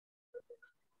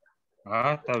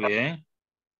Ah, está bien.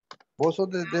 ¿Vos sos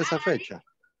de esa fecha?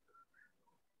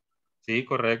 Sí,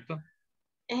 correcto.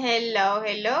 Hello,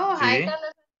 hello. Hi, Sí,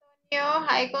 Carlos Antonio.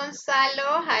 Hi,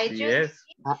 Gonzalo. Hi, así Judy. es.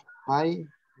 Hi,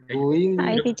 Hey, Hi, doing.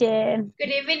 teacher. Good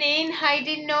evening. Hi,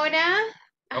 Dinora.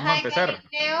 vamos a Hi, empezar.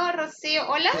 Galileo. Rocío.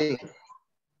 Hola. Sí.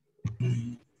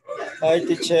 Hi,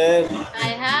 teacher.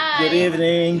 Hi, Good hi.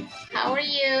 evening. How are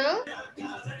you?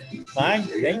 Fine,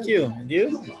 thank you. And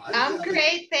you? I'm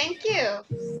great. Thank you.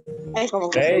 Ay, como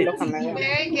que Great. solo cambié.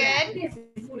 Very good.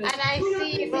 And I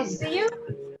see Rocío.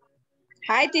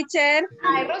 Hi, teacher.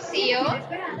 Hi, Rocío.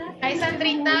 Hi,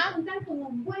 Sandrita.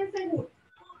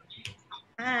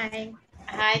 Hi.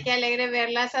 Hi, qué alegre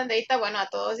verla, Sandrita. Bueno, a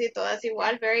todos y todas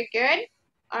igual. Very good.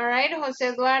 All right, José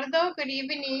Eduardo. Good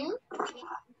evening.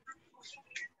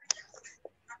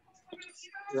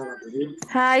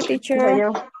 Hi, Digo teacher.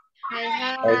 yo. Hi,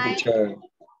 Hi, hi. teacher.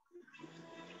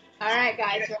 All right,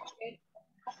 guys.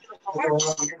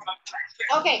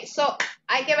 Okay, so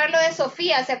hay que ver lo de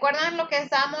Sofía. ¿Se acuerdan lo que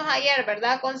estábamos ayer,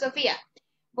 verdad? Con Sofía.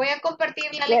 Voy a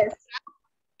compartir la lectura. Yes.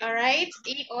 All right.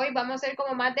 Y hoy vamos a ir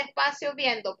como más despacio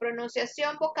viendo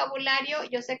pronunciación, vocabulario.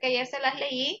 Yo sé que ayer se las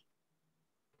leí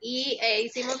y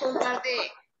hicimos un par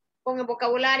de con el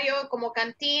vocabulario como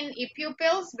canteen y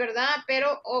pupils, ¿verdad?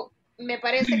 Pero me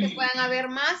parece que puedan haber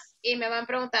más y me van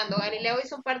preguntando. Galileo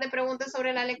hizo un par de preguntas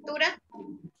sobre la lectura,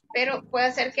 pero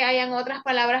puede ser que hayan otras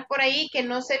palabras por ahí que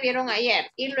no se vieron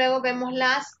ayer. Y luego vemos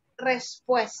las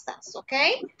respuestas, ¿ok?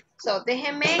 So,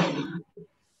 déjenme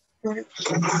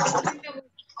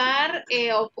buscar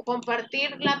o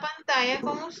compartir la pantalla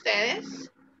con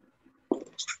ustedes.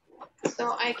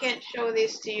 So I can show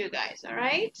this to you guys, all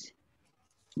right?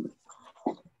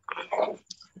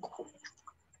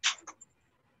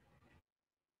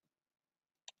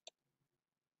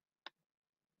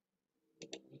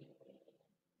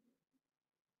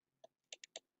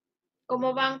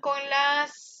 ¿Cómo van con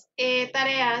las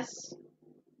tareas?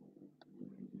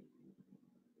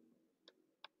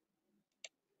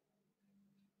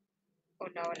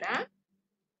 Hola, hola.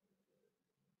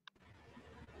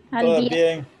 Al Todo día.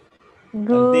 bien.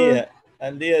 Good.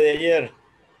 Al día de ayer.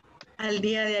 Al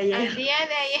día de ayer. Al día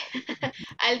de ayer.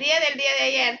 Al día del día de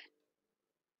ayer.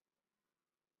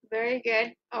 Very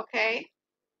good. Okay.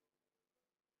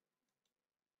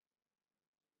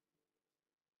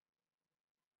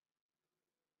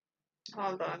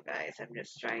 Hold on, guys. I'm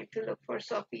just trying to look for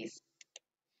Sophie's.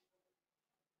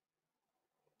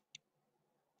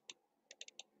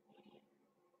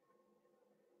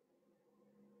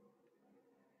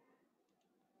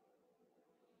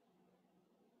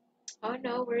 Oh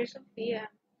no, where is Sophia?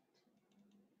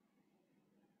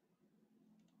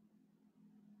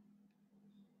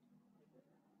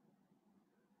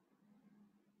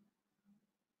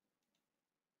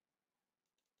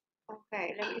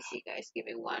 Okay, let me see, guys. Give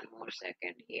me one more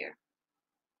second here.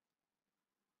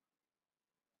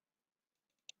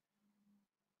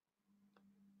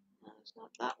 No, it's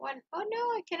not that one. Oh no,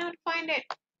 I cannot find it.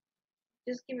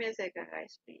 Just give me a second,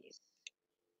 guys, please.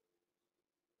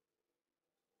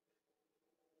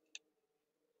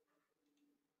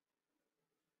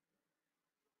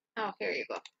 Oh, here you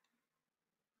go.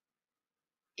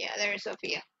 Yeah, there's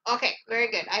Sophia. Okay, very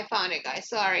good. I found it, guys.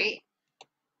 Sorry.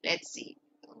 Let's see.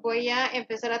 Voy a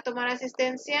empezar a tomar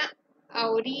asistencia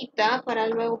ahorita para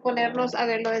luego ponernos a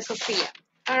ver lo de Sofía.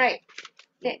 All right.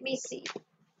 Let me see.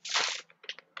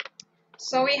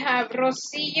 So we have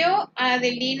Rocío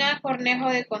Adelina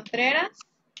Cornejo de Contreras,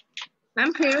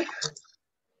 I'm here.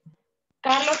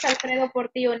 Carlos Alfredo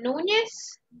Portillo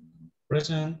Núñez,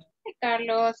 Present.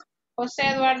 Carlos José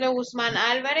Eduardo Guzmán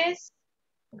Álvarez,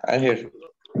 I'm here.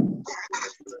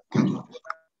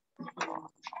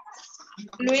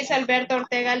 Luis Alberto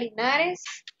Ortega Linares,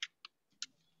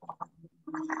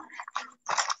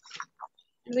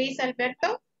 Luis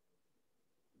Alberto,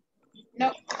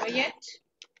 no, not yet.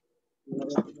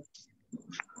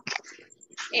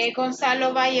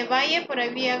 Gonzalo Valle, por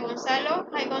ahí vía Gonzalo.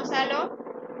 Hi, Gonzalo.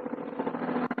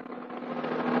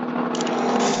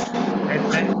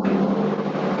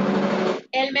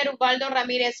 Elmer Ubaldo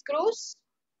Ramírez Cruz.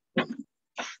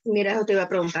 Mira, eso te iba a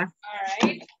preguntar. All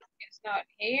right, it's not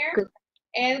here.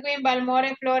 Edwin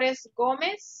Balmore Flores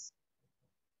Gómez.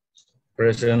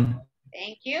 Present.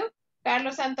 Thank you.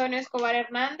 Carlos Antonio Escobar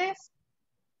Hernández.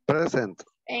 Present.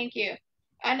 Thank you.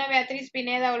 Ana Beatriz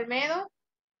Pineda Olmedo.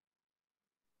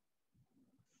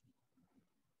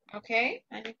 Okay,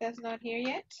 Anita's not here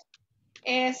yet.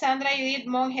 Sandra Judith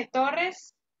Monge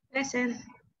Torres. Present.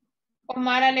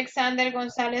 Omar Alexander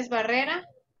González Barrera.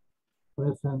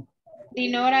 Present.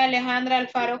 Dinora Alejandra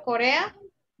Alfaro Correa.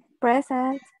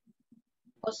 Present.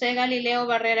 José Galileo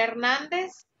Barrera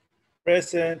Hernández.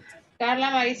 Present. Carla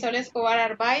Marisol Escobar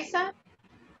Arbaiza.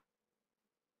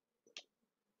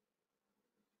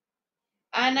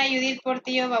 Ana Judith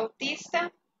Portillo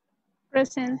Bautista.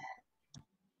 Present.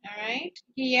 All right.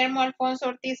 Guillermo Alfonso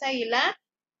Ortiz Aguilar.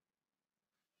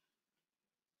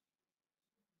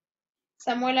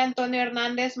 Samuel Antonio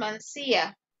Hernández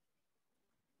Mancía.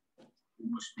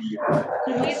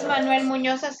 Luis Manuel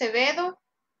Muñoz Acevedo.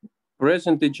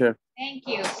 Present, teacher. Thank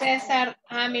you. César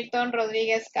Hamilton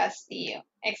Rodríguez Castillo.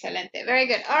 Excelente. Very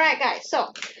good. All right, guys.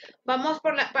 So, vamos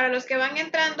para los que van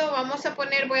entrando, vamos a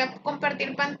poner, voy a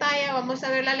compartir pantalla, vamos a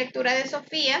ver la lectura de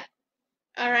Sofía.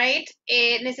 All right.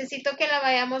 Necesito que la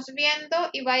vayamos viendo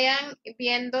y vayan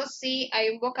viendo si hay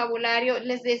un vocabulario.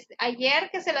 Ayer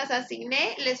que se las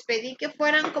asigné, les pedí que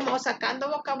fueran como sacando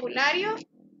vocabulario.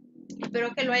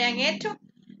 Espero que lo hayan hecho,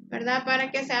 ¿verdad?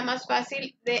 Para que sea más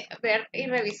fácil de ver y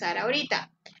revisar ahorita.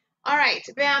 All right,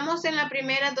 veamos en las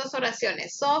primeras dos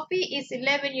oraciones. Sophie is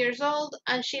 11 years old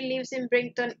and she lives in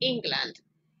Brinton, England.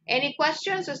 Any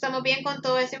questions? ¿Estamos bien con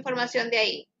toda esa información de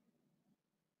ahí?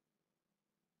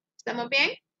 ¿Estamos bien?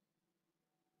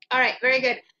 All right, very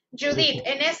good. Judith,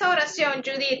 en esa oración,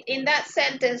 Judith, in that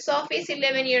sentence, Sophie is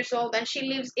 11 years old and she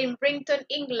lives in Brinton,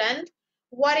 England.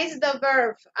 What is the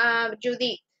verb,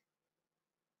 Judith?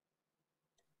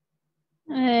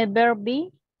 Verb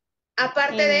be.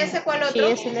 Aparte de ese, ¿cuál otro?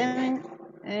 She is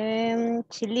 11.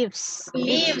 She lives.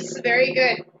 Lives, very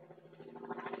good.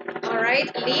 All right,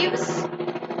 lives.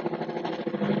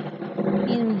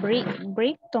 In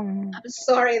Brighton. I'm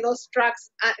sorry, those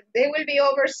trucks, they will be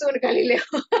over soon, Galileo.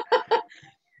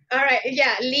 All right,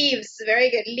 yeah, lives,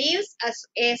 very good. Lives,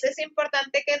 ese es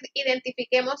importante que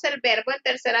identifiquemos el verbo en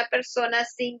tercera persona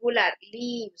singular.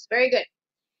 Lives, very good.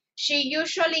 She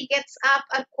usually gets up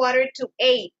at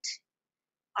 7:45.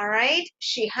 All right,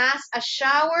 she has a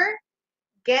shower,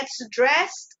 gets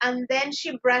dressed, and then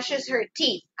she brushes her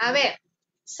teeth. A ver,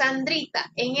 Sandrita,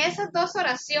 en esas dos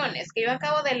oraciones que yo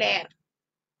acabo de leer,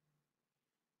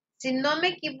 si no me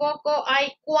equivoco,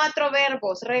 hay 4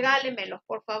 verbos. Regálemelos,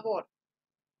 por favor.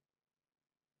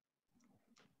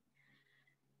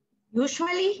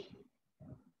 Usually.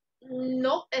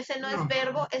 No, ese no es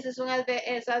verbo, ese es un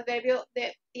adverbio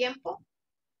de tiempo.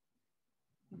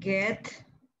 Get.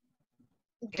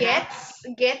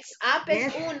 Gets up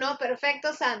es uno.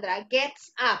 Perfecto, Sandra.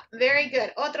 Gets up. Very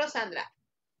good. Otro, Sandra.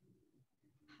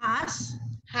 Has.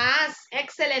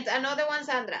 Excellent. Another one,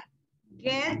 Sandra.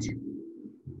 Get.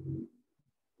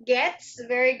 Gets.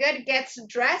 Very good. Gets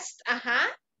dressed.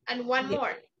 And one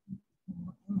more.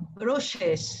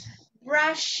 Brushes.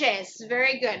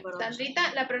 Very good.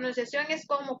 Sandrita, la pronunciación es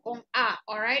como con A.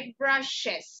 All right.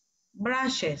 Brushes.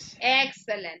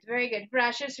 Excellent. Very good.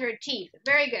 Brushes her teeth.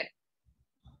 Very good.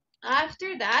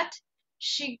 After that,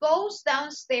 she goes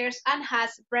downstairs and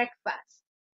has breakfast.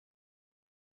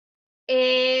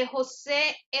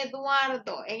 José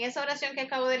Eduardo, en esa oración que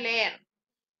acabo de leer,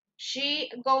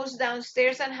 she goes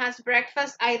downstairs and has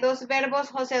breakfast. Hay 2 verbos,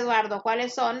 José Eduardo.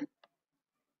 ¿Cuáles son?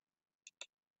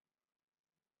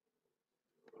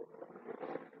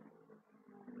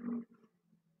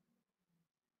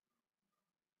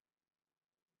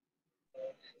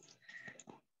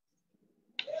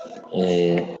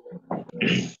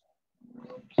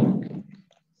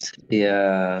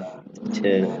 Sería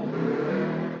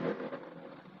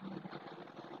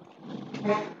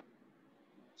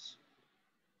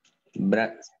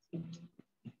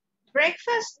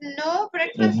Breakfast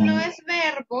no es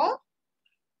verbo.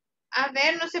 A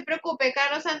ver, no se preocupe,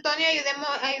 Carlos Antonio,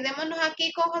 ayudémonos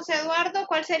aquí con José Eduardo.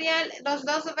 ¿Cuáles serían los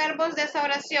 2 verbos de esa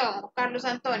oración, Carlos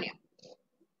Antonio?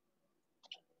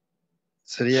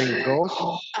 Serían goes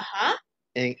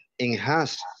en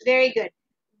has. Very good.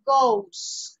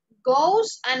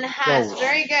 Goes and has. Goes.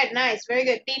 Very good. Nice. Very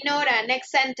good. Dinora, next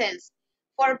sentence.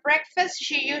 For breakfast,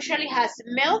 she usually has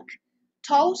milk,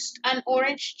 toast, and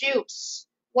orange juice.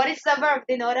 What is the verb,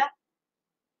 Dinora?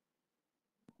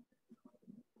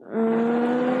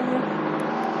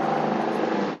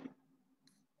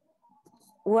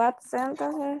 What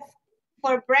sentence?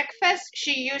 For breakfast,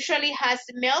 she usually has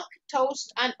milk,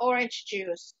 toast, and orange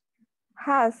juice.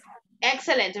 Has.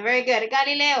 Excellent. Very good.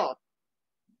 Galileo.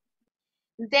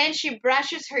 Then she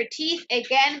brushes her teeth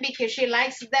again because she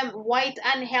likes them white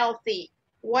and healthy.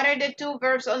 What are the 2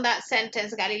 verbs on that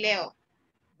sentence, Galileo?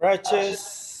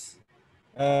 Brushes.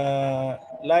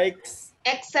 Likes.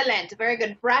 Excellent. Very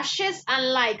good. Brushes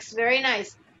and likes. Very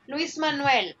nice. Luis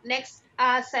Manuel, next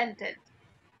sentence.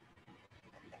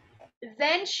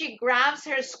 Then she grabs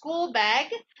her school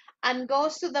bag and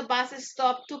goes to the bus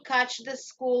stop to catch the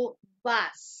school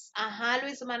bus.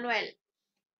 Luis Manuel.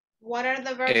 What are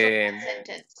the verbs of that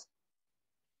sentence?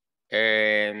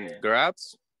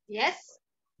 grabs, Yes.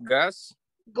 gas,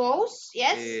 Goes.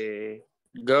 Yes.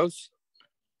 goes,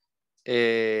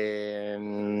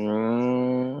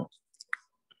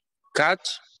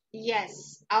 catch.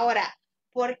 Yes. Ahora,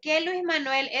 ¿por qué, Luis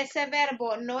Manuel, ese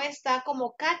verbo no está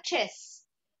como catches?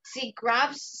 Si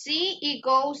grabs sí y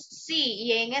goes sí.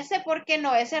 Y en ese, ¿por qué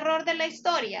no? Es error de la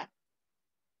historia.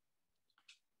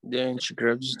 Then she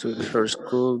grabs to her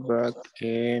school bag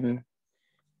and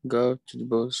go to the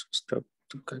bus stop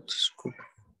to catch school.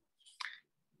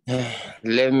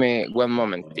 Let me, one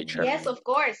moment, teacher. Yes, of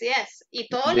course, yes. Y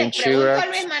todos Then le she pregunto a grabs.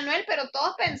 Luis Manuel, pero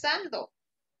todos pensando.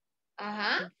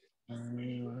 Ajá.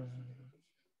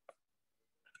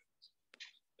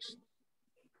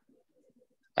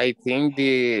 I think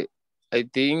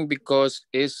because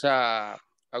it's a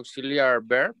auxiliary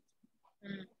verb.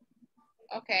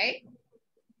 Okay.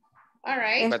 All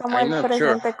right. Es But como I'm el not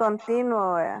presente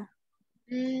continuo, ¿verdad?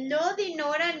 No,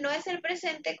 Dinora, no es el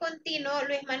presente continuo.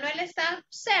 Luis Manuel está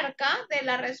cerca de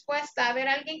la respuesta. A ver,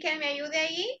 alguien que me ayude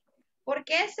ahí. ¿Por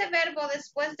qué ese verbo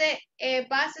después de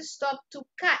bus stop to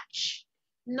catch?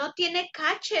 No tiene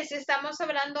catches, estamos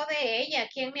hablando de ella.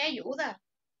 ¿Quién me ayuda?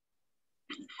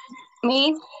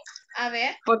 Mi, A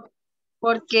ver.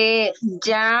 porque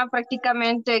ya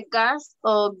prácticamente gas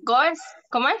o goes,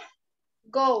 ¿cómo es?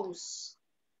 Goes.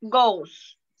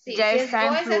 Goes. Sí, Ya si es está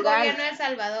go en es el plural. gobierno de El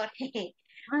Salvador.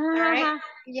 All right. Ajá.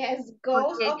 Yes, goes.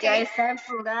 Porque Okay. ya está en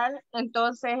plural,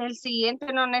 entonces el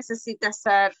siguiente no necesita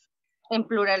estar en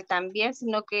plural también,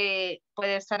 sino que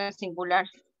puede estar en singular.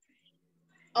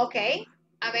 Ok,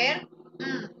 a ver.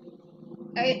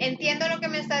 Entiendo lo que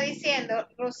me está diciendo,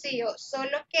 Rocío,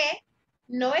 solo que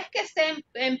no es que esté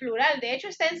en plural, de hecho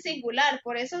está en singular,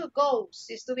 por eso goes.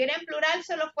 Si estuviera en plural,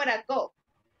 solo fuera go.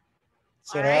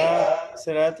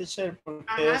 ¿Será, teacher, porque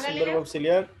Ajá, es un Galileo. verbo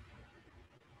auxiliar?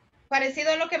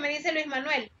 Parecido a lo que me dice Luis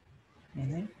Manuel.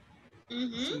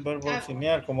 Es un verbo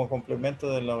auxiliar como complemento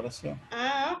de la oración.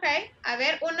 Ok. A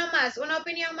ver, uno más, una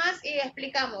opinión más y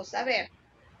explicamos. A ver.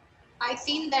 I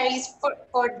think there is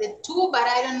for the two, but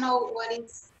I don't know what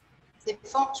is the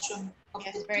function of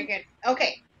Yes, the very two. good.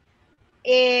 Okay.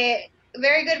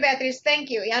 Very good, Beatriz. Thank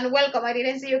you. And welcome. I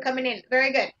didn't see you coming in.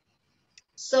 Very good.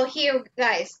 So here,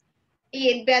 guys.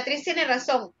 Y Beatriz tiene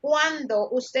razón. Cuando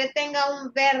usted tenga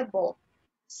un verbo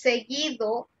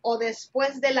seguido o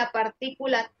después de la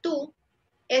partícula tú,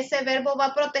 ese verbo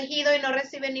va protegido y no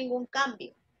recibe ningún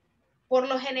cambio. Por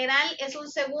lo general es un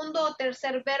segundo o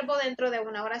tercer verbo dentro de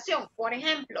una oración. Por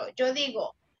ejemplo, yo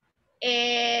digo,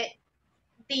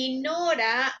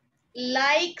 Dinora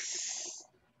likes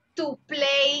to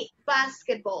play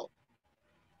basketball.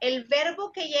 El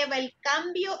verbo que lleva el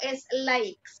cambio es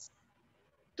likes.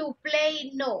 To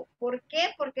play no. ¿Por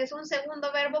qué? Porque es un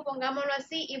segundo verbo, pongámoslo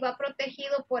así, y va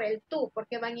protegido por el to,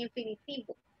 porque va en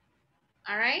infinitivo.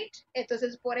 All right?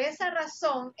 Entonces, por esa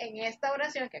razón, en esta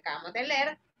oración que acabamos de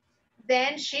leer,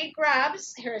 then she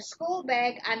grabs her school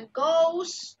bag and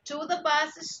goes to the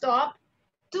bus stop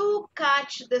to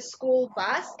catch the school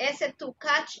bus. Ese to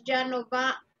catch ya no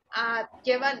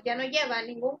lleva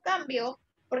ningún cambio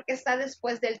porque está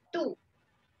después del to,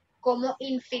 como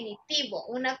infinitivo.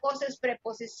 Una cosa es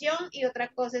preposición y otra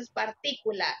cosa es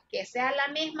partícula. Que sea la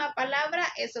misma palabra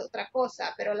es otra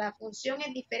cosa, pero la función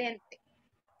es diferente.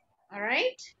 All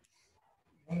right?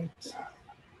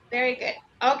 Very good.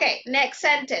 Okay, next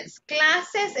sentence.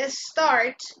 Classes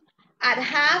start at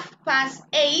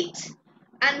 8:30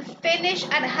 and finish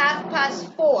at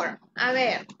 4:30. A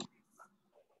ver.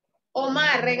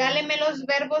 Omar, regáleme los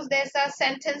verbos de esa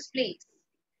sentence, please.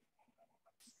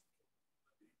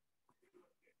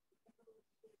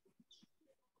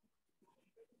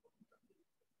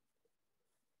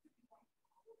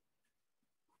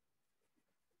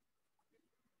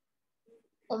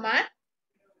 Omar.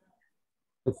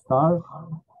 Start.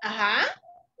 Ajá.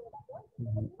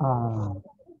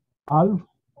 Al.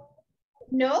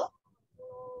 No.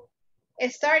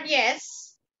 Start,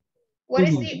 yes. What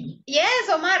is the... Yes,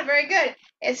 Omar, very good.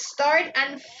 Start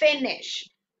and finish.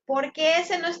 ¿Por qué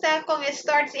ese no está con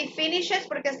starts y finishes?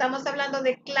 Porque estamos hablando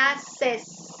de clases.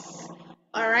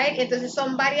 All right, entonces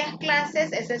son varias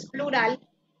clases, ese es plural.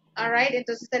 All right,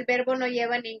 entonces el verbo no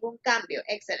lleva ningún cambio.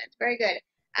 Excellent, very good.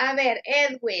 A ver,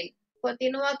 Edwin,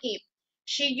 continúo aquí.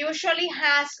 She usually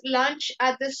has lunch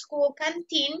at the school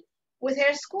canteen with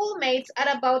her schoolmates at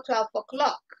about 12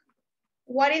 o'clock.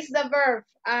 What is the verb,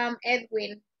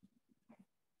 Edwin?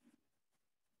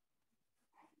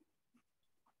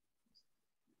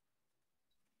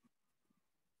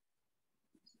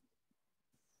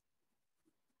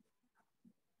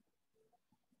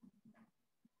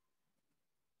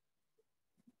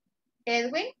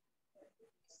 Edwin?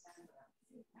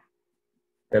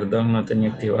 Perdón, no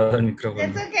tenía activado el micrófono.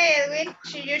 It's okay, Edwin.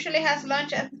 She usually has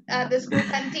lunch at the school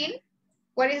canteen.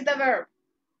 What is the verb?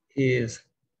 Is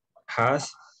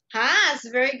has. Has,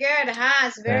 very good.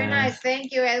 Has, very nice.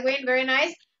 Thank you, Edwin. Very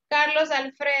nice. Carlos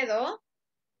Alfredo.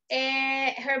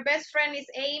 Her best friend is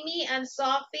Amy, and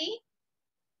Sophie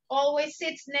always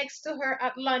sits next to her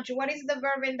at lunch. What is the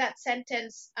verb in that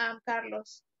sentence,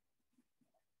 Carlos?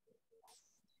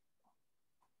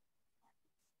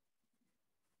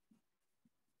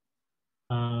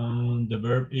 The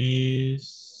verb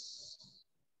is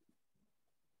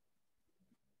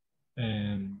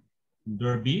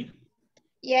verb be.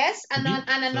 Yes, and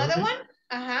another one?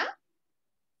 Uh-huh.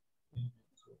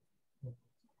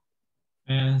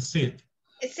 And sit.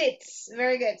 It sits.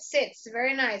 Very good. Sits.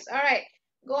 Very nice. All right.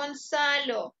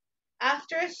 Gonzalo.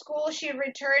 After school, she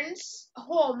returns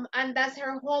home and does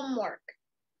her homework.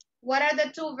 What are the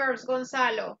two verbs,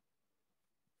 Gonzalo?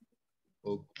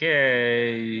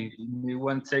 Okay, give me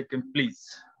 1 second, please.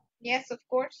 Yes, of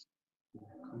course.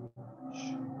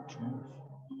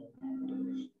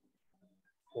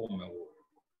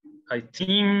 I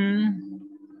think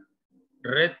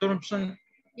returns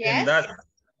Yes. and that.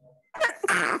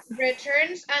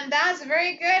 Returns and does.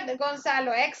 Very good,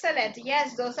 Gonzalo. Excellent.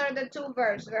 Yes, those are the two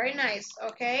verbs. Very nice.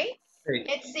 Okay. Hey.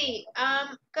 Let's see.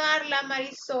 Carla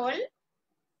Marisol.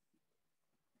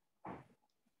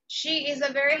 She is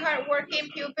a very hardworking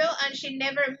pupil and she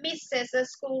never misses a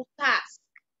school task.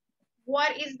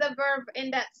 What is the verb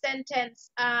in that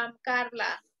sentence,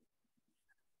 Carla?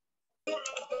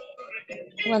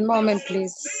 One moment,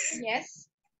 please. Yes.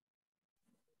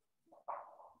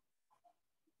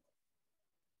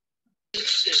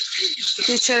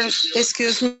 Teacher,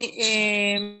 excuse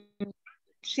me.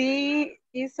 She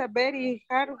is a very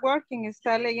hardworking.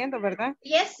 Está leyendo, ¿verdad?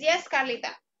 Yes, yes,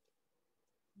 Carlita.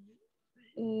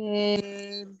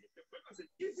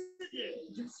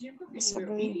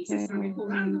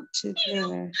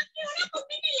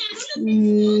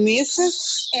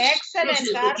 Mrs.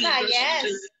 Excellent, Carla,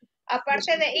 yes.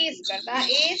 Aparte de is, ¿verdad?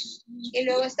 Is, y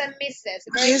luego está Mrs.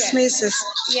 Very Yes, good. Mrs.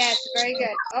 Yes, very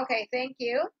good. Okay, thank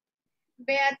you.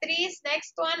 Beatriz,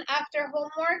 next one. After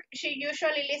homework, she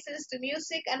usually listens to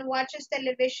music and watches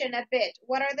television a bit.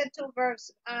 What are the two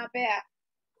verbs, Bea?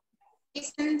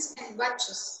 Listens and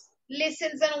watches.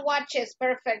 Listens and watches.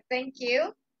 Perfect. Thank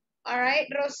you. All right.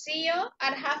 Rocio,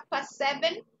 at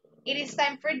 7:30, it is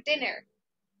time for dinner.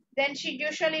 Then she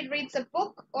usually reads a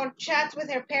book or chats with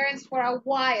her parents for a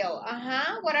while.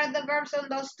 What are the verbs on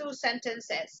those two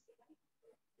sentences?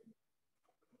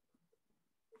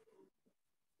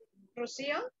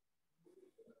 Rocio?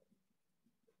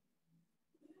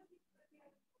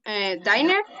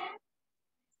 Diner?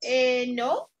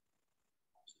 No.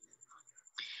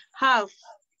 Half.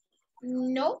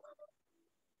 No.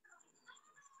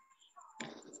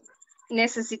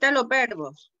 Necesita los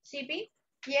verbos. CP?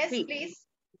 Yes, Sí. please.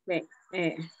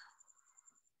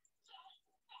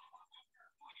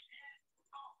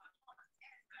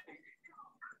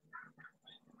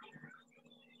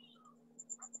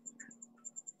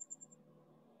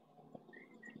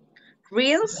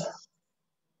 Reels.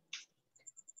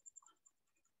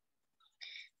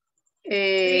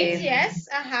 Reads, yes.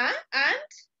 And?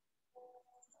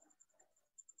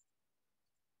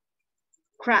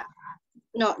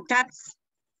 Chats.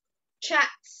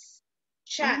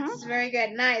 Chats. Very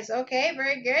good. Nice. Okay,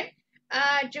 very good.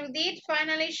 Judith,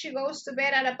 finally, she goes to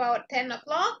bed at about 10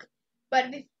 o'clock.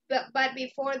 But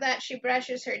before that, she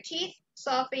brushes her teeth.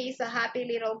 Sophie is a happy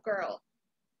little girl.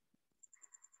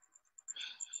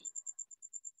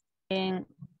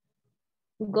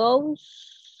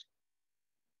 Goes,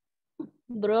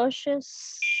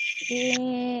 brushes,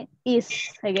 is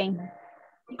again.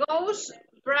 Goes,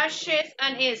 brushes,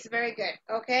 and is. Very good.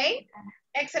 Okay.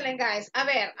 Excellent, guys. A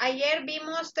ver, ayer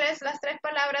vimos las tres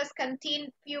palabras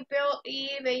canteen, pupil y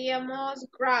veíamos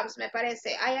grabs, me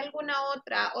parece. ¿Hay alguna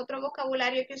otro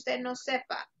vocabulario que usted no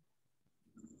sepa?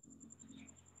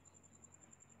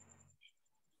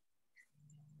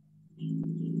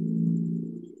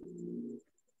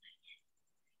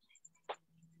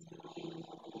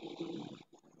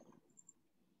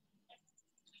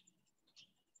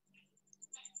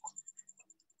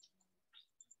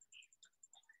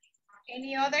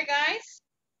 Any other, guys?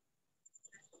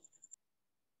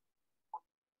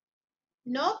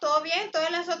 No, todo bien.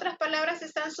 Todas las otras palabras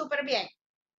están súper bien.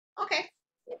 Okay.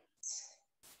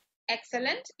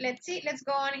 Excellent. Let's see. Let's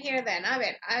go on here then. A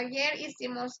ver, ayer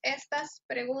hicimos estas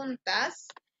preguntas.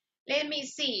 Let me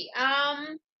see.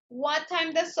 What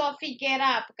time does Sophie get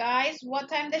up, guys? What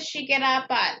time does she get up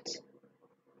at?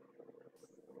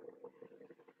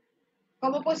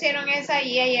 ¿Cómo pusieron esa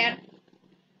ahí ayer?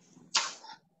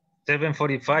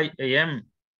 7:45 a.m.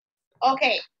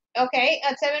 Okay, okay,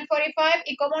 at 7:45.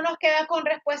 ¿Y cómo nos queda con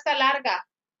respuesta larga?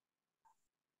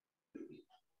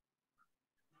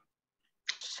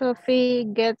 Sophie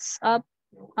gets up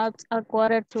at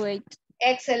 7:45.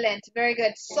 Excellent, very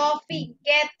good. Sophie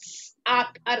gets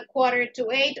up at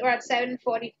 7:45 or at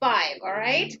 7:45, all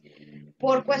right?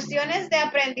 Por cuestiones de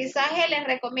aprendizaje les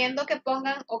recomiendo que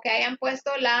pongan o que hayan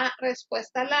puesto la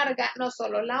respuesta larga, no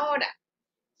solo la hora.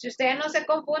 Si ustedes no se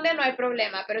confunden, no hay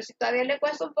problema, pero si todavía le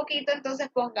cuesta un poquito, entonces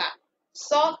ponga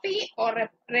Sophie o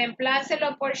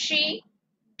reemplácelo por she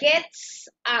gets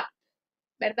up,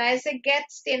 ¿verdad? Ese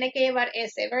gets tiene que llevar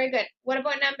ese. Very good. What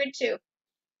about number 2?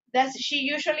 Does she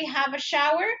usually have a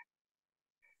shower?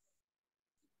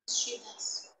 She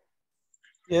does.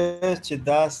 Yes, she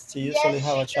does. She usually Yes,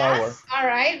 have she a shower. does. All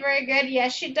right, very good.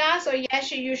 Yes, she does. Or yes,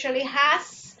 she usually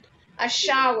has a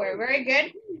shower. Very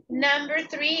good. Number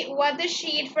 3, what does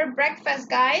she eat for breakfast,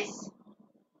 guys?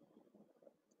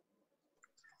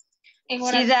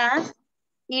 She does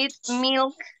eat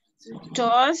milk,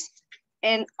 toast,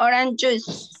 and orange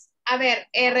juice. A ver,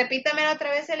 repítame otra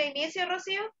vez el inicio,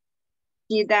 Rocío.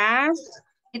 She does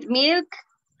eat milk,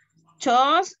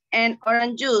 toast, and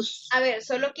orange juice. A ver,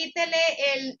 solo quítele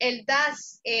el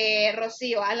das,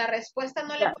 Rocío. A la respuesta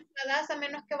no le ponga das a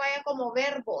menos que vaya como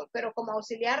verbo, pero como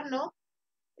auxiliar no.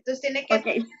 Entonces tiene que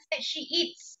Okay. she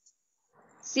eats.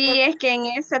 Sí, es que en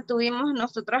esa tuvimos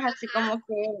nosotros así como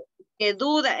que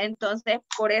duda, entonces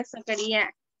por eso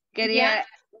quería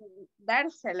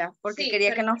dársela, porque Sí,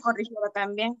 quería que nos corrigiera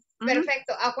también.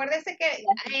 Perfecto. Acuérdese que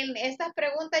en estas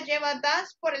preguntas lleva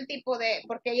das por el tipo de,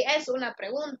 porque es una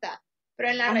pregunta, pero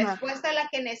en la respuesta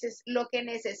lo que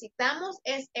necesitamos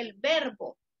es el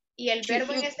verbo. Y el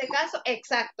verbo en este caso,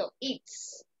 exacto,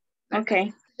 eats. Ok.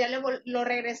 Ya lo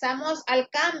regresamos al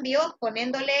cambio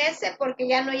poniéndole ese porque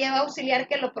ya no lleva auxiliar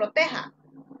que lo proteja.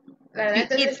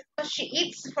 ¿Verdad? Entonces, she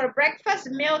eats for breakfast,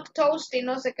 milk, toast y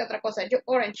no sé qué otra cosa.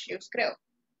 Orange juice, creo.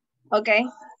 Ok.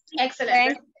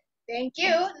 Excellent. Thank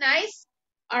you. Nice.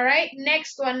 All right.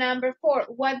 Next one, number 4.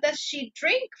 What does she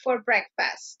drink for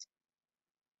breakfast?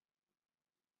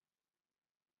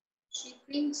 She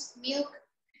drinks milk,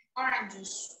 orange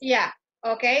juice. Yeah.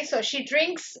 Okay. So she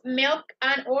drinks milk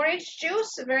and orange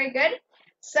juice. Very good.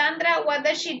 Sandra, what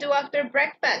does she do after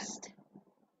breakfast?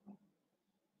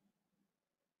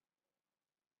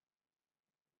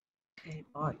 Okay,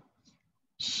 boy.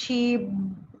 She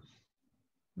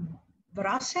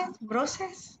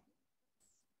brushes.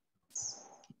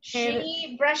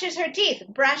 She brushes her teeth.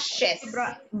 Brushes.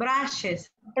 Brushes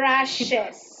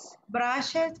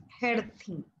her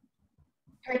teeth.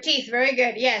 Her teeth. Very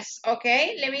good. Yes.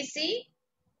 Okay. Let me see.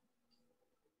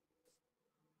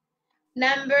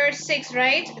 Number 6,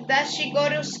 right? Does she go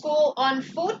to school on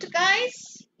foot,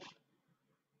 guys?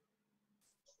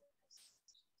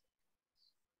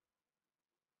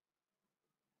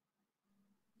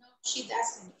 No, she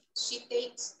doesn't. She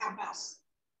takes a bus.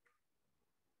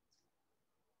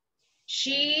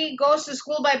 She goes to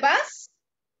school by bus?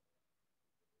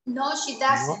 No, she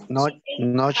doesn't. No,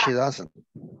 she doesn't.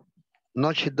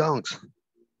 No, she don't.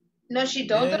 No, she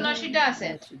don't, or no, she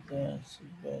doesn't?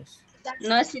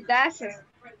 No, she doesn't.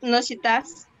 No, she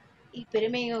does.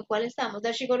 Espérame, ¿cuál estamos?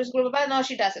 Does she go to school by bus? No,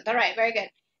 she doesn't. All right, very good.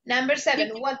 Number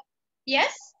 7, what?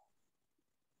 Yes?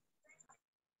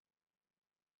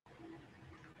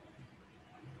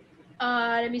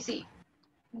 Let me see.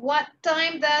 What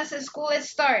time does school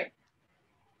start?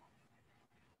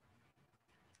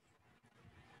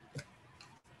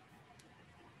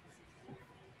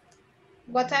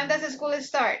 What time does school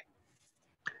start?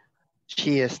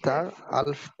 She starts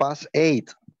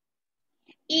 8:30.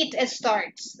 It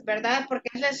starts, ¿verdad? Porque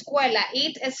es la escuela.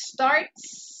 It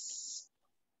starts.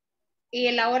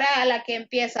 Y la hora a la que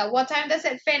empieza. What time does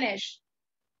it finish?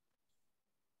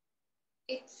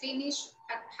 It finished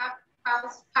at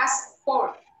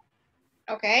 4:30.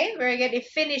 Okay, very good. It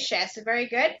finishes. Very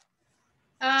good.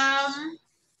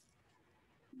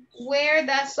 Where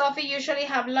does Sophie usually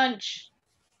have lunch?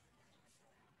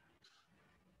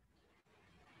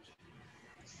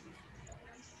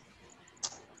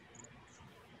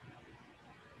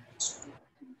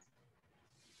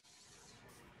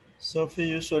 Sophie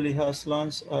usually has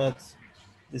lunch at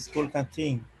the school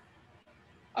canteen.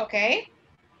 Okay.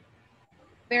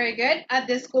 Very good. At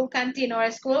the school canteen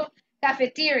or school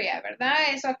cafeteria,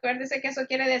 ¿verdad? Eso, acuérdese que eso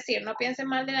quiere decir. No piensen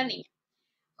mal de la niña.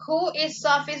 Who is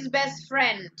Sophie's best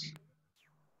friend?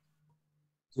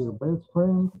 Your best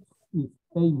friend is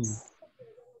Amy.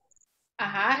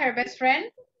 Her best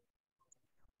friend?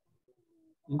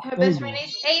 It's Best friend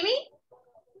is Amy?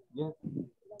 Yes.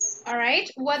 All right.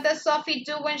 What does Sophie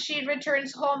do when she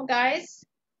returns home, guys?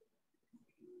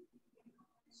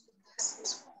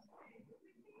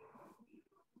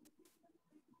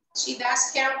 She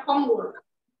does her homework.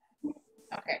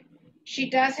 Okay. She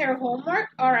does her homework.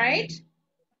 All right.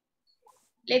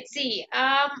 Let's see.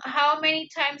 How many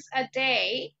times a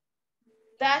day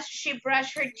does she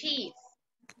brush her teeth?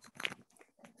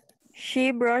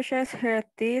 She brushes her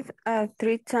teeth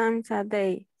 3 times a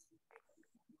day.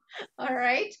 All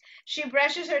right. She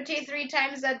brushes her teeth 3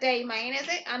 times a day.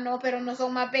 Imagínense. Ah, no, pero no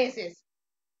son más veces.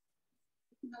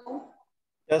 No.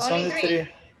 That's Only only 3. three.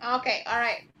 Okay, all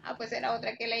right. Ah, pues era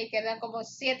otra que leí que eran como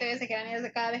 7 veces que eran ellas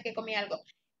de cada vez que comía algo.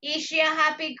 Is she a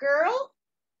happy girl?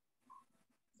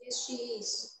 Yes, she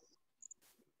is.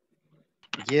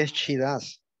 Yes, she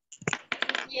does.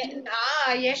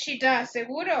 Yeah, yes, she does.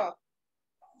 Seguro.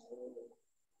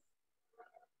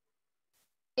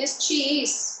 Yes, she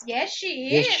is. Yes, she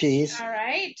is. Yes, she is. All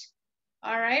right.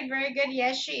 All right, very good.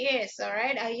 Yes, she is. All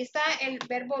right. Ahí está el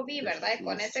verbo be, ¿verdad?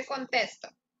 Con ese contexto.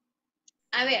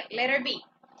 A ver, letter B.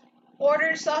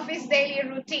 Orders office daily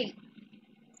routine.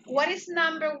 What is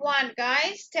number 1,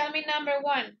 guys? Tell me number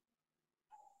 1.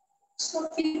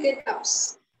 Sophie gets up.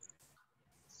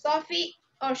 Sophie,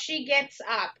 or she gets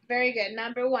up. Very good.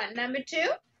 Number 1. Number 2.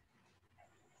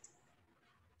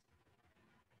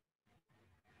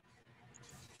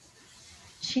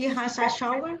 She has a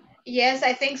shower. Yes,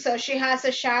 I think so. She has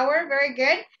a shower. Very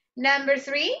good. Number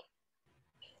 3.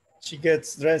 She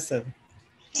gets dressed.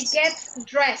 She gets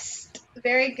dressed.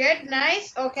 Very good.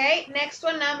 Nice. Okay. Next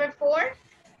one, number 4.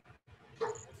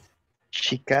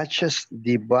 She catches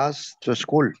the bus to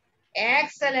school.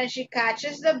 Excellent. She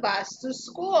catches the bus to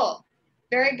school.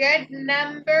 Very good.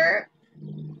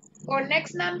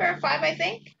 Next number 5, I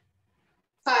think.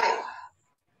 5.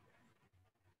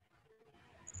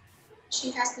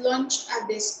 She has lunch at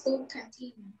the school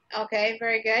canteen. Okay,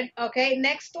 very good. Okay,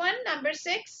 next one, number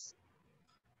 6.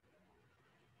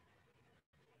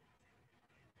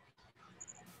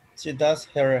 She does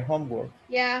her homework.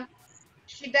 Yeah,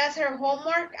 she does her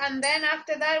homework, and then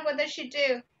after that, what does she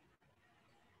do?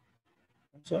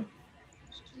 Sorry?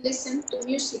 She listens to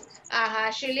music.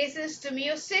 She listens to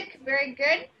music. Very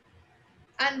good.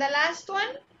 And the last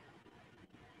one?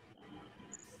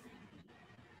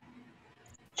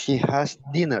 She has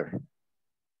dinner.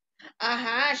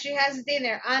 She has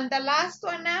dinner. And the last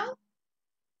one now?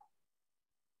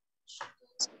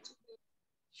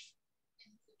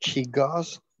 She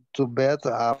goes to bed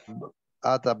at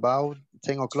about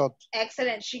 10 o'clock.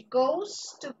 Excellent. She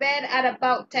goes to bed at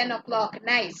about 10 o'clock.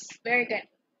 Nice. Very good.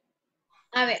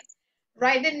 A ver,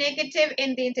 write the negative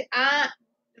in the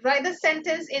write the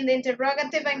sentence in the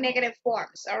interrogative and negative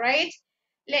forms. All right.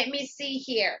 Let me see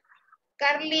here.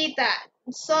 Carlita,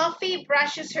 Sophie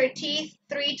brushes her teeth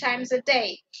 3 times a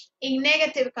day. In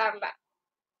negative, Carla.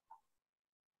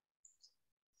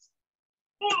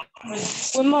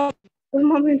 Un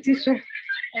momentito.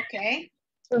 Okay.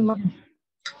 Un momento.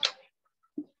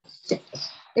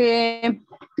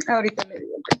 Ahorita le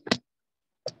digo.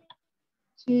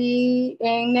 Sí,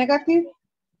 en negative.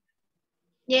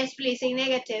 Yes, please, in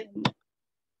negative.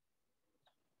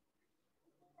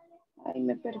 Ay,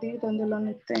 me perdí donde lo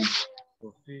anoté.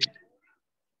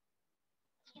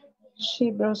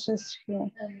 She brushes here.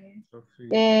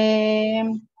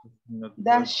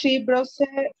 Does she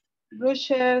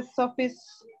brushes Sophie's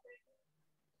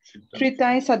 3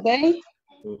 times a day?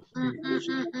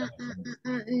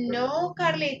 No,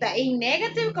 Carlita. In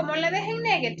negative, ¿cómo le deja en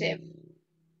negative?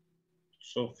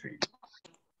 Sophie.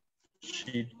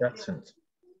 She doesn't.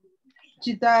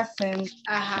 She doesn't.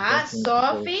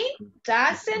 Sophie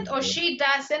doesn't or she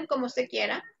doesn't, como usted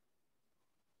quiera.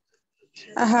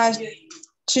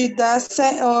 She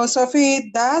doesn't, or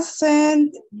Sophie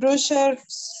doesn't brush her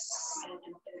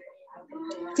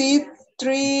teeth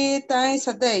 3 times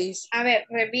a day. A ver,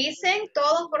 revisen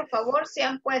todos, por favor, si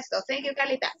han puesto. Thank you,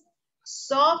 Carlita.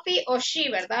 Sophie o she,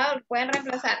 ¿verdad? Pueden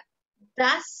reemplazar.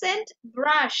 Doesn't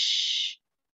brush.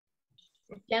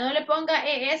 Ya no le ponga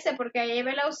ES porque ahí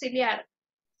lleva el auxiliar.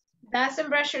 Doesn't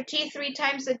brush her teeth 3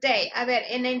 times a day. A ver,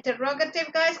 en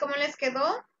interrogative, guys, ¿cómo les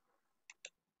quedó?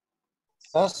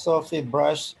 Does Sophie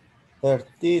brush her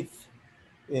teeth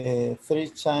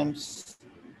 3 times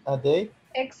a day?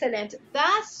 Excellent.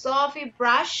 Does Sophie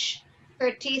brush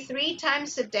her teeth 3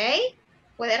 times a day?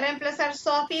 Puede reemplazar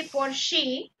Sophie por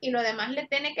she y lo demás le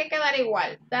tiene que quedar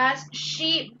igual. Does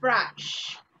she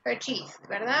brush her teeth?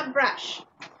 ¿Verdad? Brush.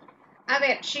 A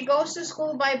ver, she goes to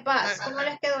school by bus. ¿Cómo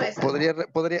les quedó eso?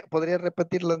 ¿Podría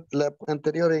repetir la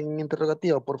anterior en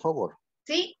interrogativo, por favor?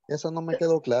 Sí. Esa no me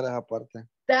quedó clara, esa parte.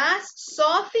 Does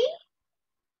Sophie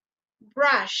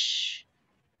brush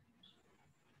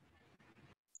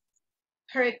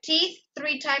her teeth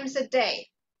 3 times a day?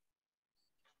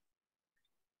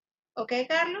 ¿Ok,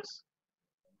 Carlos?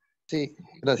 Sí,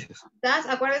 gracias. Das,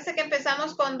 acuérdense que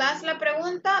empezamos con das la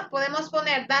pregunta. Podemos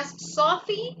poner das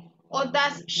Sophie o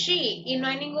das she y no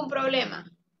hay ningún problema.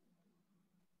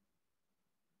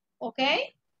 ¿Ok?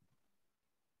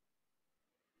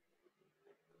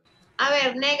 A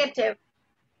ver, negative.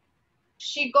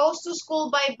 She goes to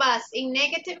school by bus. In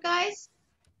negative, guys?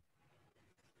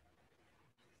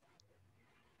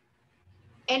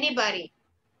 Anybody?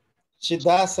 She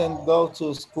doesn't go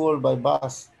to school by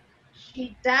bus.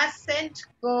 She doesn't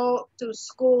go to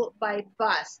school by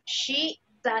bus. She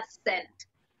doesn't.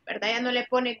 ¿Verdad? Ya no le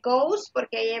pone goes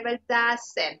porque lleva el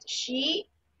doesn't. She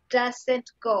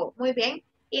doesn't go. Muy bien.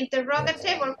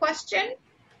 Interrogative or question?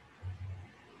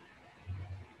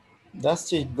 Does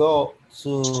she go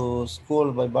to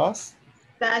school by bus?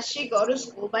 Does she go to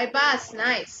school by bus?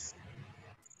 Nice.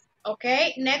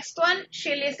 Okay, next one.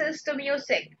 She listens to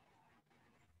music.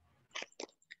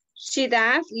 She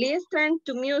does listen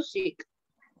to music.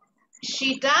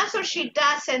 She does or she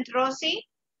doesn't, Rosie?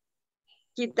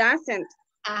 She doesn't.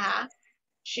 Uh-huh.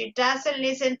 She doesn't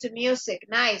listen to music.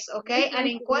 Nice. Okay, and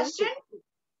in question?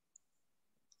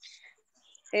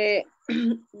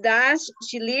 Does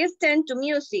she listen to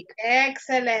music?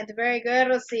 Excellent. Very good,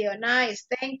 Rocio. Nice.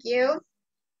 Thank you.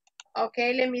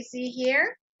 Okay, let me see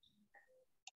here.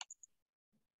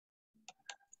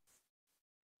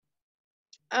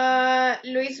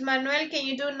 Luis Manuel, can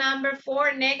you do number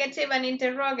 4, negative and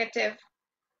interrogative?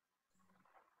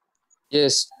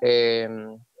 Yes.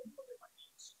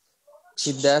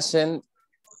 She doesn't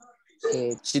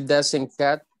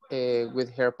cut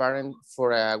with her parent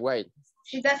for a while.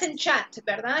 She doesn't chat,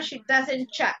 ¿verdad? She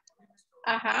doesn't chat.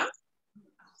 Uh-huh.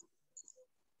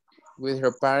 With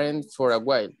her parent for a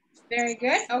while. Very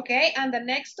good. Okay, and the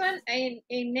next one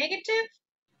in negative?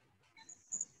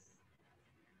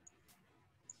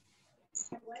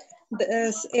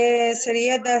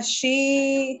 Sería that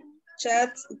she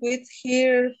chats with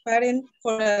her parent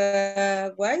for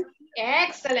a while.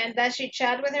 Excellent. That she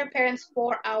chat with her parents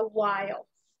for a while.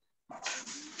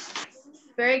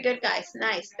 Very good, guys.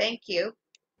 Nice. Thank you.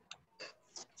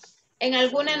 ¿En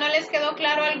alguna no les quedó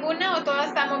claro alguna o todas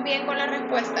estamos bien con las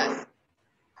respuestas?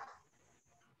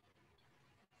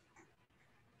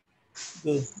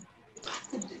 Good.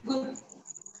 Good.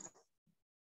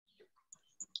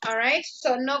 All right.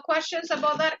 So no questions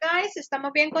about that, guys.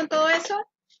 ¿Estamos bien con todo eso?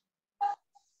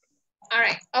 All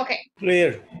right. Okay.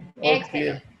 Clear. All Excellent.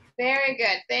 clear. Very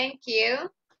good. Thank you.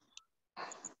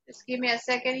 Just give me a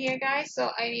second here, guys. So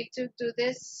I need to do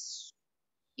this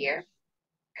here.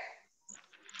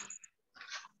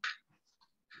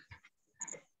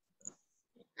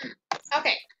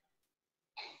 Okay.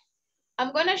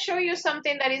 I'm going to show you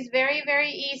something that is very, very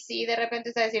easy. De repente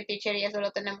usted va a decir, teacher, y eso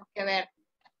lo tenemos que ver.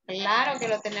 Claro que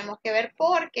lo tenemos que ver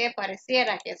porque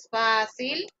pareciera que es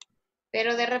fácil,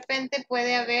 pero de repente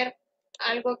puede haber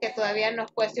algo que todavía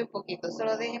nos cueste un poquito.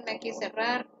 Solo déjenme aquí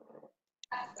cerrar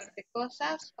un par de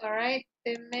cosas. All right,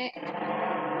 denme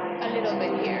a little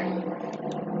bit here.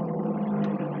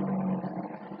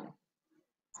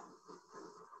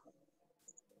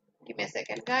 Give me a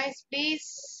second, guys,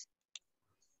 please.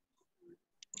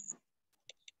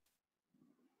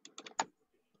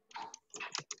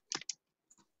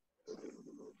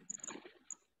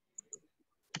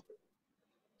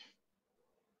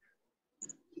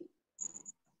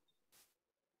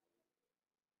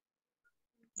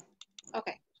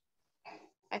 Okay.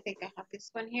 I think I have this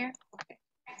one here. Okay.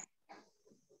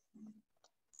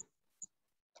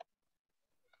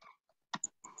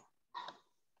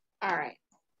 All right.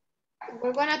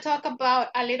 We're going to talk about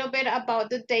a little bit about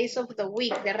the days of the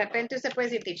week. De repente usted puede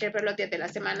decir, teacher, pero los días de la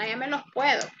semana ya me los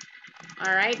puedo.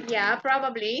 All right. Yeah,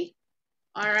 probably.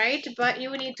 All right. But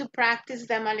you need to practice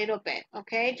them a little bit.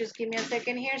 Okay. Just give me a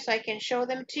second here so I can show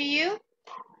them to you.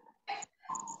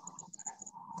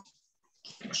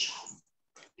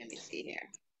 Let me see here.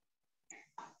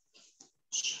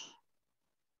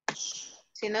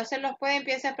 Si no se los puede,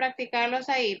 empiece a practicarlos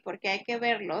ahí porque hay que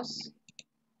verlos.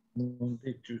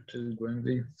 Monday, Tuesday,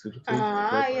 Wednesday, Thursday.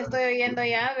 Ah, ya estoy oyendo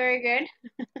ya. Very good.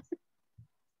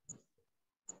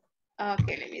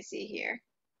 Okay, let me see here.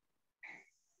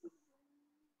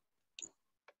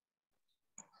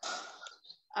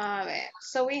 A ver,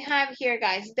 so we have here,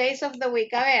 guys, days of the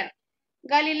week. A ver,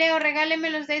 Galileo, regáleme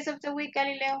los days of the week,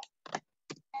 Galileo.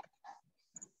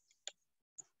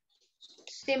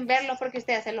 Sin verlos porque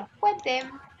ustedes se los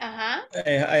pueden. Ajá.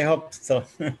 I hope so.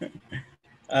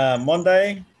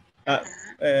 Monday,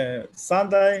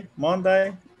 Sunday,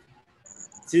 Monday,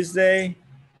 Tuesday,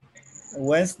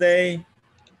 Wednesday,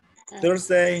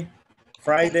 Thursday,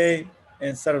 Friday,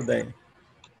 and Saturday.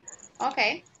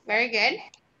 Okay, very good.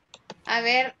 A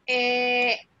ver,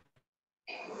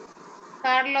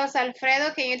 Carlos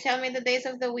Alfredo, can you tell me the days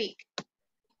of the week?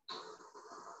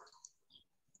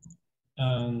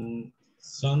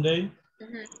 Sunday,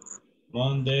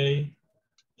 Monday,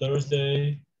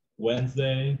 Thursday,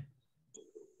 Wednesday.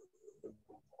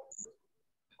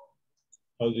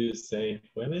 How do you say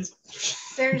jueves?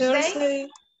 Thursday.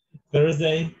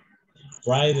 Thursday,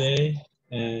 Friday,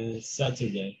 and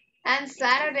Saturday. And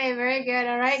Saturday, very good.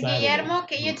 All right, Saturday. Guillermo,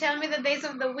 can you tell me the days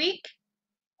of the week?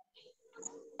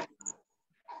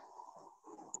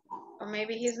 Or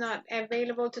maybe he's not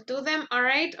available to do them. All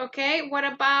right, okay. What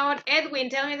about Edwin?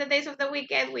 Tell me the days of the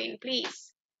week, Edwin,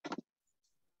 please.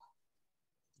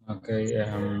 Okay,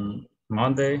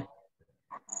 Monday,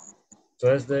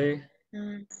 Tuesday,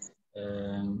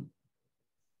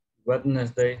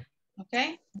 Wednesday,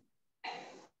 Okay.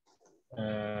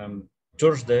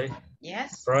 Thursday,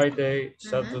 Yes. Friday,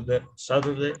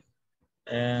 Saturday,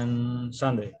 and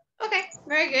Sunday. Okay,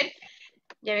 very good.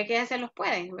 Ya ve que ya se los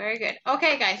pueden. Very good.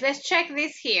 Okay, guys, let's check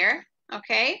this here.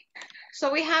 Okay.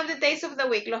 So we have the days of the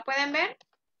week. ¿Los pueden ver?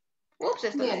 Oops,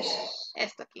 esto,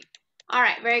 esto aquí. All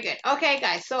right, very good. Okay,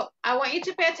 guys, so I want you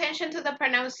to pay attention to the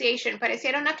pronunciation.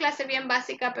 Pareciera una clase bien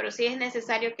básica, pero sí es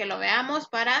necesario que lo veamos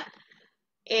para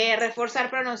reforzar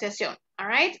pronunciación. All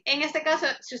right. En este caso,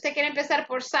 si usted quiere empezar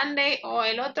por Sunday o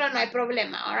el otro, no hay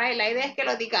problema. All right. La idea es que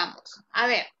lo digamos. A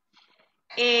ver.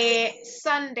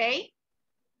 Sunday.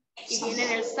 Y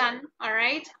viene el sun. All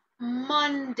right.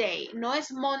 Monday. No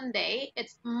es Monday.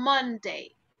 It's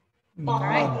Monday. All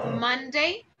right.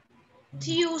 Monday.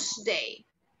 Tuesday.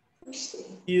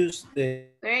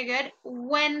 Tuesday. Very good.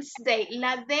 Wednesday.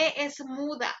 La D es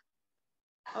muda.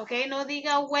 Ok, no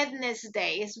diga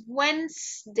Wednesday, es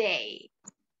Wednesday.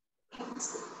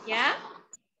 ¿Ya?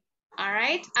 All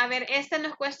right. A ver, este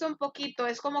nos cuesta un poquito.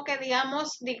 Es como que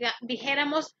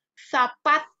dijéramos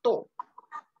zapato.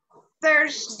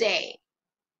 Thursday.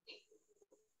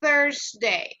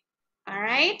 Thursday. All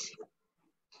right.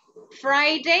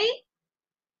 Friday.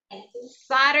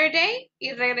 Saturday.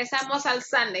 Y regresamos al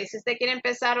Sunday. Si usted quiere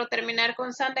empezar o terminar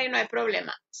con Sunday, no hay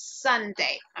problema.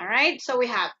 Sunday. All right. So we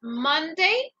have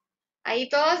Monday. Ahí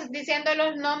todos diciendo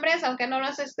los nombres, aunque no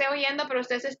los esté oyendo, pero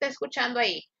usted se está escuchando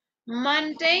ahí.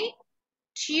 Monday,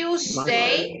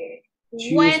 Tuesday,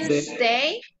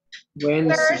 Wednesday,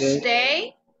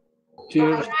 Thursday,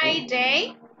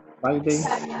 Friday,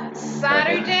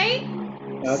 Saturday,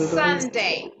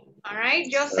 Sunday. All right.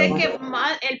 Yo sé que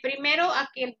el primero,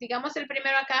 aquí, digamos el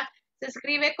primero acá, se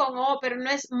escribe con O, pero no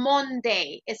es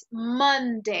Monday, es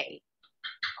Monday.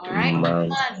 All right.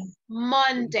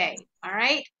 Monday. All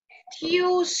right.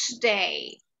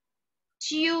 Tuesday,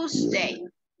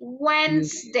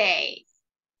 Wednesday,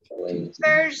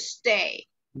 Thursday,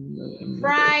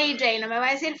 Friday, no me va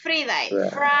a decir Friday,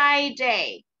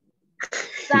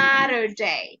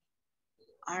 Saturday,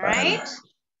 all right,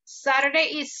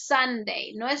 Saturday y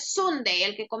Sunday, no es Sunday,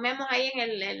 el que comemos ahí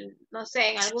en el, no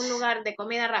sé, en algún lugar de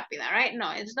comida rápida, right?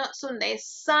 No, it's not Sunday, it's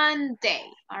Sunday,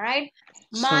 all right?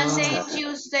 Monday,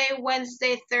 Tuesday,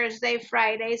 Wednesday, Thursday,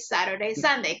 Friday, Saturday,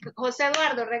 Sunday. José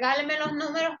Eduardo, regáleme los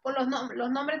números con los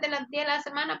nombres de los días de la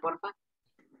semana, porfa.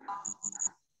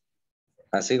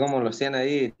 Así como los tiene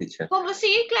ahí, teacher. Como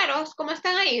sí, claro, como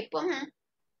están ahí.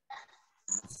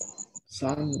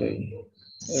 Sunday.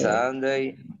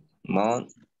 Sunday,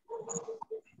 Monday.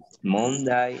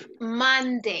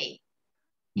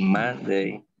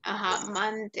 Ajá,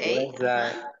 Monday.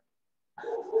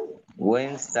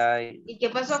 Wednesday. ¿Y qué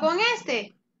pasó con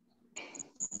este?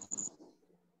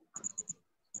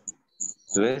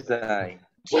 Tuesday,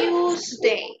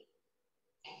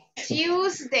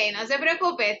 no se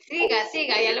preocupe,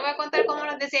 siga, ya le voy a contar cómo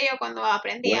los decía yo cuando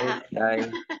aprendí. Ajá.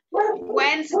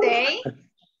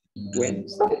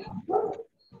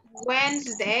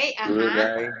 Wednesday,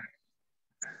 ajá.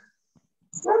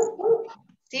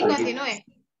 Sí, continúe.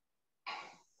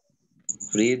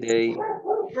 Friday.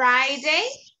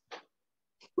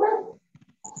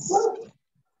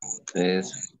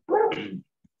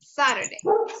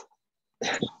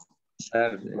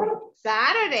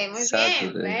 Saturday, muy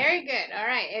bien, very good, all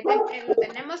right. Lo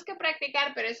tenemos que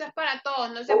practicar, pero eso es para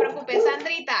todos, no se preocupe.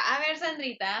 Sandrita, a ver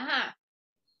Sandrita, ajá.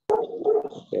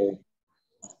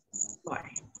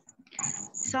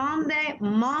 Sunday,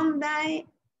 Monday,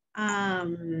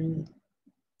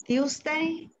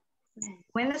 Tuesday,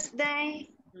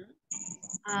 Wednesday,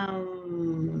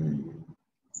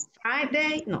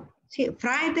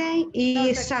 Friday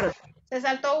y Saturday. Se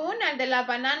saltó una, el de las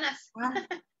bananas.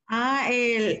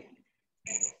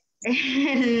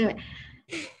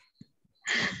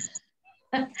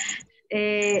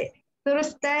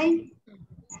 Thursday,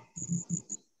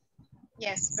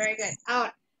 Yes, very good.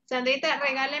 Ahora, Sandrita,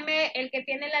 regáleme el que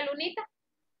tiene la lunita.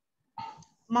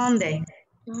 Monday.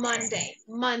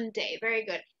 Monday, very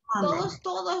good. Monday.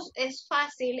 Todos es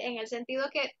fácil en el sentido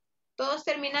que todos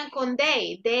terminan con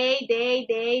day,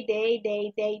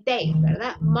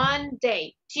 ¿verdad?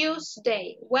 Monday,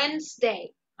 Tuesday,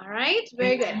 Wednesday, all right?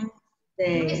 Very good.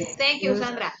 Thank you,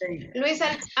 Sandra. Luis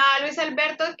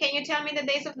Alberto, can you tell me the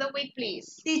days of the week,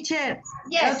 please? Teacher.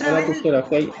 Yes. Otra vez. Teacher,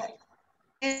 okay.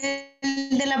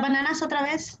 El de las bananas otra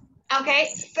vez. Okay.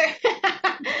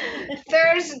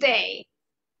 Thursday.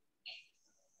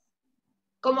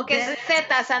 Como que es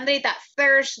Z, Sandrita.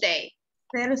 Thursday.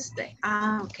 Thursday.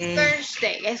 Ah, ok.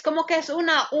 Thursday. Es como que es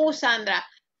una U, Sandra.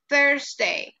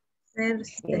 Thursday.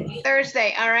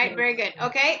 Thursday. All right, very good.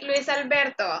 Okay, Luis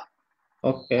Alberto.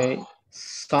 Okay.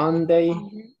 Sunday,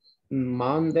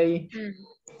 Monday,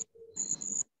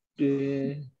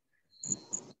 Tuesday,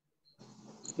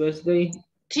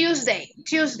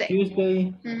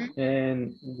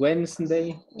 and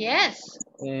Wednesday. Yes.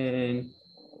 And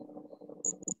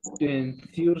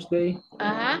Thursday.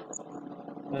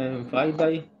 And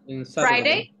Friday and Saturday.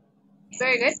 Friday.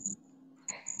 Very good.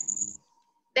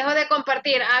 Dejo de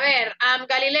compartir. A ver,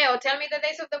 Galileo, tell me the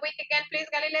days of the week again, please,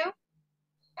 Galileo.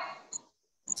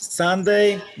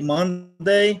 Sunday,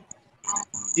 Monday,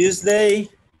 Tuesday,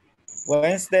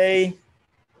 Wednesday,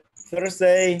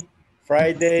 Thursday,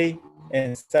 Friday,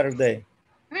 and Saturday.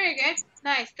 Very good.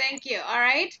 Nice. Thank you. All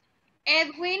right.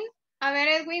 Edwin. A ver,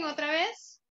 Edwin, otra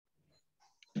vez.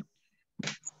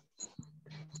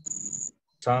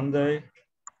 Sunday,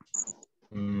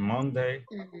 Monday,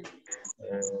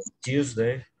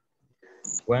 Tuesday,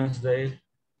 Wednesday,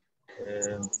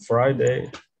 Friday,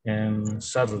 and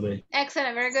Saturday.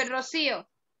 Excellent. Very good. Rocío.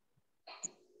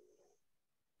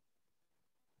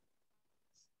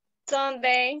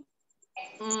 Sunday,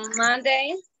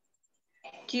 Monday,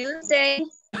 Tuesday,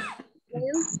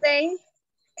 Wednesday,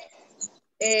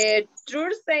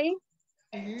 Thursday,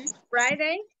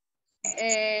 Friday,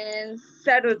 and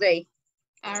Saturday.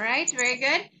 All right, very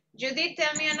good. Judith,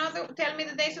 tell me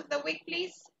the days of the week,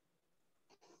 please.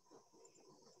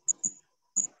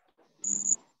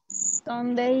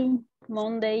 Sunday,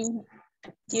 Monday,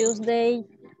 Tuesday,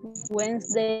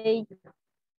 Wednesday,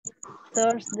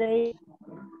 Thursday,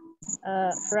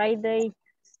 Friday,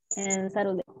 and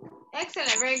Saturday.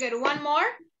 Excellent, very good. One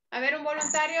more. A ver, un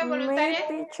voluntario, voluntaria.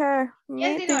 Teacher.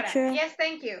 Yes, Dinora. Teacher. Yes,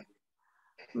 thank you.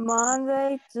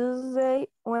 Monday, Tuesday,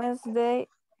 Wednesday,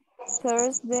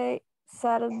 Thursday,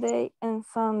 Saturday, and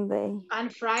Sunday.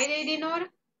 And Friday, Dinora?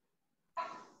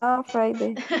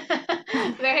 Friday.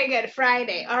 Very good,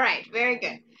 Friday. All right, very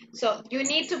good. So you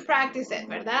need to practice it,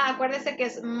 ¿verdad? Acuérdese que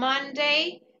es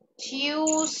Monday,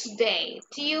 Tuesday,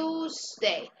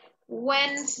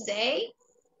 Wednesday,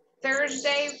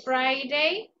 Thursday,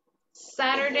 Friday,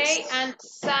 Saturday, and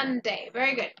Sunday.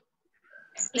 Very good.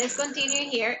 Let's continue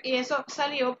here. Y eso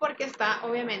salió porque está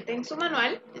obviamente en su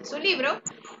manual, en su libro.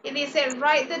 Y dice,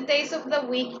 write the days of the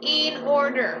week in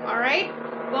order. All right?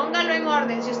 Póngalo en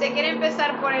orden. Si usted quiere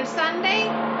empezar por el Sunday.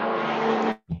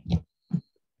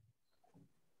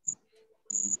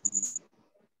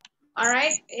 All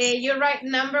right? You write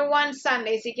number 1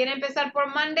 Sunday. Si quiere empezar por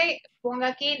Monday, ponga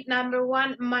aquí number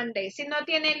 1 Monday. Si no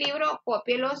tiene el libro,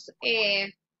 copie los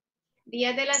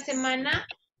días de la semana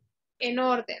en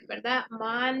orden, ¿verdad?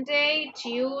 Monday,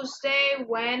 Tuesday,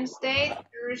 Wednesday,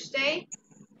 Thursday,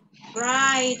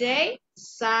 Friday,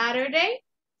 Saturday,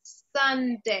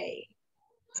 Sunday.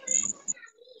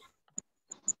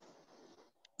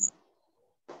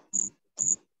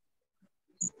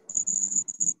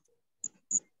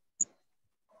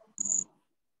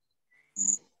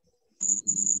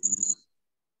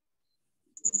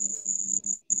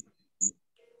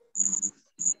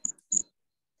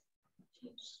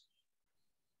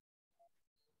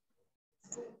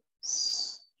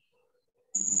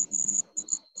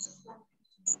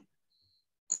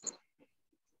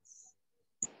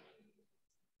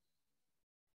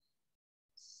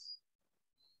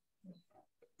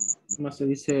 ¿Cómo se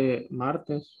dice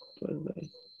martes?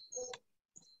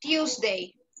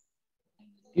 Tuesday.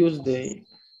 Tuesday.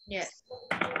 Yes.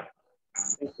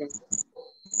 Okay.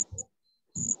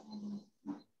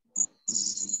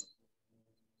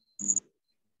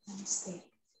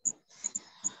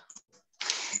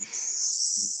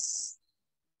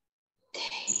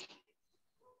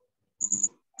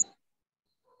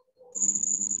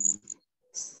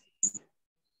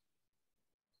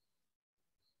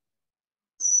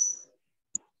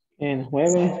 And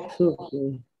jueves,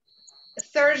 Tuesday.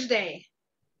 Thursday.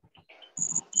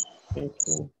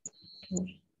 Okay.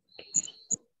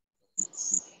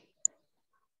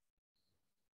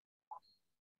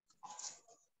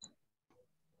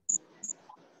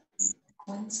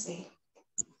 Wednesday.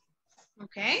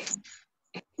 Okay.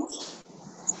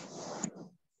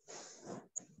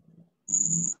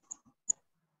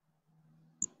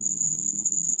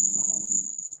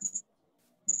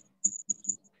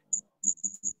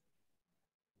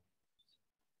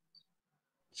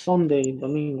 Sunday,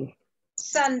 domingo.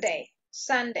 Sunday.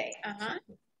 Sunday. Uh-huh.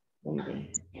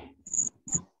 Sunday.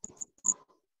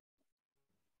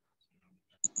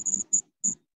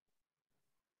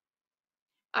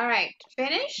 All right.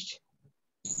 Finished?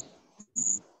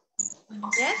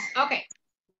 Yes? Okay.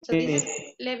 So this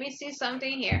is, let me see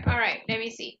something here. All right, let me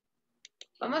see.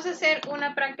 Vamos a hacer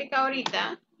una práctica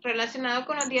ahorita relacionada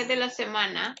con los días de la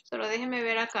semana. Solo déjenme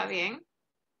ver acá bien.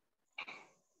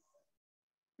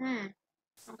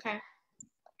 Okay.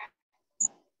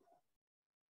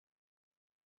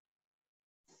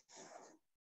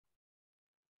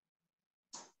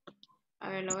 A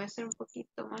ver, lo voy a hacer un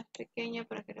poquito más pequeña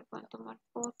para que le puedan tomar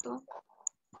foto.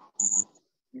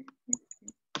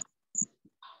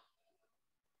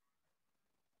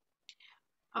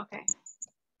 Ok.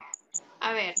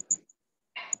 A ver.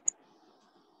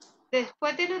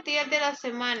 Después de los días de la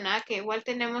semana, que igual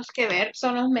tenemos que ver,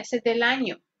 son los meses del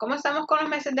año. ¿Cómo estamos con los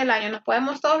meses del año? ¿Nos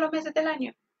podemos todos los meses del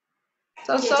año?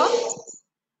 So?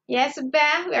 Yes,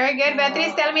 Bea. Very good.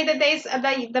 Beatriz, tell me the days,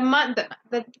 the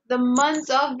months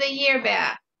of the year,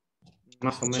 Bea.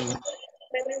 Más o menos.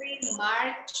 February,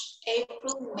 March,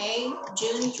 April, May,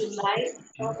 June, July,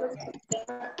 August,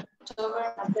 September,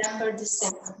 October, November,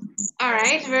 December. All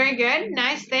right, very good.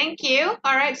 Nice, thank you.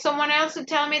 All right, someone else to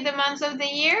tell me the months of the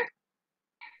year?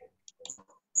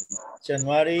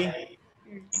 January,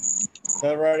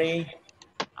 February,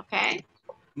 okay,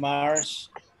 March,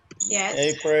 yes,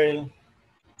 April,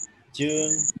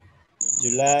 June,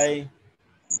 July,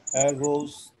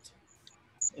 August,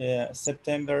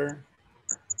 September,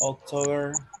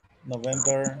 October,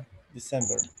 November,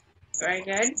 December. Very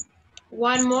good.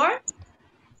 One more?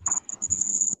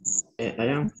 I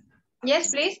am. Yes,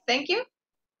 please, thank you.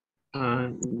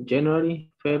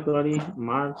 January, February,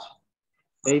 March,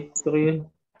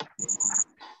 April,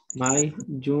 May,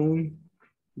 June,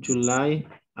 July,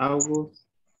 August,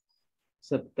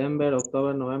 September,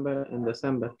 October, November, and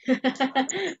December.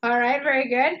 All right, very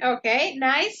good. Okay,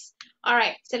 nice. All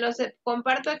right, se los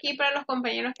comparto aquí para los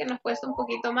compañeros que nos cuesta un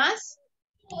poquito más.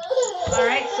 All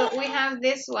right, so we have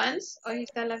these ones. Ahí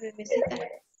está la bebecita.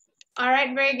 All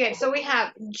right, very good. So we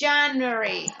have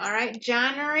January. All right,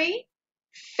 January,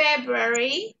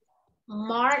 February,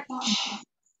 March,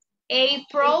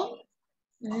 April,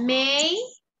 May,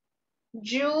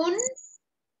 June,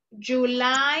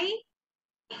 July,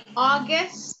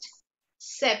 August,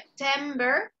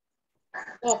 September,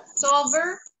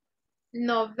 October,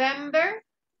 November,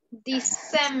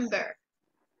 December.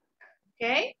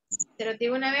 Okay, te lo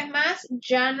digo una vez más.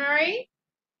 January,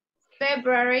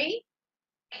 February,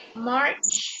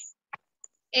 March,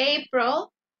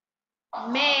 April,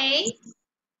 May,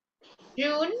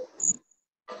 June,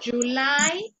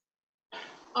 July,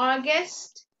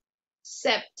 August,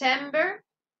 September,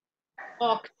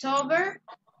 October,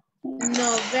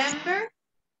 November,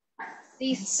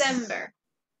 December.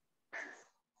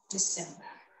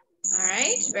 All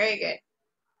right, very good.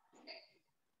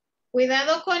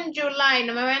 Cuidado con July,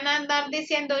 no me van a andar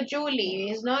diciendo Julie.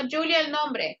 Es no Julie el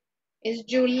nombre, es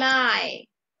July.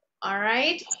 All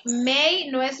right, May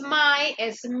no es May,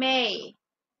 es May.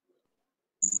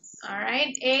 All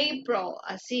right, April,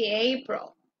 así,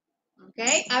 April. Ok,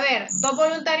 a ver, dos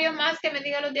voluntarios más que me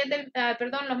digan los días del,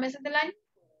 perdón, los meses del año.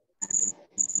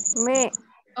 Me.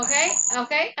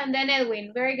 Okay, and then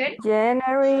Edwin, very good.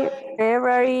 January,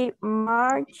 February,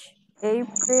 March,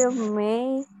 April,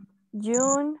 May,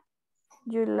 June,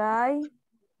 July,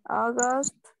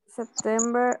 August,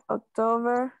 September,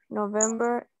 October,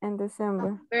 November, and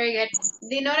December. Very good.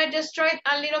 Dinora just tried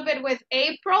a little bit with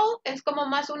April. Es como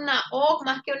más una O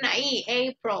más que una I,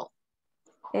 April.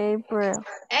 April.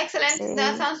 Excellent,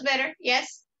 that sounds better,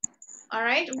 yes. All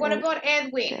right, what about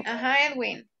Edwin?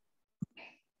 Edwin.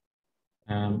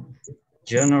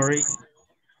 January,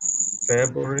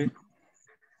 February,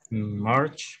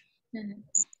 March,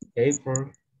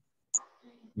 April,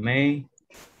 May,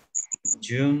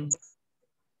 June,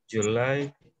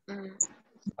 July,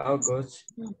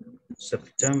 August,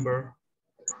 September,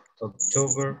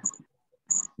 October,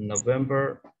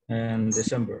 November, and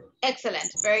December.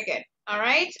 Excellent, very good. All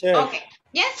right, Chef, okay.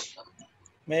 Yes?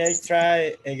 May I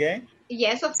try again?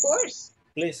 Yes, of course.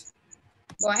 Please.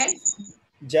 Go ahead.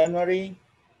 January,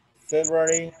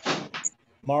 February,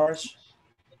 March,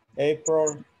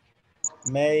 April,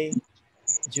 May,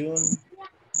 June,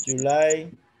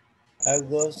 July,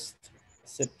 August,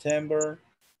 September,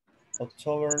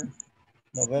 October,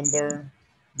 November,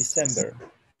 December.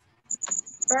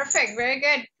 Perfect, very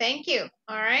good. Thank you.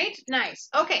 All right, nice.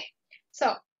 Okay,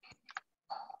 so,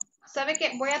 ¿sabe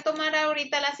qué? Voy a tomar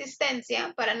ahorita la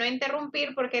asistencia para no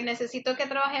interrumpir porque necesito que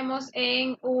trabajemos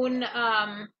en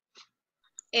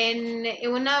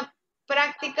en una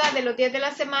práctica de los días de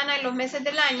la semana y los meses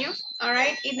del año, all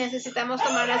right, y necesitamos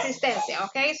tomar la asistencia,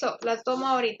 ok, so, las tomo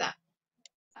ahorita.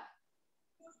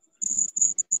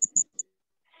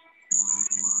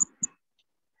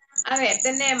 A ver,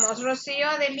 tenemos Rocío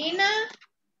Adelina,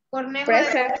 Cornejo de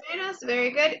Contreras,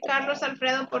 very good, Carlos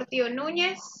Alfredo Portillo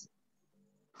Núñez,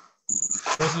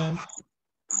 Present.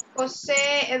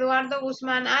 José Eduardo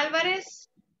Guzmán Álvarez,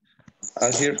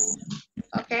 Here.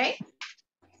 ok,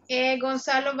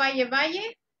 Gonzalo Valle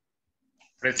Valle,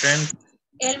 Present.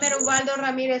 Elmer Ubaldo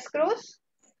Ramírez Cruz,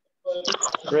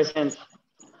 Present.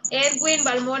 Edwin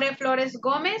Balmore Flores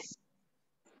Gómez,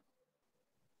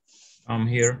 I'm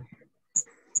here.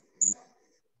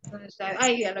 ¿dónde está?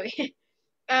 Ay, ya lo vi.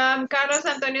 Carlos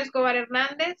Antonio Escobar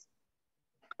Hernández.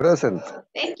 Present.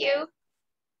 Thank you.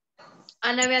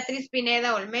 Ana Beatriz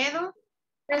Pineda Olmedo.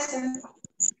 Present.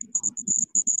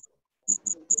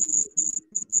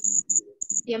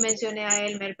 Ya mencioné a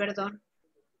Elmer, perdón.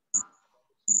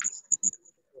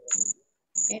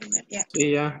 Elmer, yeah.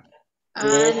 Sí, ya.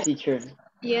 Yes, teacher.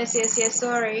 Yes,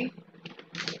 sorry.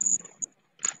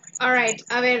 All right,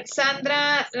 a ver,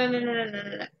 Sandra,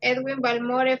 no. Edwin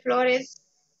Balmore Flores.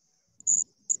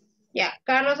 Yeah,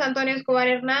 Carlos Antonio Escobar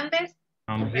Hernández.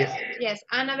 I'm here. Yes,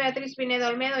 Ana Beatriz Pineda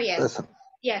Olmedo, yes. Present.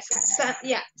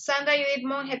 Yes, Sandra Judith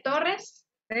Monge Torres.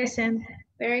 Present.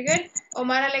 Very good.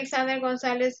 Omar Alexander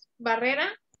González Barrera.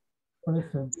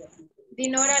 Present.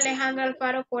 Dinora Alejandra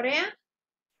Alfaro Corea.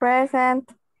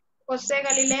 Present. José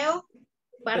Galileo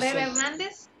Barrera Present.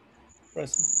 Hernández.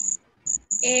 Present.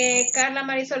 Carla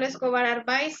Marisol Escobar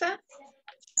Arbaiza.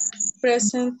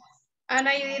 Present.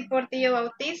 Ana Judith Portillo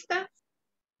Bautista.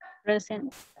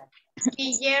 Present.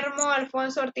 Guillermo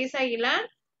Alfonso Ortiz Aguilar.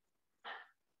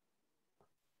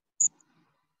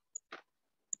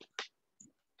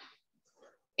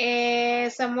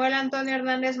 Samuel Antonio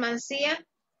Hernández Mancía.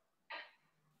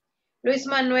 Luis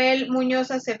Manuel Muñoz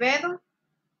Acevedo.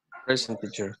 Present,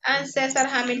 teacher. And César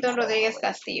Hamilton Rodríguez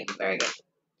Castillo. Very good.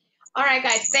 All right,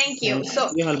 guys, thank you.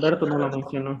 So, Luis Alberto no lo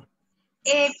mencionó.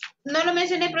 no lo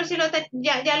mencioné, pero sí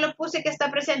ya lo puse que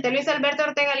está presente. Luis Alberto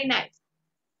Ortega Linares.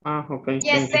 Ah, okay.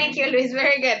 Yes, thank you, Luis.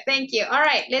 Very good. Thank you. All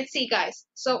right, let's see, guys.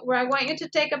 So, I want you to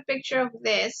take a picture of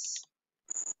this.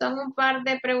 Son un par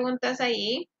de preguntas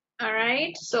ahí. All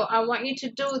right, so I want you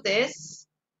to do this.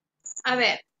 A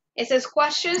ver, it says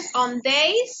questions on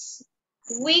days,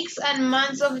 weeks, and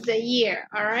months of the year.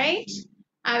 All right.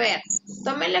 A ver,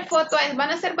 tómenle foto.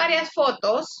 Van a hacer varias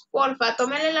fotos. Porfa,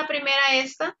 tómenle la primera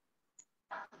esta.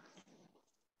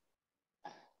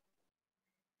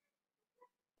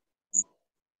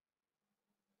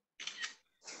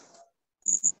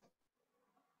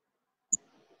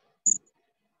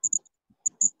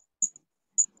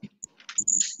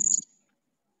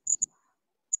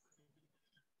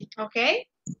 Ok,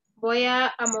 voy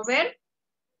a mover.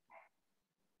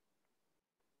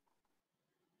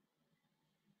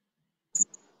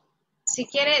 Si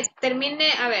quiere,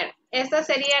 termine, a ver, esta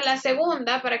sería la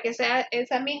segunda para que sea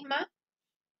esa misma.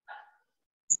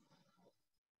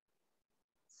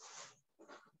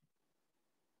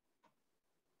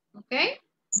 Ok.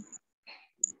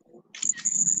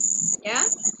 ¿Ya?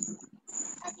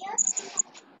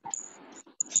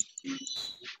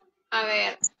 A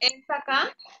ver, esta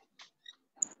acá.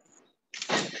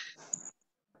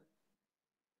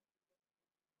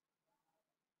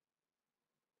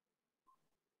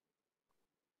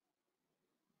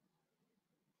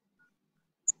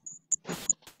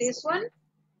 This one.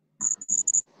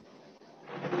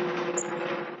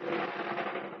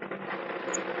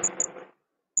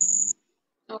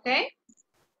 Okay.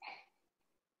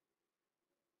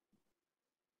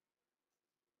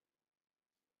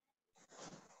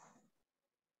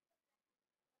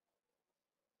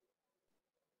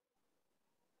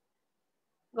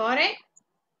 Got it?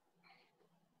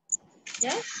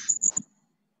 Yes.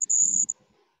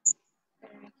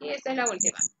 Aquí esta es la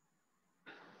última.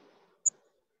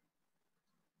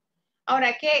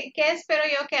 Ahora, ¿qué espero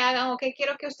yo que hagan o qué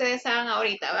quiero que ustedes hagan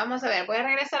ahorita? Vamos a ver, voy a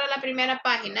regresar a la primera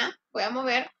página. Voy a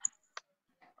mover.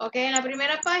 Ok, en la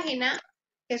primera página,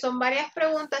 que son varias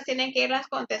preguntas, tienen que irlas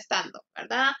contestando,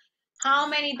 ¿verdad? How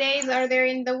many days are there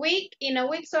in the week? In a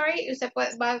week, sorry. Y usted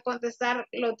va a contestar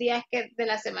los días de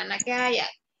la semana que haya.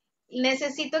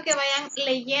 Necesito que vayan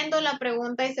leyendo la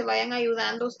pregunta y se vayan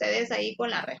ayudando ustedes ahí con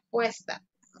la respuesta.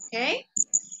 ¿Ok?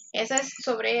 Esa es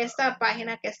sobre esta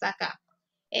página que está acá.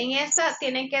 En esta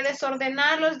tienen que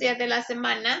desordenar los días de la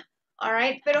semana, all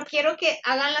right, pero quiero que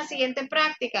hagan la siguiente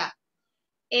práctica.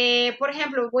 Por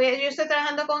ejemplo, yo estoy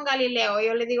trabajando con Galileo.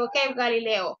 Yo le digo, ok,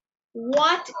 Galileo,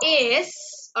 what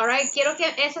is, all right, quiero que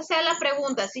esa sea la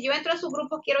pregunta. Si yo entro a su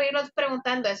grupo, quiero irlos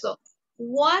preguntando eso.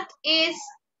 What is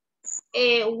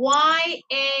Y-A-D-N-U-S?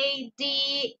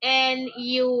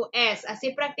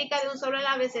 Así practica de un solo el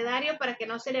abecedario para que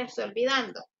no se les esté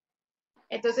olvidando.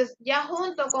 Entonces, ya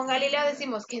junto con Galileo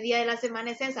decimos qué día de la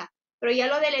semana es esa, pero ya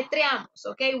lo deletreamos,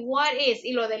 ok, what is,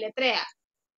 y lo deletrea.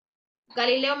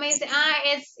 Galileo me dice,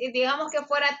 es, digamos que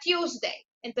fuera Tuesday.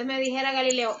 Entonces me dijera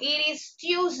Galileo, it is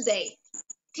Tuesday.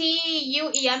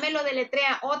 T-U, y ya me lo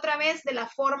deletrea otra vez de la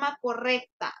forma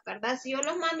correcta, ¿verdad? Si yo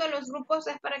los mando a los grupos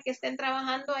es para que estén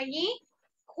trabajando allí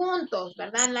juntos,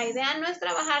 ¿verdad? La idea no es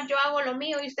trabajar, yo hago lo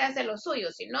mío y usted hace lo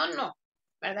suyo, si no, no,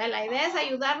 ¿verdad? La idea es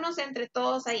ayudarnos entre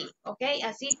todos ahí, ¿ok?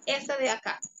 Así, esta de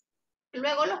acá.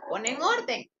 Luego los pone en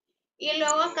orden. Y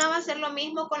luego acá va a ser lo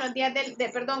mismo con los días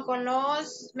con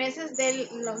los meses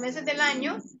del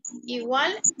año.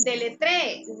 Igual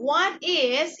deletree what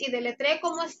is y deletree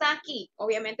como está aquí.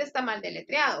 Obviamente está mal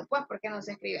deletreado, pues porque no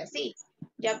se escribe así.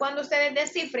 Ya cuando ustedes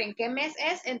descifren qué mes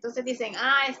es, entonces dicen,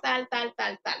 es tal, tal,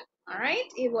 tal, tal. All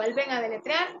right? Y vuelven a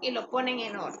deletrear y lo ponen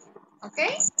en orden. ¿Ok?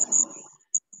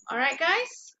 All right,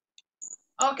 guys?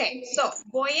 Ok, so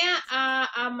voy a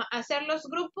hacer los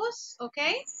grupos, ¿ok?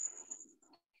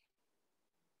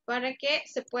 Para que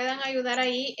se puedan ayudar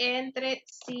ahí entre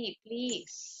sí,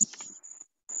 please.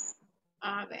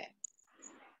 A ver.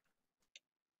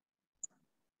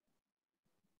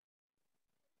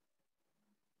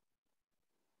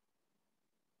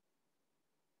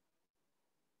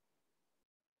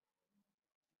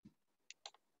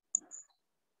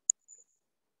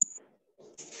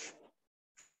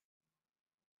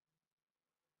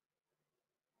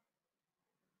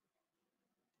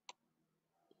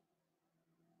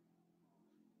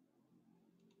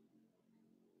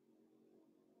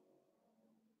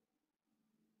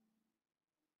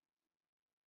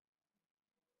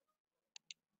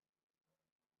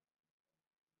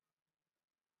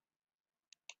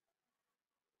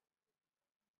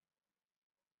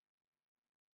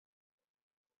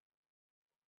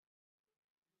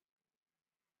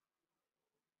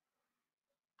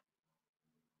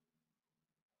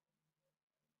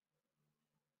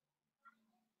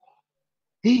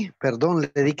 Y, perdón,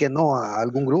 le di que no a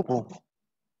algún grupo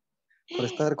por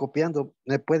estar copiando.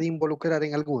 ¿Me puede involucrar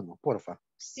en alguno, porfa?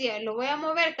 Sí, lo voy a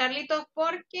mover, Carlitos,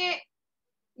 porque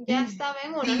ya estaba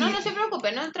en uno. No, no se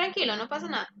preocupe, no, tranquilo, no pasa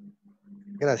nada.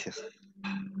 Gracias.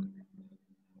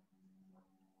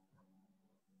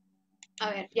 A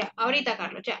ver, ya, ahorita,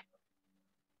 Carlos, ya.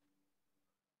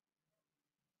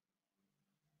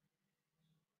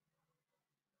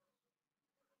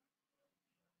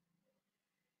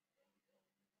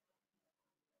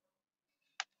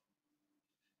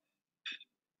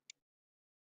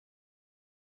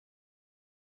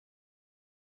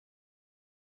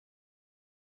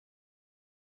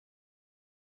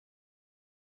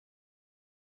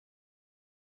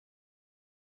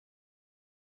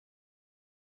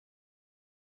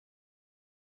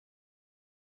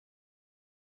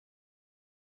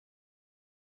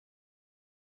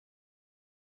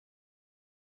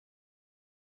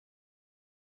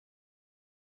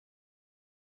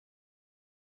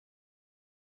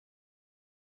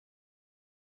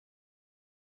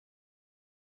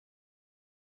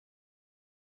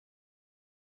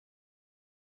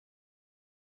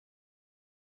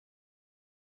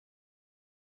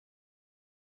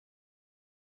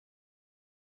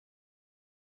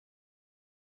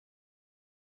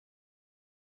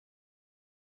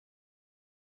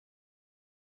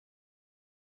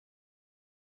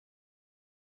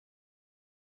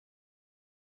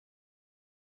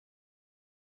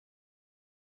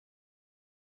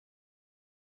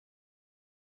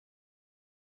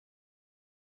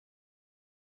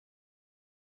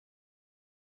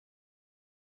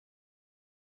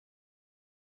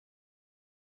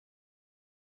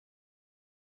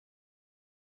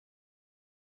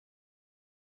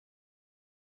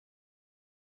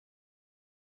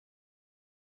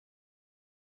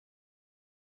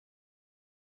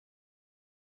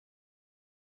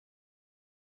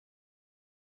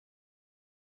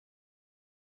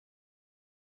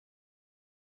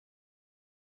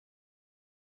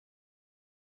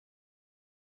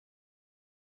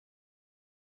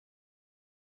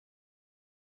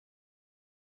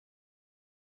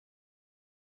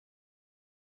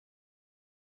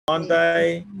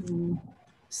 Monday,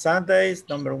 Sunday is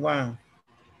number 1.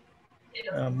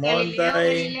 Monday.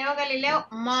 Galileo,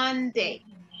 Monday.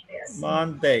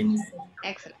 Monday.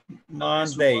 Excellent.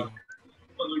 Monday.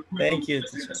 Thank you,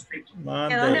 teacher. ¿Que dónde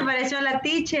Monday. apareció la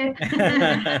teacher?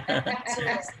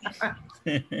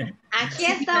 Aquí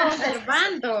está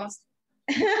observando.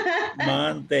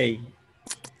 Monday.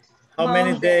 How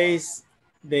many days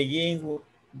begin,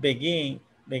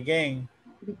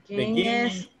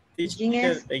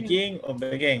 teacher, begin or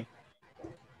begin?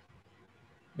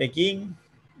 Begin.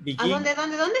 ¿A dónde?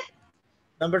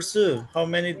 Number 2, how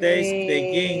many days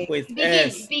begin with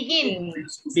S?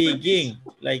 Begin,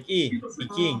 like E,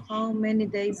 begin. How many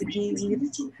days begin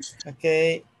with?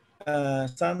 Okay,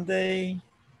 Sunday,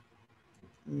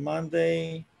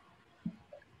 Monday,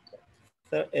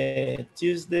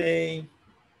 Tuesday,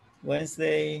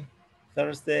 Wednesday,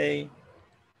 Thursday,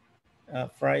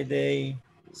 Friday,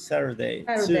 Saturday.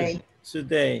 Two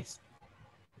days.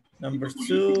 Number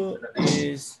 2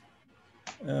 is,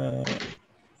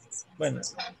 bueno,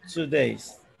 2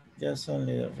 days. Just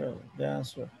only the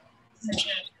answer.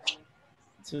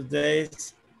 2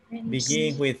 days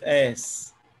begin with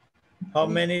S. How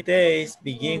many days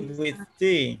begin with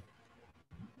T?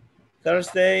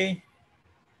 Thursday?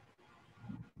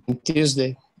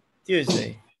 Tuesday.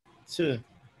 Tuesday. 2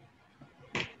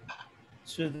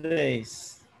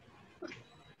 days.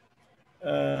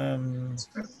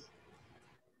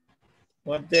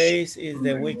 What days is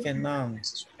the weekend on?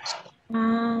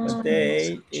 What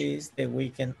day is the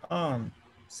weekend on?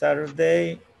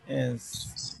 Saturday and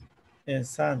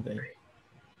Sunday.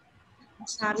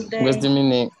 What's the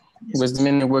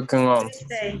meaning weekend on?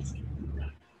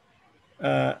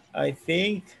 I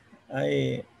think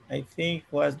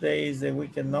what day is the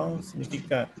weekend on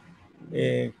significa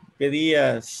qué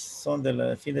días son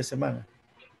del fin de semana.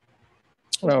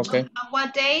 Oh, okay.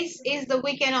 What days is the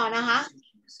weekend on?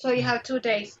 So you have 2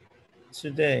 days. 2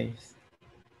 days.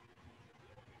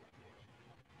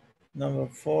 Number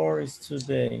 4 is 2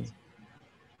 days.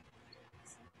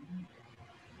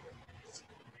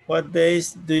 What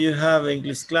days do you have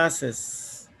English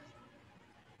classes?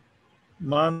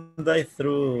 Monday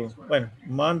through,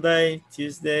 Monday,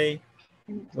 Tuesday,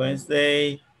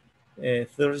 Wednesday,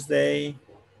 Thursday,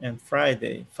 and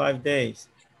Friday, 5 days.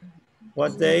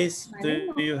 What days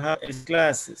do you have English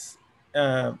classes?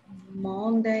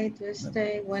 Monday,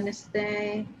 Tuesday,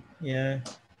 Wednesday. Yeah.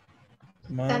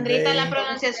 Monday, Sandrita, la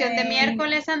pronunciación de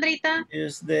miércoles, Sandrita.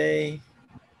 Tuesday.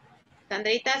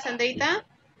 Sandrita.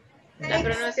 La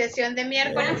pronunciación de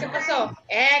miércoles, ¿qué pasó?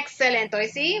 Excelente. Hoy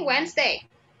sí, Wednesday.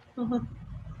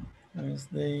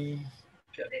 Wednesday.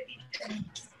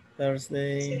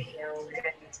 Thursday.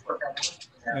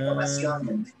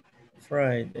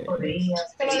 Friday.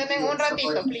 Solo denme un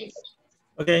ratito, please.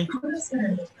 Okay.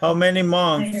 How many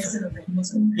months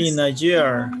in a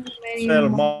year? 12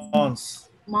 months.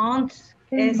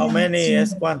 How many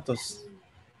es cuántos?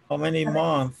 How many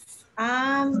months?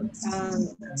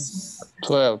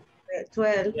 12.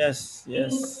 12.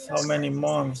 Yes. How many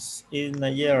months in a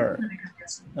year?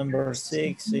 Number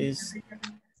 6 is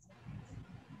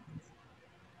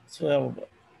 12.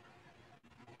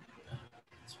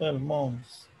 12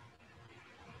 months.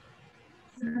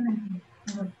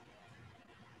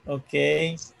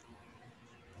 Okay.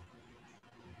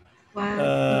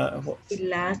 Wow. The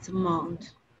last month.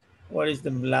 What is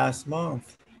the last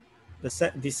month?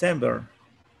 December.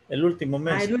 El último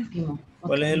mes. El último. Okay.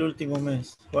 ¿Cuál es el último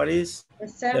mes? What is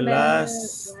December, the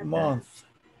last month?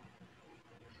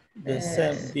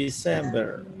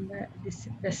 December.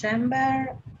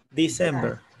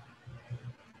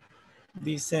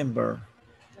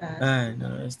 Ay,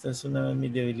 no, esta es una de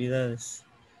mis debilidades.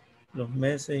 Los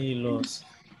meses y los...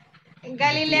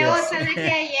 Galileo, ¿sabe que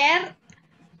ayer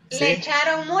 ¿Sí? le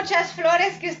echaron muchas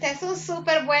flores que usted es un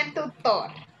súper buen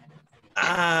tutor?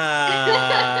 Ay,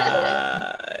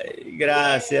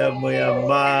 gracias, muy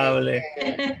amable.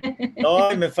 No,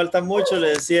 me falta mucho, le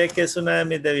decía que es una de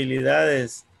mis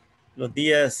debilidades, los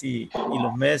días y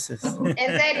los meses.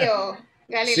 ¿En serio,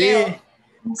 Galileo?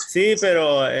 Sí,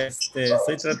 pero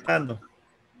estoy tratando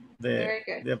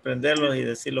de aprenderlos y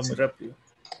decirlo muy rápido.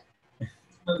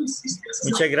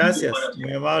 Muchas gracias,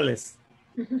 muy amables.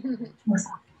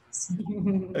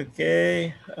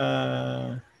 Okay.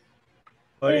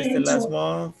 What is the last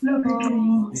month?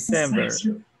 December.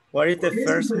 What is the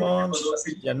first month?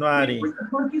 January.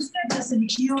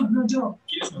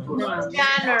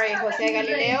 January, José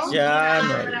Galileo.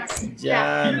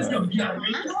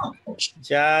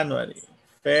 January.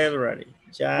 February.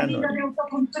 January.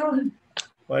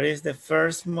 What is the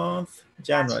first month?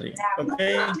 January.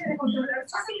 Okay.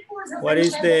 What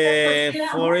is the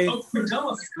fourth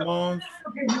month?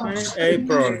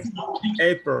 April.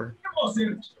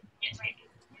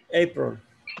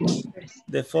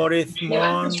 The 40th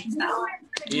month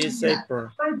is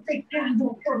April.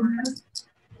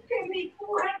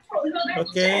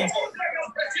 Okay.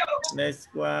 Next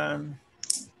one.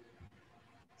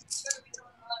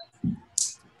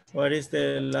 What is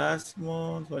the last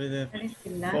month? What is the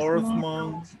fourth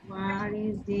month? What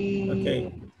is the...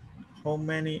 Okay.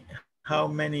 How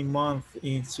many months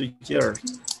in 2 years?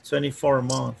 24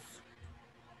 months.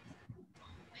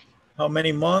 How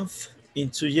many months in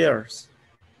 2 years?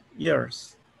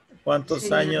 Years.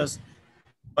 ¿Cuántos años?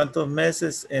 ¿Cuántos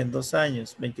meses en 2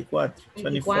 años? 24.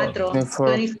 24.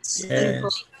 24.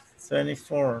 Yes.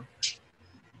 24.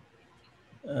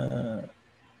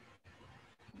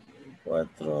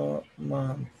 4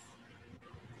 months.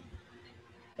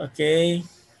 Okay.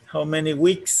 How many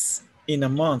weeks in a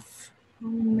month?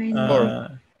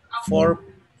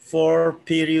 For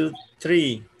period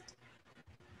 3.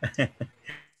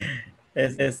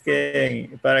 Es que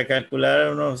para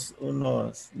calcular unas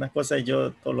cosas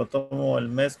yo lo tomo el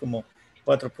mes como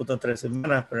 4.3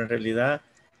 semanas, pero en realidad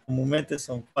comúnmente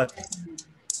son 4.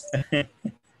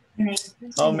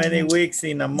 How many weeks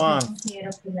in a month?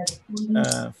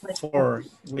 4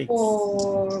 weeks.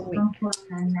 4 weeks.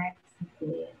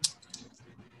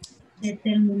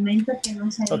 Desde el momento que no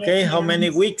sabía. Okay, how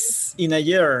many weeks in a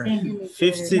year?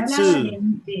 52.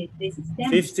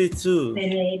 52.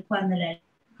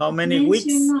 How many weeks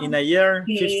in a year?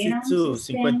 52.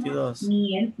 52.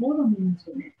 Ni él pudo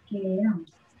mencionar que eran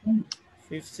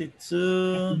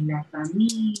 52 la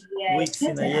familia, weeks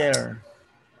in a year.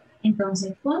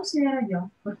 Entonces considero yo,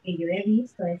 porque yo he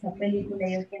visto esa película,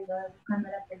 yo que ando buscando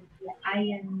la película,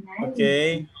 I Am Not.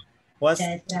 Okay. What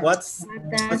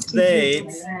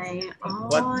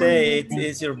date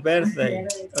is your birthday?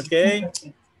 Okay.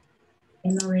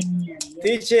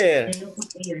 Teacher,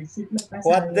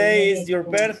 what day is your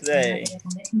birthday?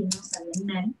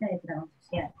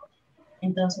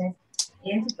 Entonces,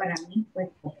 eso para mí fue.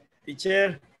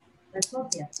 Teacher.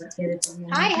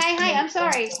 Hi, I'm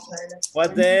sorry.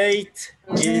 What date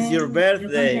is your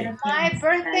birthday? My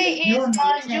birthday is on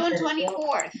June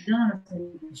 24th.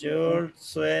 June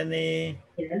 24th.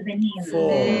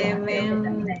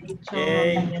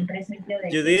 Okay.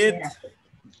 Judith,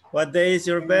 what day is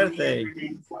your birthday?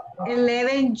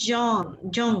 11 June.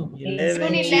 June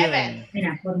 11.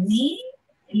 Mira, por mí,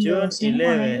 June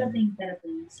 11.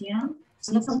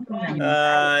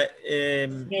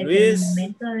 Luis,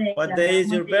 what day is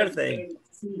your birthday?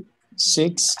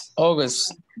 6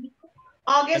 August.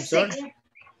 August 6th.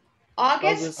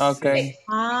 August. Okay.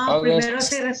 Primero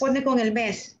se responde con el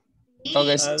mes.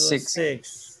 August 6.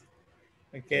 6.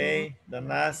 Okay,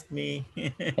 don't ask me.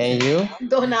 And you?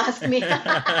 Don't ask me.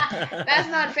 That's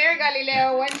not fair,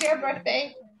 Galileo. When's your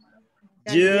birthday?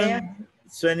 June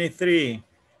 23.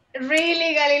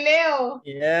 Really, Galileo?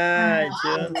 Yeah,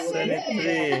 June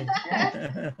 23.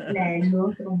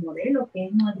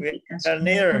 We are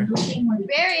near.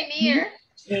 Very near.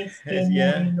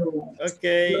 Yeah.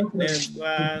 Okay, next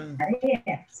one.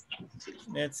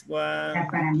 Next one.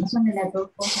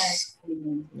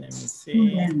 Let me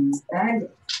see.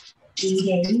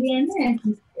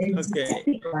 Okay.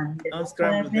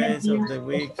 Unscramble days of the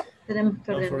week. Don't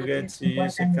forget to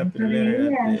use a capital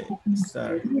letter at the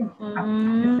start.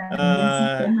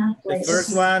 The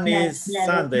first one is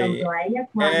Sunday. Sunday.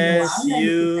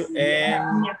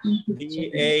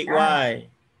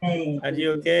 Are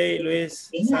you okay, Luis?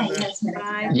 Sandra?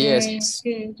 Yes.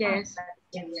 Yes.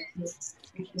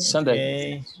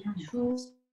 Sunday. Okay.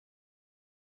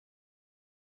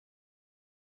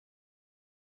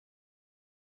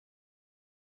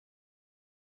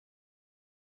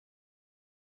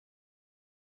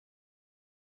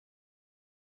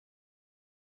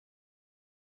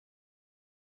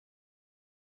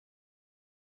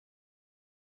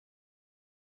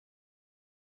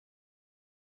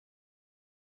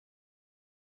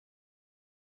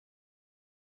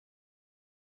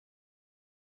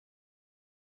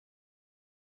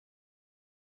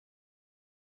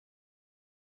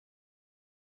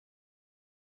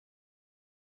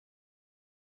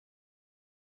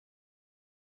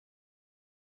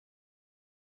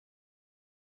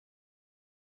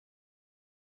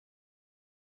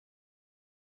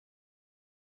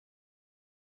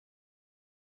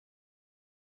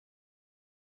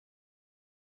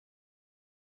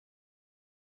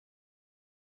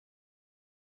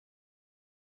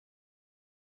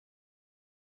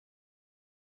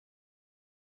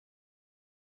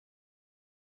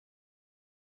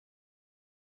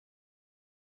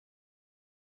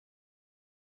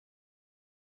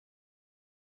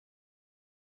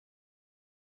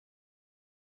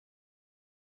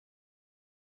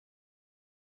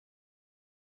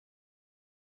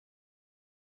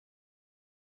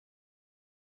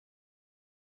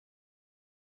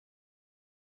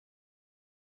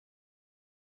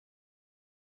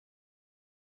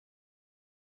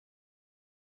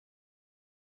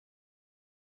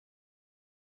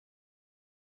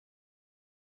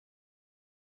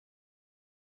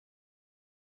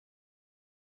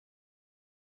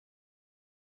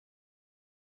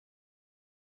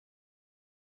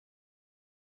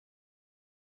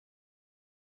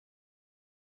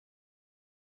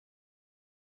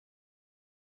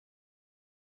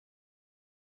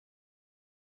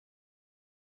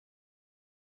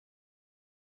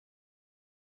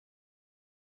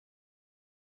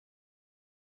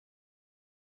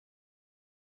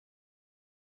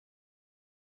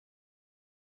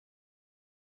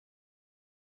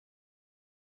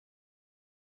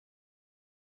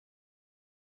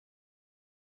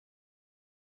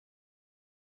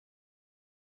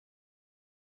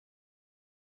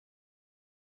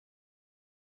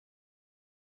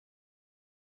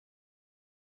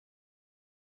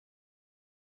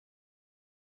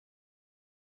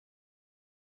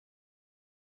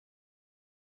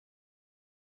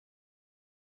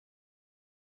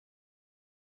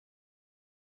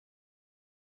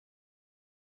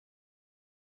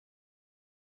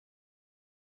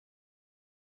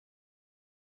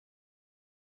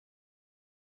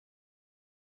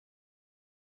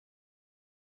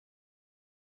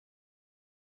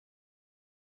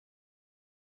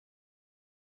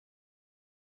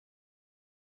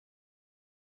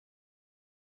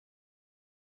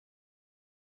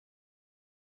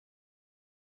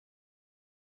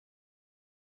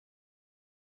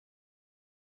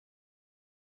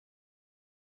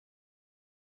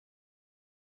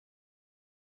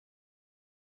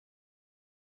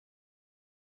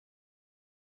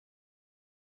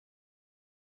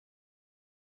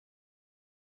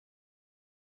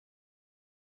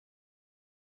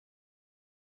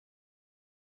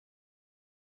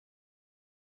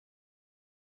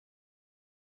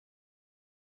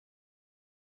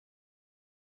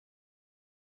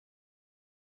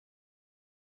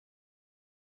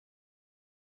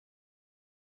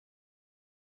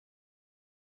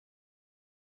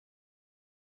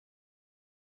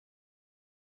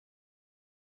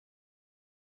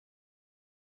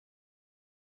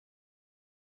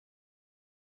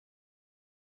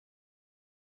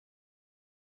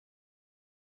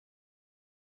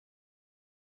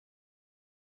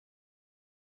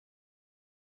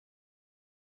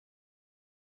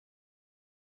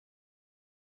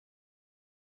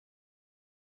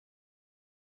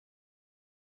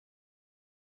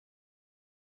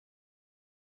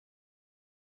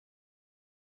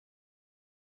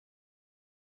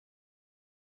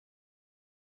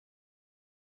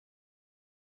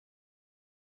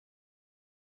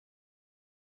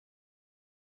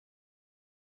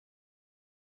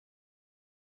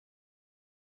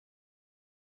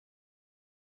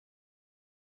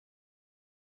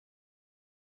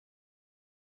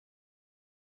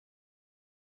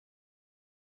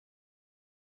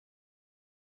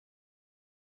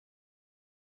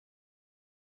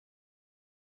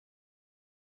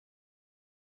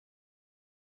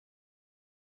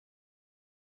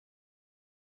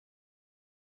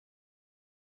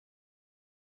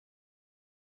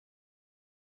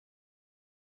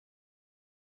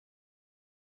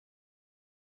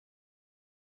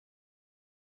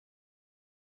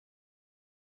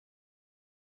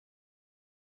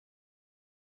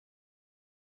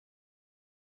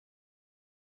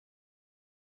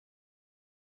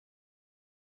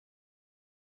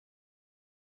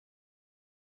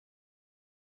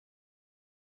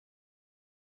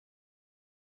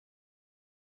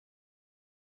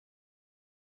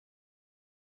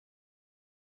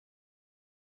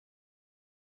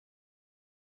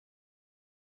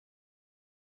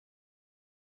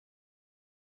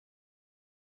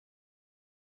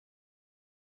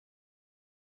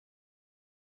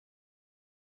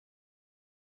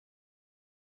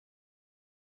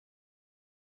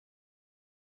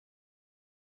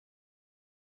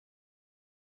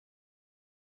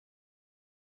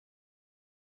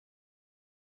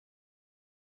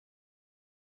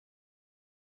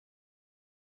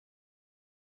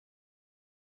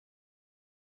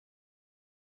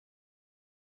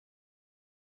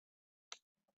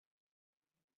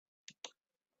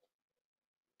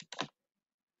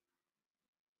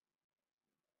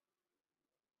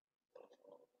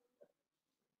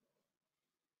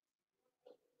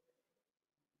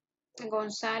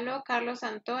 Gonzalo, Carlos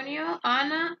Antonio,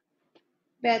 Ana,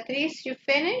 Beatriz, you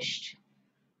finished?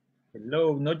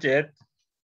 Hello, not yet.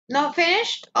 Not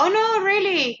finished? Oh no,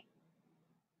 really?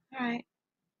 All right.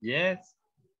 Yes.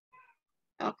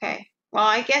 Okay. Well,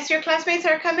 I guess your classmates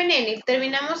are coming in. Y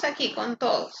terminamos aquí con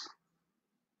todos.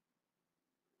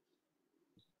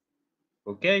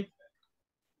 Okay.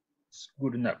 It's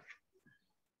good enough.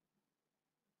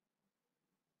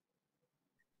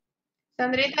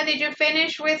 Sandrita, did you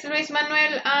finish with Luis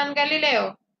Manuel and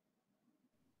Galileo?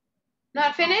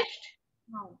 Not finished?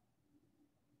 No.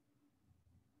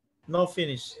 No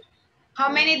finish. How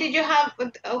many did you have?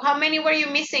 How many were you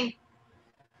missing?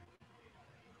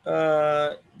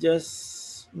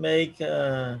 Just make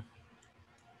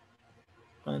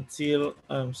until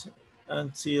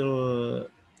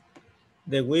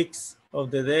the weeks of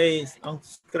the days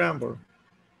unscrambled.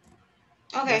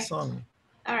 Okay. That's all.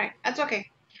 All right. That's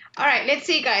okay. All right. Let's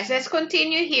see, guys. Let's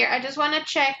continue here. I just want to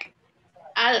check.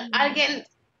 ¿Alguien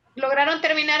lograron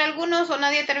terminar algunos o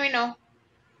nadie terminó?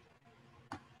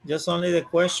 Just only the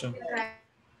question.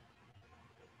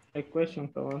 A question,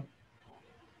 por favor.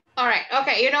 All right.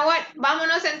 Okay. You know what?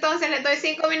 Vámonos entonces. Les doy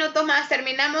 5 minutos más.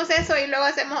 Terminamos eso y luego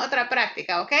hacemos otra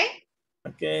práctica. ¿Ok?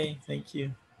 Okay. Thank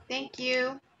you. Thank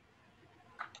you.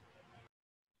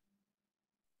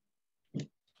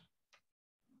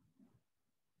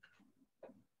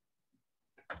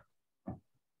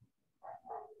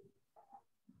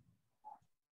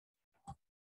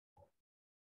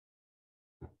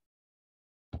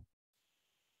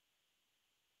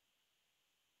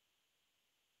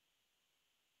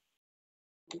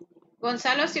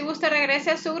 Gonzalo, si gusta, regrese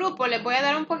a su grupo. Les voy a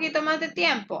dar un poquito más de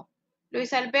tiempo.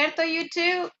 Luis Alberto, you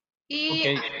too. Y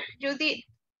Okay. Judith.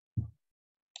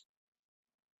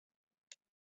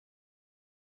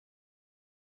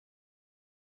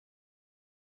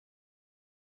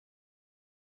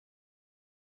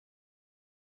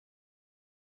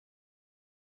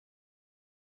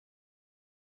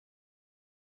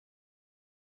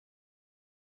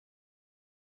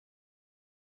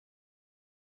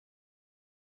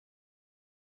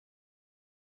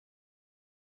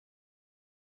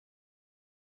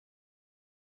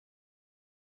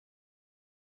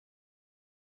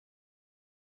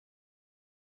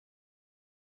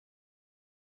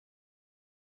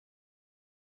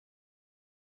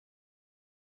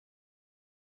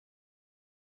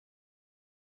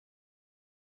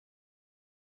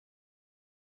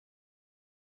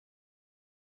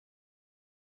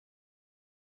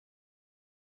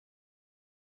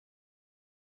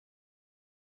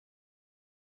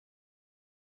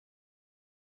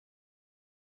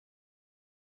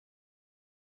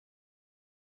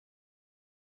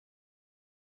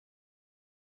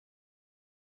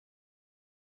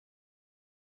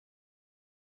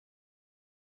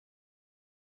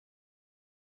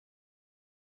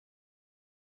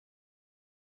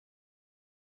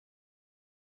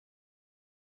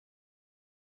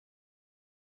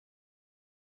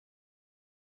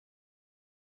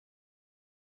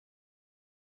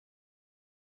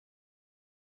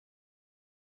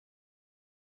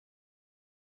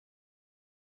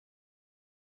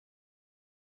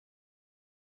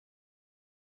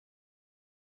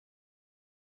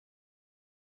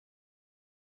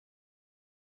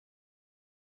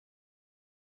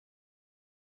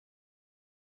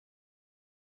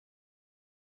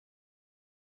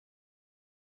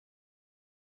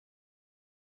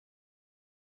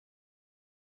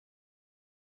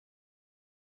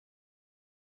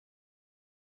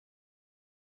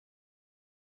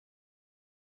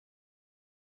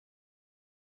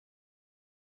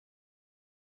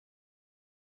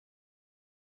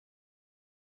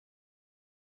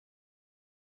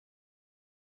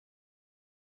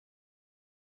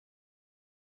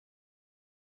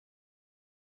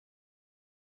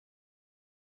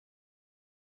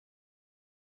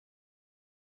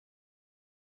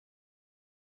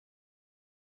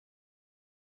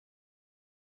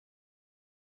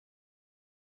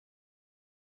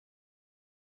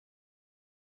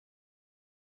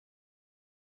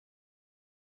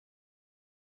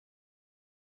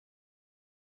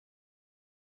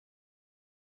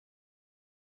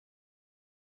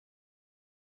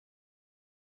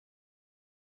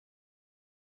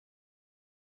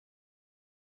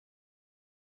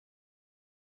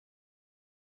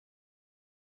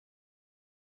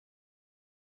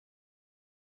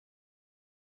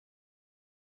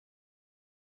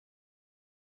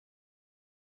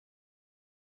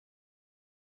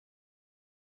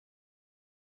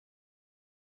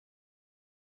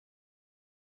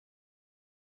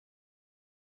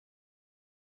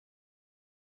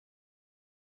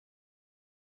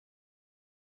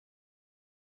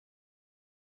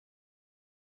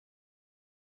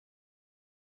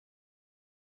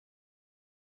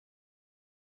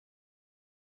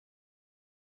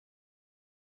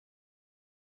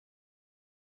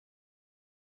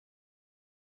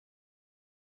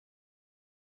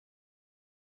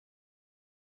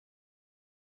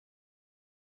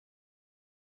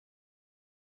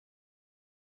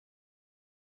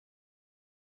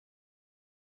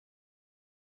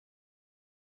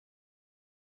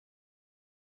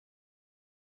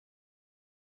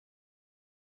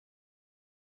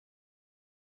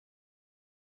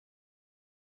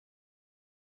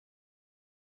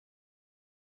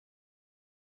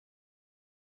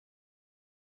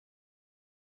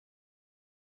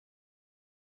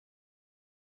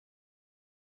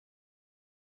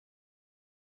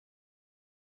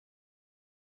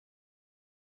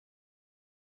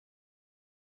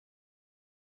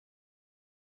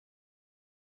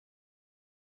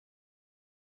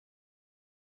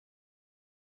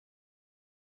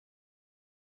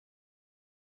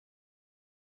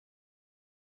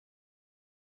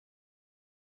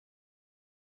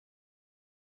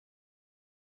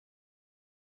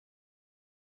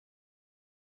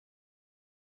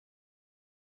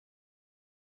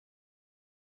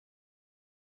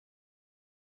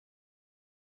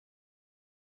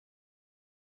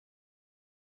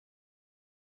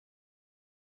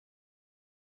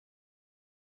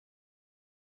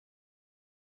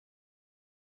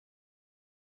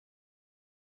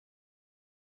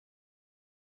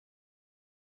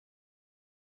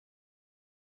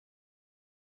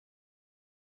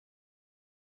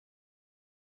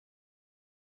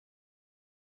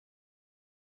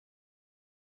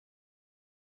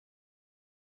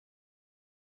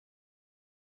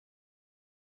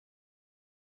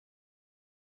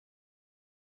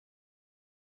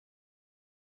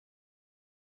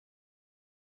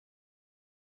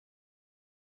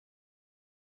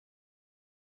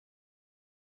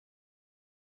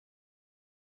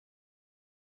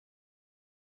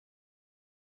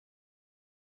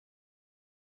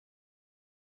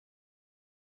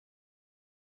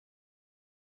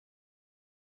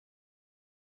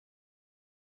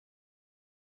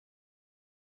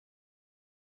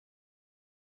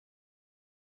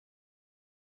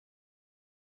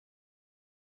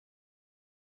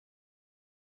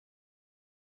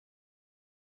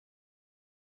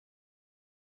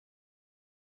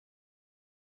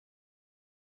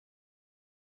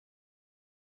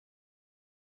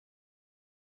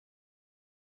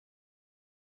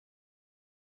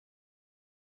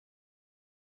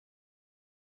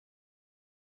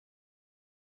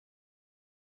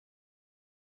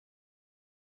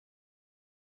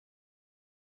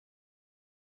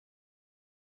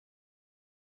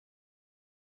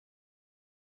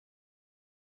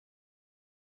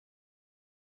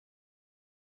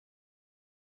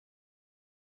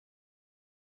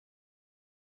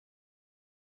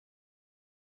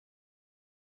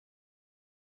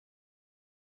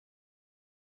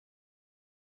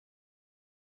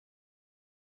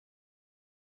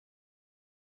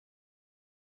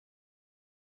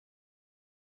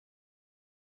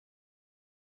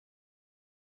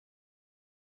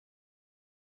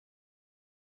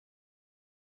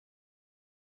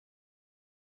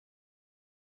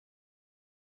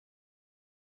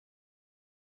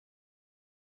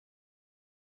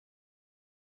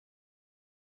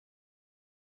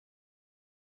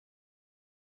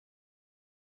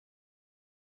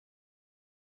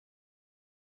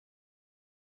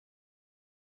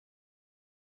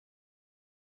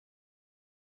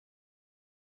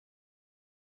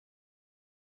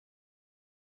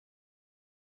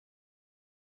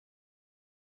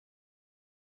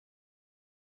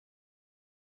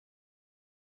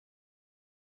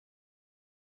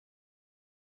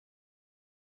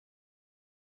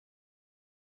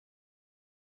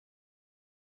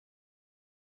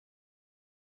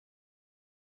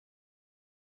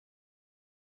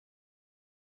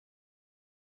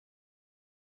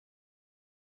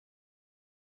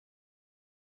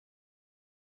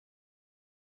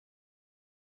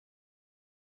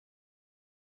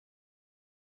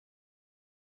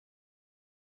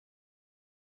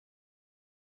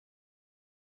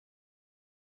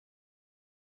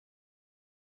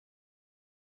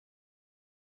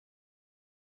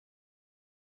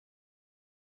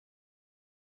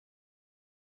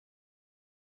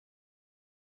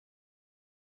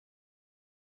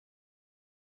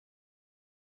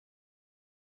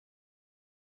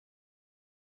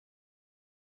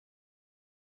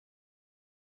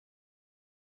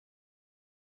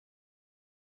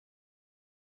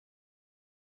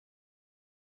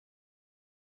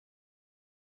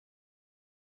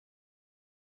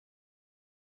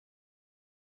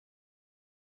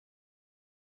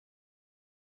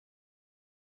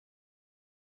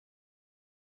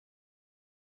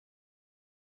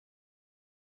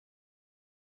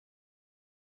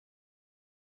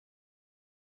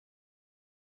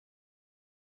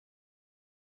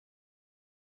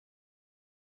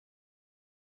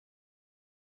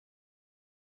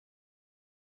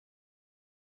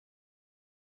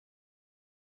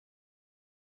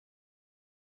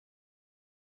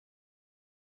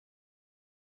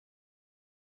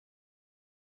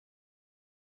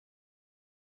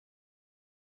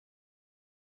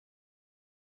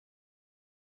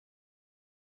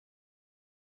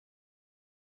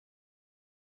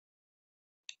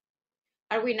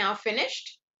 Are we now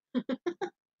finished?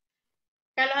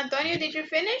 Carlos Antonio, did you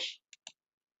finish?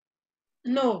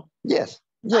 No. Yes,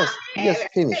 Okay.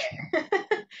 finish.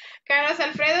 Carlos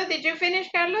Alfredo, did you finish,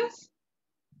 Carlos?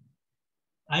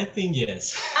 I think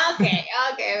yes. Okay,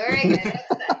 very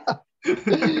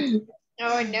good.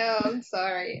 Oh no, I'm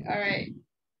sorry. All right.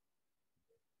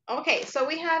 Okay, so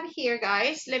we have here,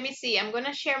 guys. Let me see. I'm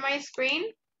gonna share my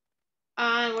screen,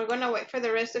 and we're gonna wait for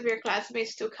the rest of your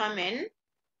classmates to come in.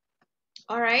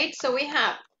 All right. So we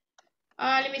have.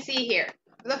 Let me see here.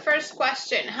 The first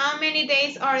question: how many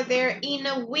days are there in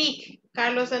a week,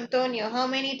 Carlos Antonio? How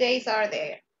many days are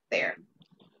there?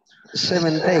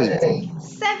 7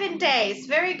 days. 7 days.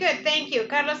 Very good. Thank you.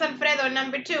 Carlos Alfredo,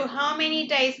 number 2. How many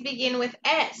days begin with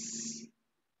S?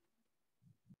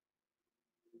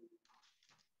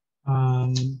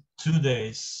 2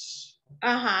 days.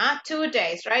 2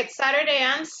 days, right? Saturday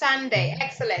and Sunday.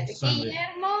 Excellent. Sunday.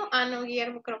 Guillermo. No,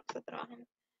 Guillermo creo que está trabajando.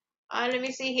 Let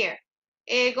me see here.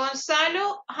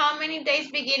 Gonzalo, how many days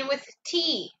begin with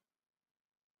T?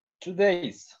 2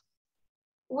 days.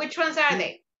 Which ones are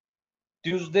they?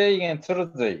 Tuesday and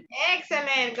Thursday.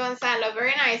 Excellent, Gonzalo.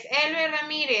 Very nice. Elmer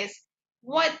Ramirez,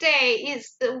 what day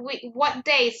is the week? What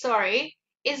day, sorry,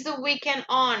 is the weekend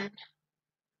on?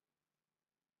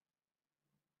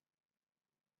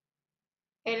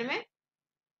 Elmer?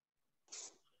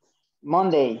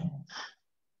 Monday.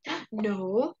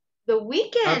 No, the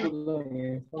weekend.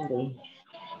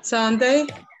 Sunday.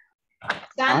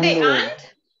 Sunday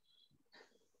and?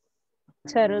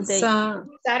 Saturday.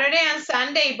 Saturday and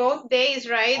Sunday, both days,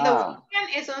 right? The Ah.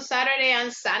 weekend is on Saturday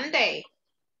and Sunday.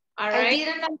 All right.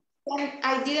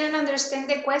 I didn't understand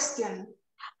the question.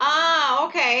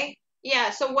 Okay. Yeah,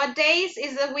 so what days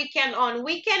is the weekend on?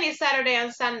 Weekend is Saturday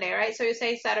and Sunday, right? So you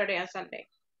say Saturday and Sunday.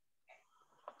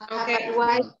 Okay. But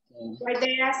why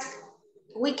they ask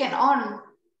weekend on?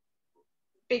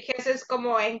 Because es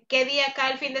como en qué día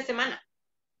cae el fin de semana.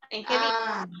 ¿En qué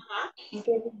día?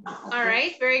 Okay. All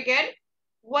right, very good.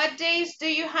 What days do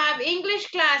you have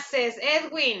English classes,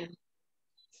 Edwin?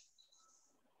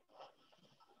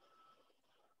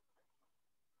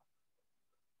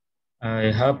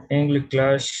 I have English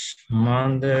class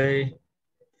Monday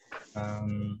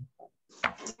and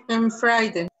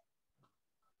Friday.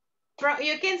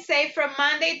 You can say from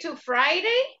Monday to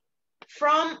Friday,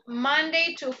 from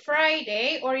Monday to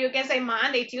Friday, or you can say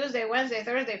Monday, Tuesday, Wednesday,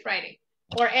 Thursday, Friday,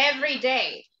 or every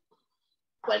day.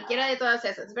 Cualquiera de todas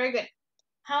esas. Very good.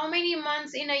 How many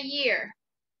months in a year?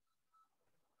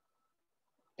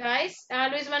 Guys,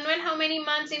 Luis Manuel, how many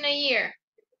months in a year?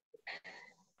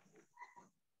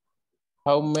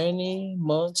 How many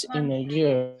months in a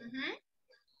year?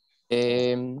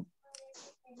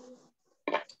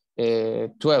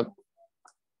 12.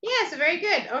 Yes, very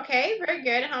good. Okay, very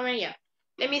good. How many?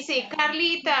 Let me see.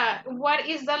 Carlita, what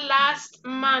is the last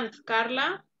month,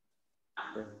 Carla?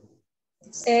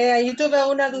 Ahí tuve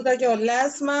una duda yo.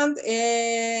 Last month,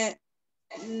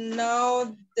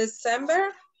 no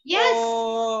December. Yes.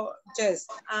 Yes.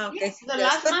 Okay. Yes, the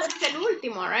last month is el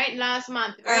último, right? Last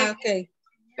month. Okay.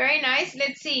 Very nice.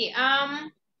 Let's see.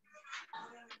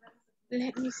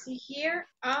 Let me see here.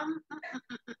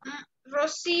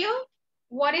 Rocio,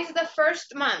 what is the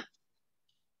first month?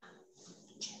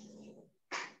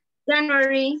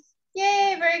 January.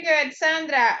 Yay, very good.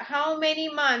 Sandra, how many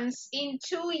months in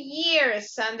 2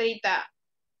 years, Sandrita?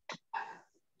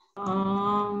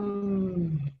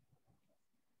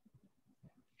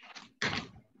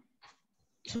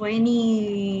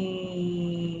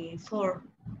 24.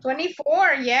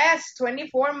 24, yes,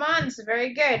 24 months.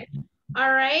 Very good.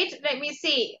 All right, let me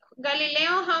see.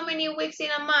 Galileo, how many weeks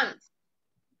in a month?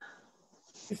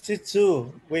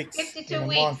 52 weeks 52 in a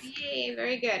weeks. month. Yay,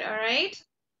 very good. All right.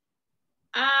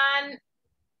 And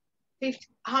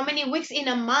how many weeks in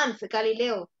a month,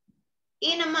 Galileo?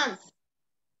 In a month.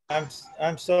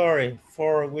 I'm sorry,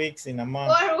 4 weeks in a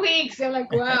month. 4 weeks. You're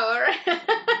like, wow. All right.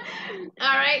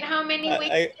 All right. How many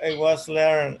weeks? I was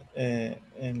learned in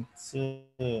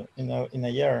a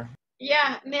year.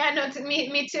 Yeah, no,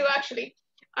 me too, actually.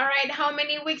 All right. How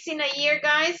many weeks in a year,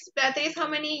 guys? Beatriz, how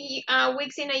many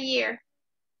weeks in a year?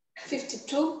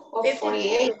 52 or 52.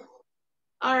 48.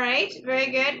 All right. Very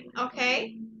good.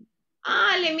 Okay.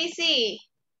 Let me see.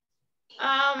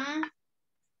 I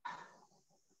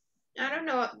don't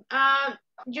know.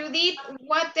 Judith,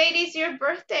 what date is your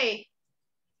birthday?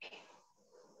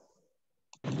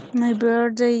 My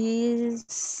birthday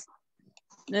is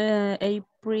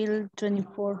April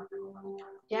 24.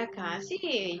 Ya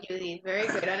casi, Judith. Very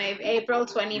good. On April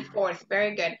 24th.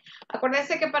 Very good.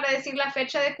 Acuérdense que para decir la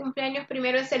fecha de cumpleaños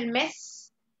primero es el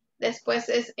mes Después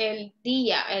es el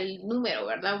día, el número,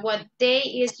 ¿verdad? What day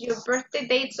is your birthday?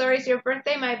 Date, sorry, is your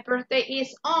birthday? My birthday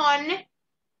is on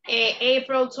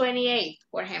April 28th,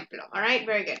 por ejemplo. All right,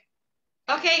 very good.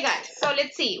 Okay, guys, so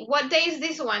let's see. What day is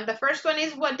this one? The first one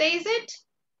is, what day is it?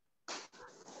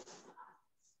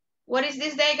 What is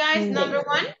this day, guys? Number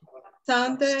one?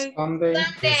 Sunday. Sunday,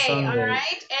 all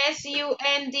right.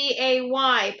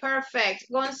 S-U-N-D-A-Y, perfect.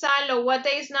 Gonzalo, what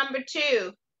day is number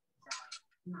two?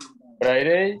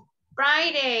 Friday.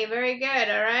 Friday, very good,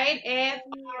 all right.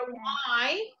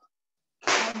 F-R-Y.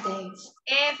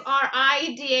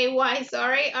 F-R-I-D-A-Y,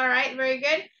 sorry. All right, very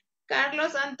good.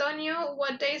 Carlos Antonio,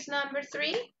 what day is number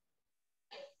three?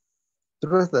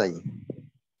 Thursday.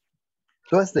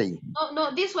 Oh,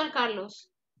 no, this one, Carlos.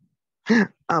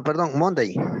 Perdón,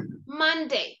 Monday.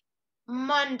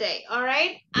 Monday, all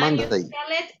right? And you spell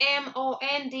it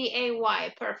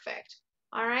M-O-N-D-A-Y, perfect.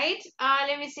 All right,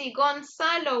 let me see.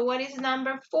 Gonzalo, what is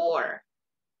number four?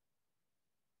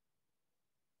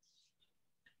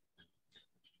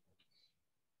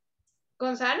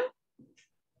 Gonzalo?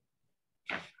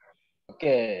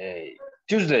 Okay.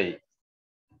 Tuesday.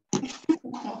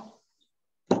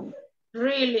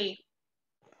 Really?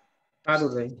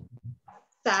 Saturday.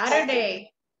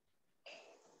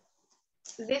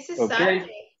 This is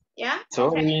Saturday. Yeah?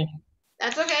 Sorry. Okay.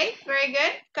 That's okay. Very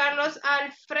good. Carlos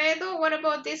Alfredo, what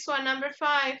about this one, number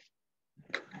five?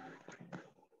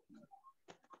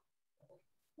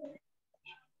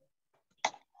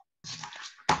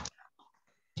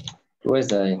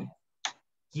 Tuesday.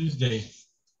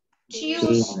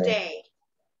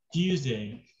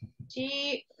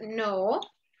 No.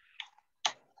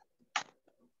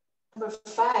 Number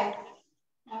five.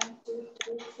 1, 2,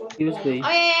 3, 4, Tuesday. Oh,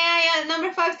 yeah.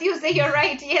 Number five, Tuesday. You're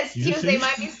right. Yes, Tuesday,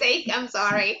 my mistake. I'm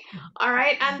sorry. All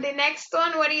right. And the next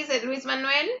one, what is it, Luis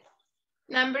Manuel?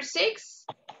 Number six?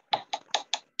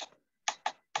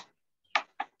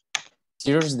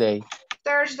 Thursday.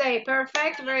 Thursday.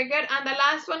 Perfect. Very good. And the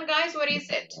last one, guys, what is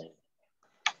it?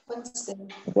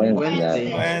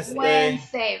 Wednesday.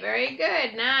 Very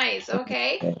good. Nice.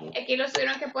 Okay. Aquí los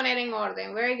tuvieron que poner en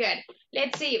orden. Very good.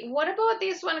 Let's see. What about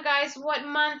this one, guys? What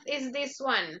month is this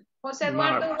one? Jose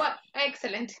Eduardo, what?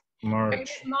 Excellent.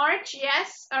 March,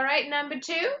 yes. All right. Number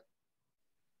two?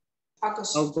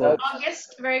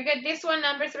 August. Very good. This one,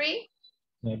 number three?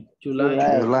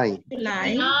 July.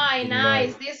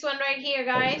 Nice. This one right here,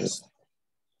 guys.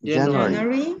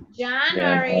 January.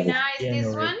 Nice.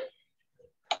 This one?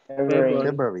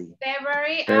 February.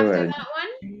 After that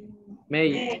one?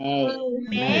 May.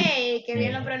 Que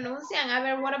bien lo pronuncian. A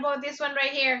ver, what about this one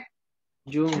right here?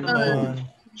 June.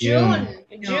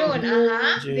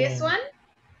 This one?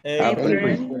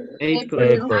 April.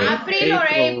 April or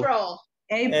April?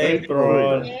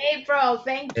 April.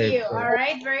 Thank you. All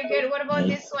right, very good. What about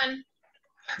this one?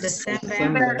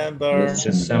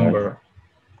 December.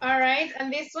 All right,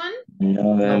 and this one?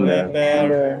 November.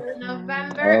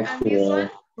 And this one?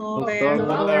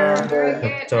 October. Very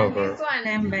good. October.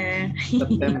 And this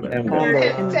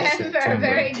one? September.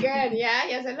 Very good. Yeah,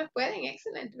 ya se los pueden.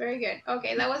 Excellent. Very good.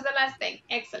 Okay, that was the last thing.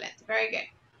 Excellent. Very good.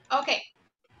 Okay.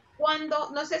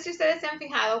 No sé si ustedes se han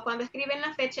fijado, cuando escriben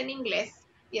la fecha en inglés,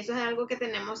 y eso es algo que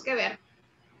tenemos que ver,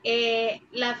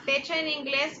 la fecha en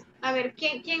inglés, a ver,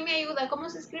 ¿quién me ayuda? ¿Cómo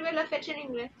se escribe la fecha en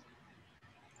inglés?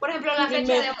 Por ejemplo, la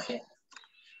fecha de hoy.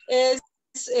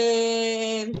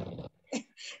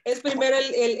 Es primero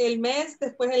el mes,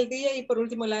 después el día y por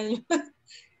último el año.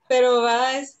 Pero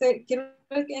quiero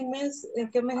ver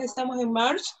en qué mes estamos en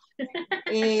March.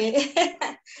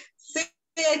 Sí,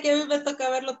 aquí a mí me toca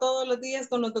verlo todos los días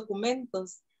con los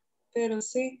documentos. Pero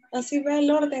sí, así va el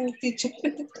orden, teacher.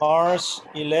 March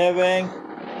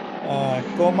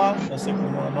 11,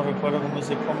 no recuerdo cómo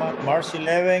dice coma. March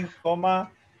 11,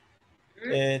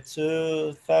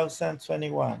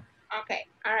 2021. Ok,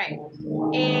 all right.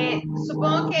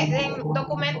 Supongo que en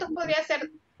documentos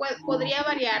podría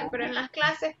variar, pero en las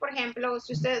clases, por ejemplo,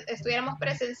 si ustedes estuviéramos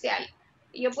presencial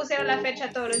y yo pusiera la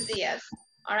fecha todos los días,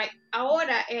 all right,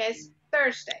 ahora es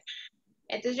Thursday.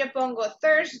 Entonces yo pongo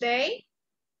Thursday,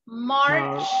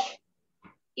 March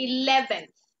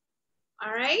 11th.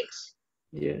 All right?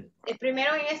 Yeah. El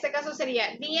primero en este caso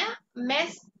sería día,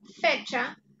 mes,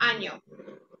 fecha, año.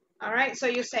 All right, so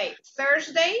you say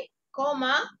Thursday,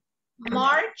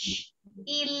 March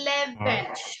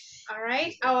 11th. All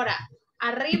right, ahora,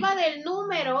 arriba del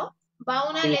número va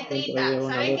una letrita.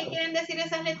 ¿Saben qué quieren decir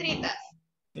esas letritas?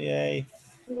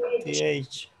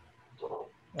 TH.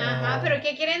 Ajá, pero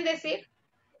 ¿qué quieren decir?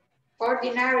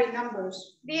 Ordinary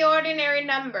numbers. The ordinary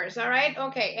numbers, all right?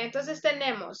 Okay, entonces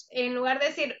tenemos, en lugar de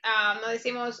decir, no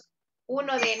decimos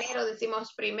 1 de enero,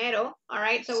 decimos primero, all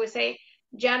right? So we say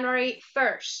January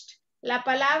 1st. La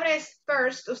palabra es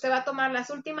first. Usted va a tomar las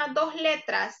últimas 2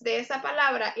 letras de esa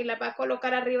palabra y la va a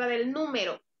colocar arriba del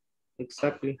número.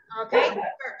 Exactly. Ok.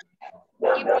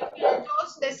 Y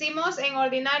dos decimos en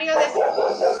ordinario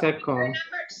decimos Second.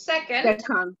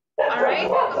 second. All right.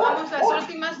 Tomamos las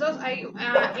últimas 2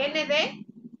 ND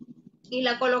y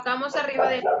la colocamos arriba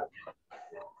del número.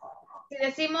 Si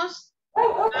decimos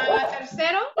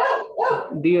tercero,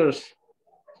 Dears.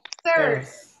 third.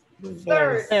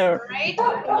 Third. Right.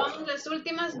 Tomamos las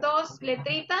últimas 2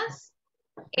 letritas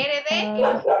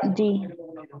RD y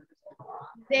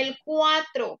del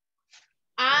 4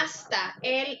 hasta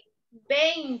el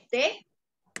 20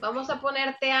 vamos a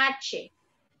poner TH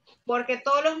porque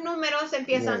todos los números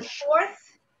empiezan 4th,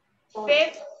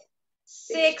 5th,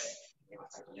 6th,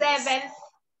 7th,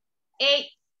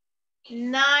 8th,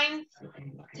 9th,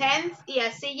 10th y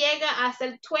así llega hasta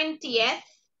el 20th,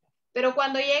 pero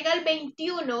cuando llega el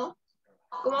 21,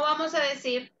 ¿cómo vamos a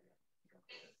decir?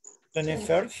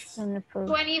 21st.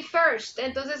 21st.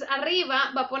 Entonces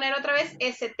arriba va a poner otra vez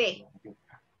ST.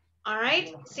 All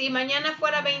right. Si mañana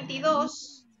fuera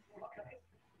 22,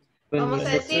 vamos a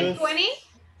decir 20.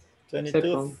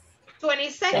 22.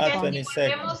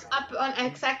 22nd.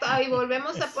 Exacto. Ahí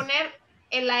volvemos a poner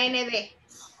en la ND.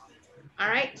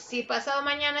 All right. Si pasado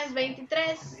mañana es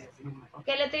 23,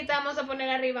 ¿qué letrita vamos a poner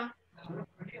arriba?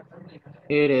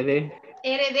 RD.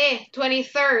 RD,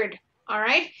 23rd. All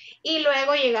right. Y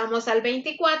luego llegamos al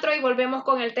 24 y volvemos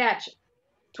con el TH.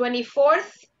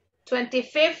 24th,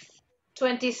 25th,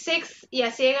 26th y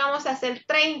así llegamos hasta el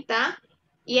 30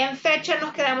 y en fecha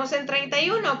nos quedamos en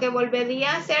 31 que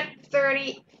volvería a ser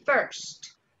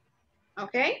 31st.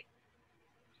 ¿Ok?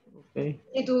 Okay.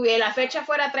 Si la fecha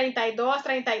fuera 32,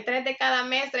 33 de cada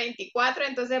mes, 34,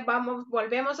 entonces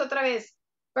volvemos otra vez.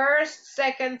 First,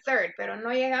 second, third, pero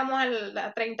no llegamos al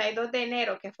 32 de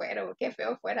enero, que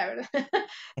feo fuera, ¿verdad?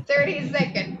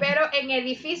 32nd, pero en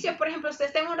edificios, por ejemplo, usted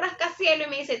está en un rascacielos y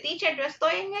me dice, teacher, yo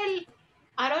estoy en el,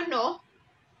 I don't know,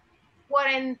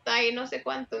 40 y no sé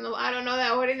cuánto, no, I don't know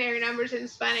the ordinary numbers in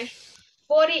Spanish,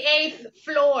 48th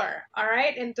floor, all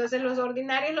right, entonces los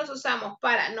ordinarios los usamos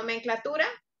para nomenclatura,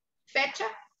 fecha,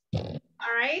 all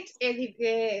right,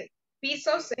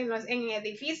 pisos en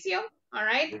edificio, all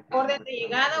right, orden de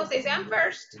llegada, usted dice, I'm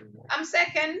first, I'm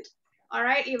second, all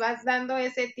right, y vas dando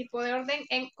ese tipo de orden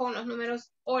con los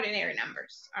números ordinary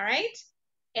numbers, all right.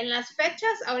 En las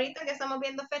fechas, ahorita que estamos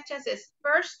viendo fechas es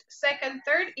first, second,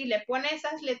 third, y le pone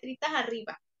esas letritas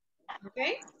arriba, ok,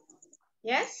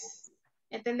 yes,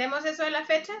 ¿entendemos eso de las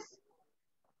fechas?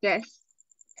 Yes.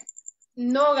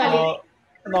 No, Galileo.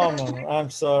 No, I'm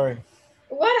sorry.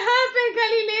 What happened,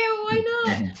 Galileo? Why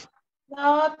not?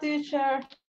 No, teacher.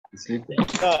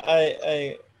 No,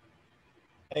 I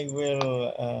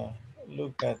will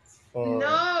look at for.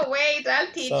 No, wait, I'll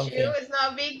teach something. you. It's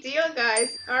not a big deal,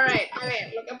 guys. All right, a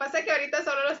ver, lo que pasa es que ahorita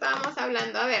solo lo estábamos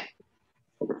hablando. A ver,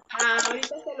 ahorita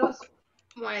se los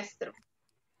muestro.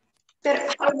 Pero,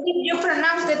 how did you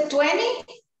pronounce the 20?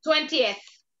 20th.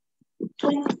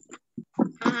 20.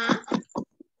 Ajá.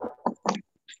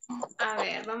 A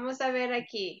ver, vamos a ver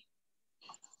aquí.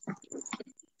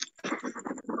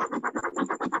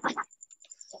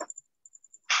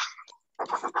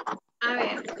 A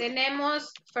ver,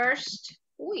 tenemos first.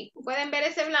 Uy, ¿pueden ver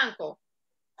ese blanco?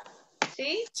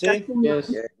 ¿Sí? Sí.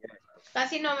 Yes.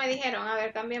 Casi no me dijeron. A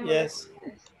ver, cambiemos. Yes.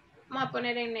 Vamos a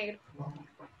poner en negro.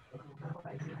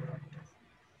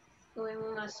 O en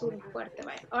un azul fuerte,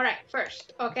 vaya. All right,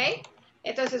 first, ¿ok?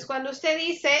 Entonces, cuando usted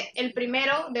dice el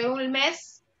primero de un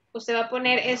mes, usted va a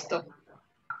poner esto.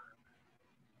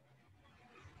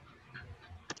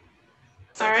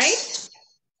 All right.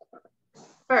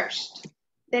 First.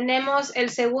 Tenemos el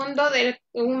segundo de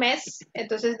un mes,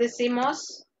 entonces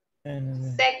decimos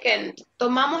second.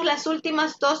 Tomamos las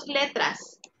últimas 2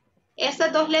 letras.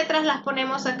 Estas 2 letras las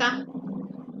ponemos acá.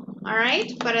 All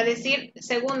right, para decir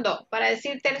segundo, para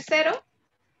decir tercero,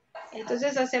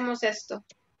 entonces hacemos esto.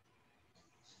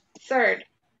 Third.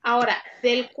 Ahora,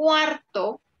 del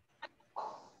cuarto,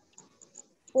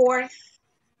 fourth,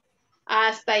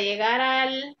 hasta llegar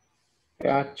al...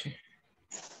 PH.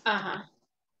 Ajá.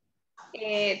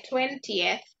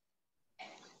 20th.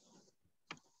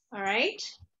 All right.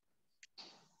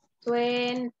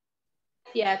 20th,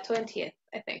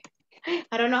 I think.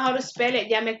 I don't know how to spell it.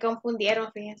 Ya me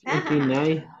confundieron, fíjense.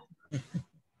 29.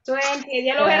 20,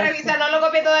 ya lo voy a revisar, no lo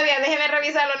copié todavía, déjeme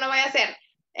revisarlo, no vaya a ser.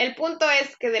 El punto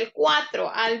es que del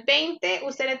 4 al 20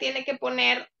 usted le tiene que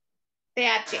poner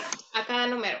TH a cada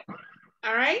número.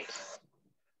 All right.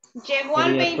 Llegó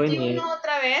al 21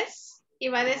 otra vez y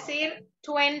va a decir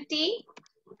 20.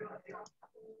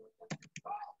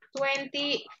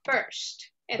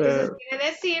 21st. Entonces quiere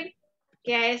decir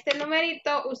que a este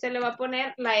numerito usted le va a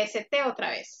poner la ST otra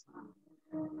vez.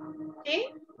 ¿Sí?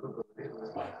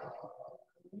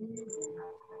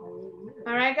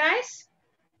 Alright, guys.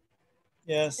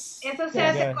 Yes. Eso se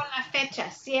hace con la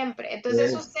fecha, siempre.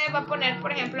 Entonces usted va a poner,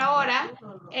 por ejemplo, ahora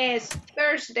es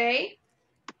Thursday,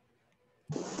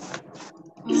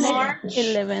 March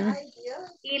 11th,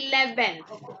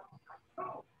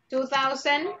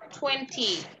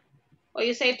 2020. O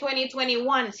you say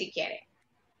 2021 si quiere.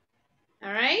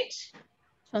 All right?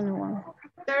 21.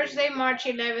 Thursday, March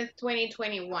 11th,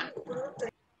 2021.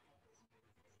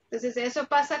 Entonces eso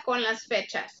pasa con las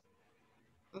fechas.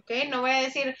 Ok, no voy a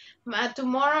decir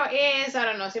tomorrow is, I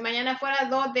don't know, si mañana fuera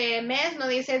 2 de mes, no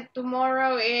dice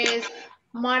tomorrow is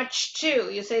March 2.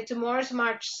 You say tomorrow is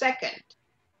March 2nd.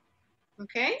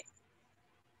 Okay?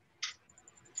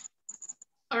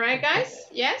 All right, guys?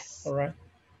 Yes? All right.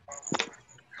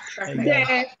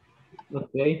 Perfect.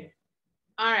 Okay.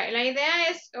 All right. La idea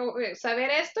es saber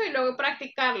esto y luego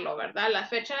practicarlo, ¿verdad? Las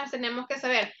fechas las tenemos que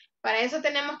saber. Para eso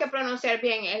tenemos que pronunciar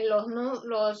bien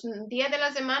los días de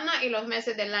la semana y los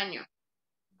meses del año.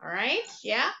 All right?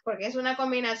 Yeah, porque es una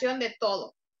combinación de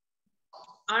todo.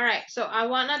 All right, so I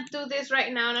want to do this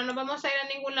right now. No nos vamos a ir a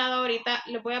ningún lado ahorita.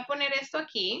 Le voy a poner esto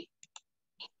aquí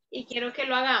y quiero que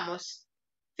lo hagamos.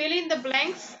 Fill in the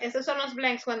blanks. Estos son los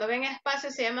blanks. Cuando ven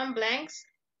espacios se llaman blanks.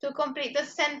 To complete the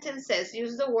sentences,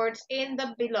 use the words in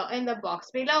the box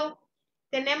below.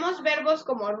 Tenemos verbos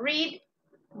como read,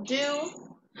 do,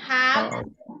 have,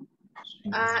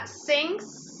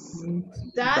 sings,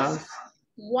 does,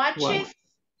 watches,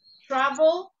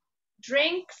 travel,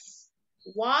 drinks,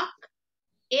 walk,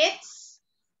 it's.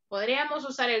 Podríamos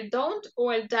usar el don't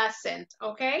o el doesn't,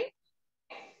 ¿ok?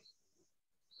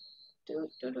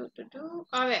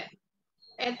 A ver,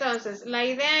 entonces, la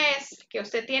idea es que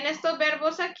usted tiene estos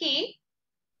verbos aquí,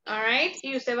 all right,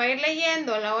 y usted va a ir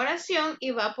leyendo la oración y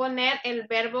va a poner el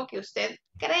verbo que usted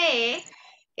cree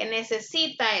que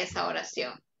necesita esa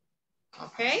oración,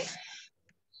 ¿ok?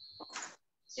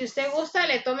 Si usted gusta,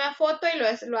 le toma foto y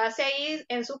lo hace ahí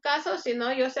en su caso. Si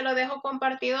no, yo se lo dejo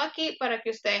compartido aquí para que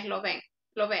ustedes lo vean.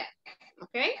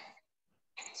 ¿Ok?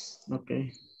 Ok.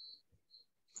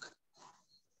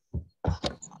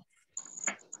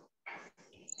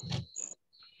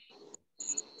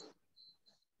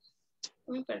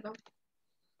 Perdón.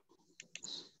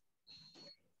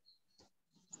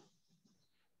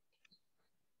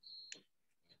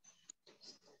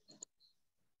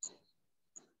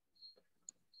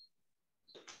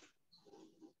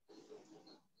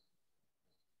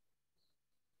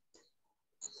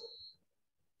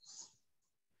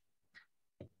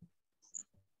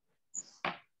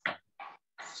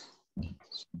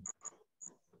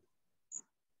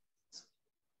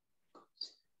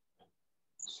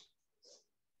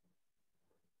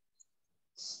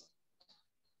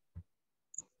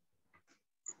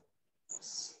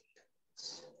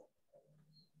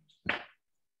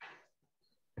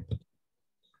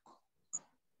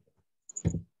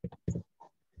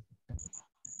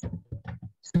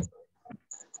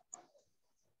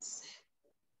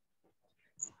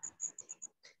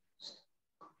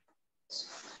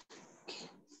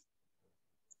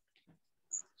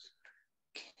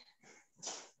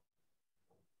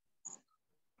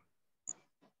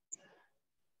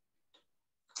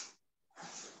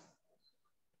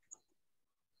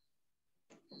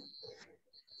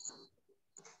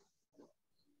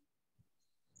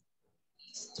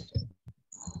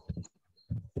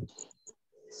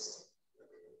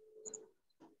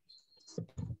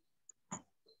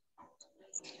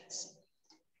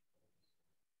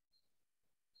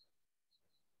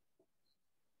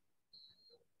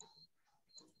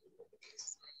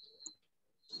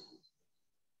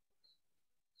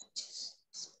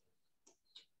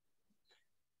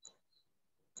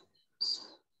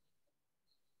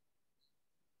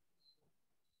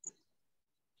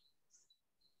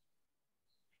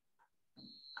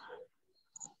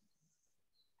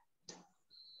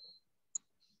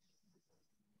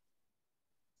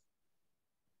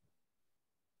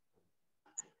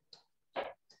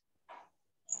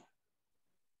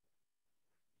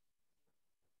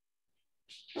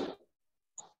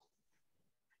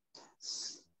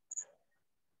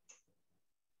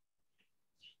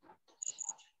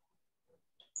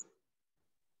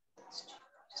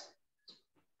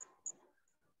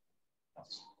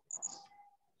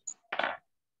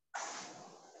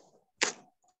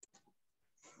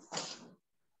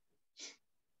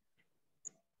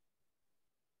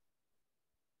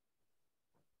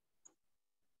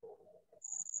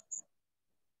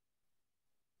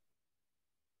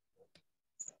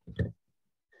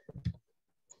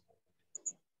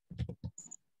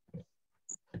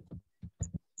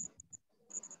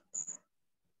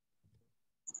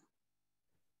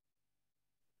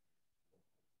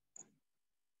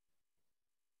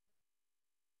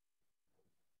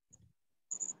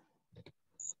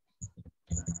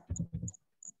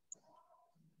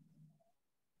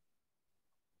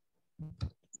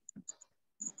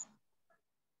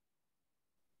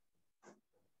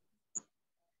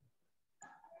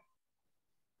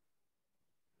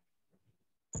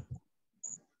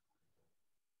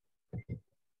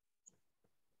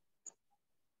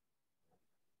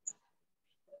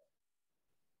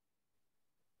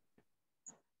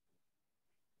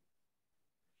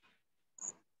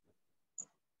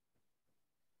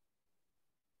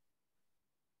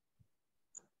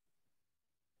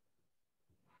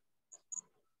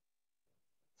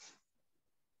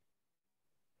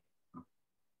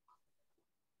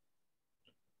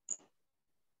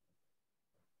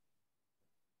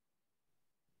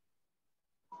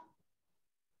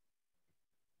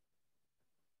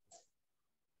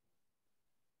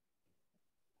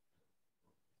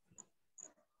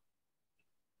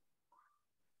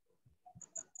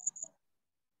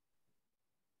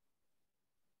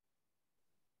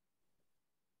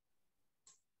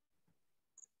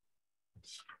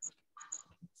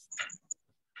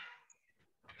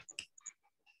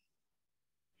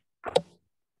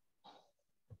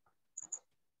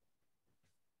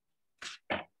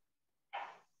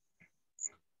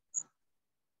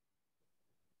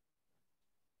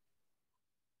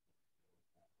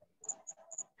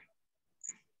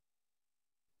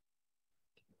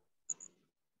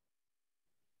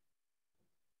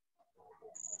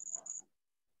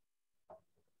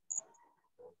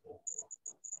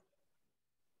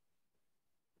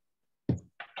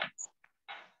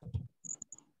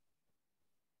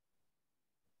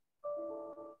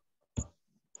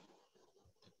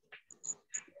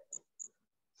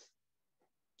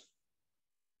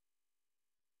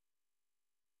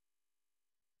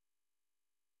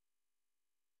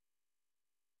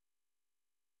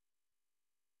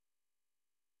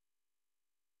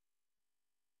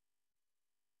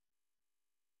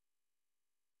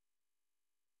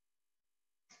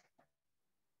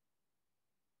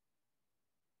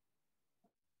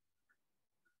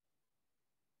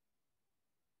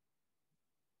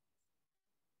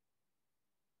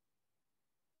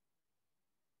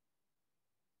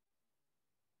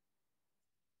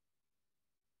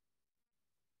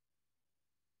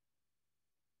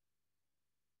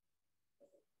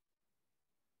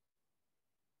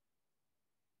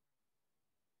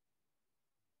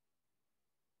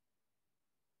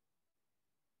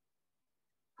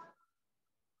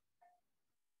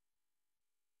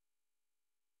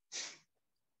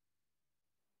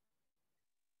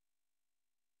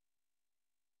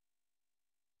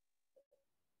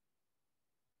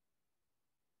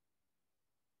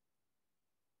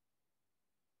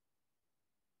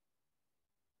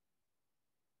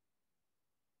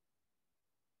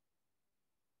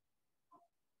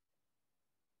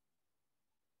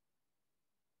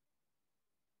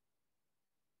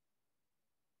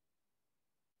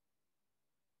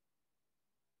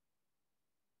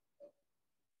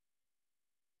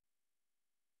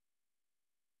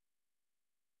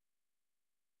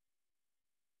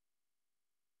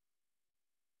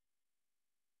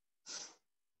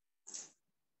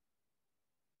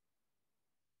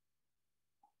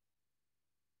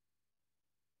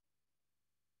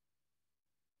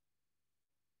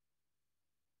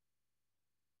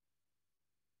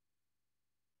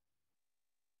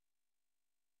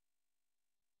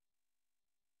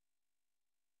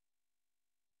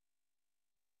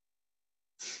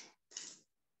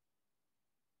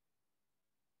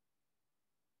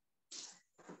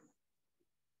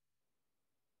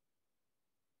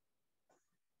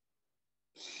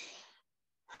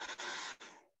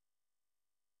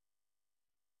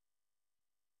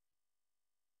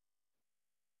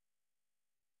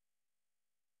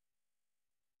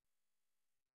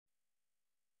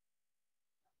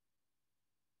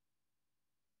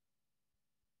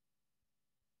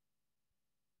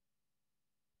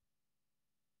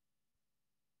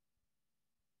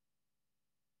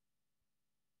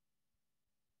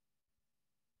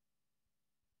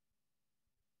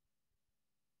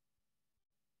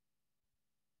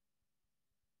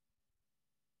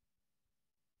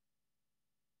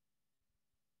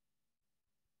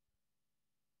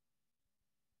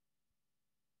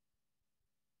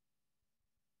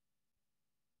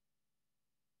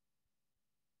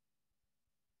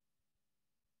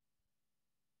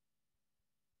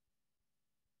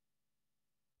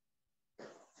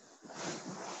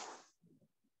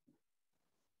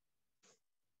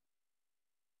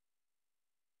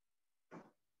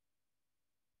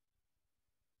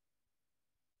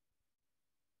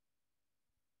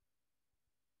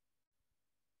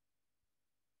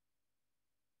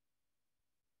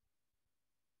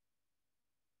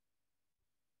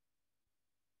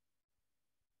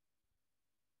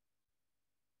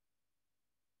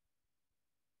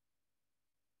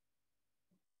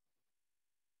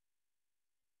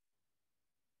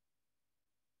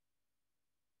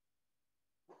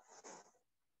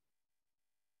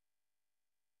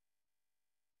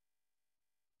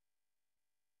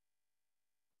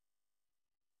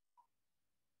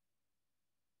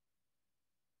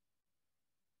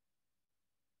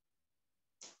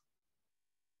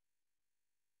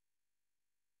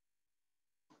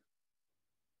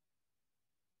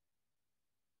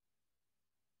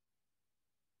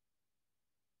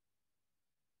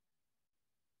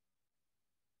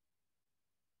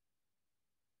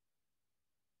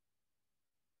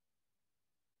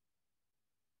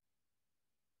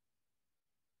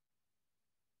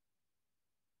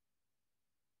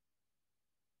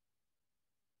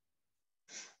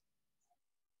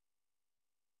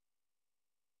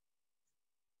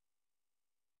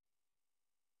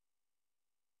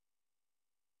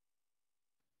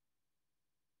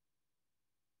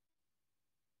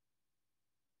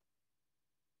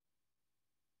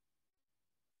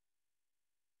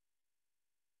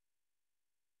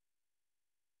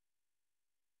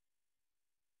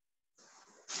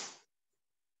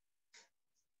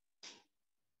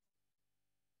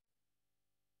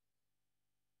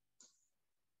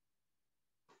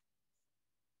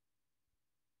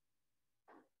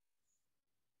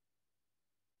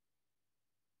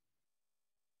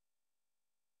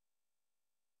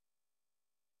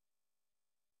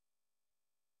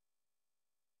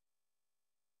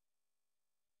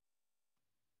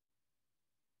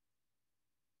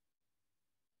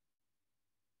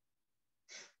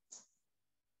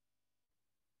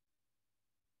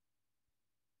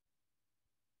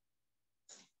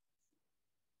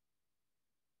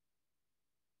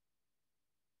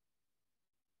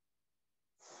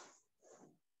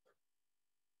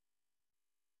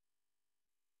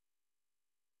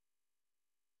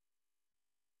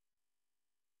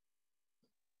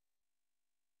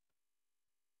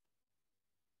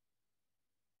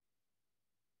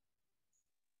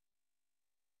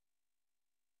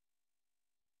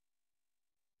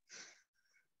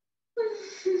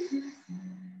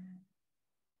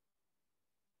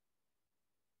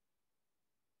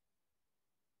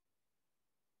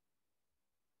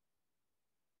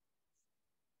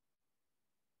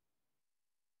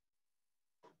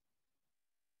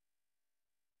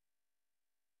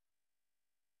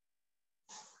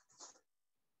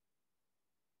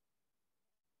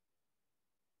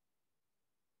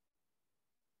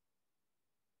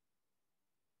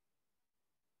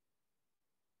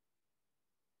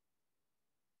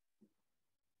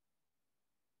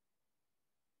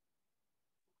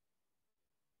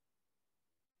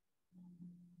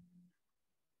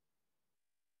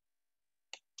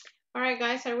 All right,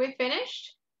 guys, are we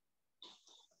finished?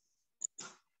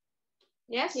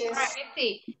 Yes? Yes. All right, let's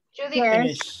see. Judith, Yes.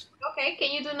 Finish. okay,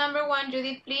 can you do number 1,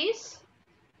 Judith, please?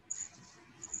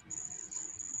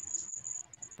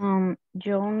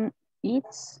 John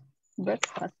eats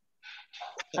breakfast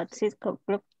at 6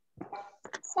 o'clock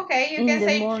Okay, you in can the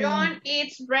say morning. John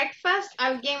eats breakfast.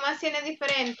 ¿Alguien más tiene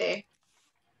diferente?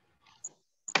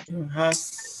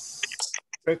 Has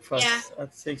breakfast Yeah.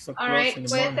 at 6 All o'clock right, in the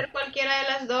puede morning. ser cualquiera de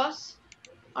las dos.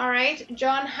 All right,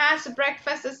 John has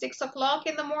breakfast at 6 o'clock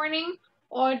in the morning,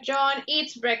 or John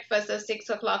eats breakfast at 6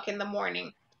 o'clock in the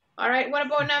morning. All right, what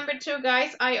about number 2,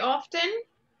 guys? I often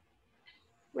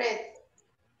read.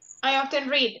 I often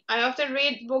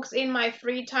read books in my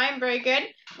free time. Very good.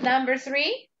 Number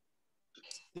 3.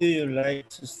 Do you like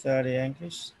to study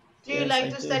English? Do you Yes, like I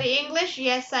to do. study English?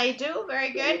 Yes, I do.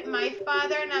 Very good. My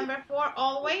father, number 4,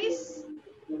 always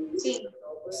sings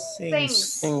Thanks.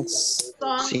 songs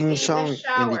Sing in song the in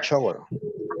shower. the shower.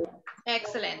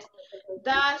 Excellent.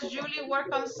 Does Julie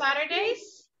work on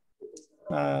Saturdays?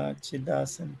 She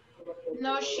doesn't.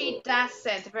 No, she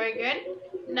doesn't. Very good.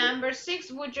 Number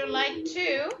 6, would you like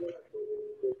to?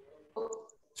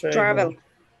 Travel.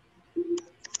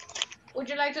 Would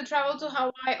you like to travel to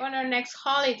Hawaii on our next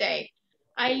holiday?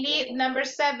 Number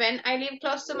 7, I live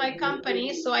close to my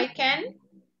company, so I can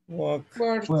Walk.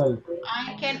 Well,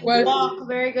 walk.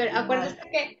 Very good. Acuérdense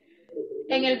que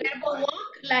en el verbo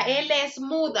walk, la L es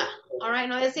muda. All right,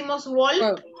 no decimos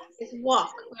walk, it's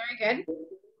walk. Very good.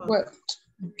 Well,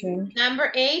 okay.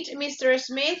 Number 8, Mr.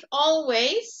 Smith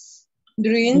always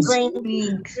Drinks.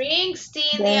 drinks tea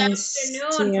in the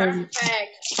afternoon.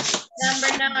 Perfect.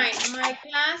 Number 9, my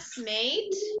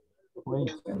classmate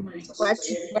wait.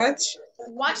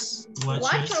 Watch.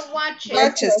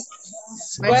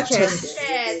 watches.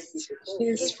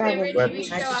 His favorite TV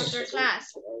show after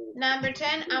class. Number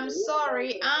 10, I'm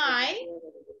sorry, I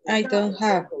don't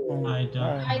have.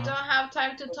 I don't have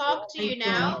time to talk to you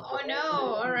now. Oh no,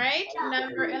 all right.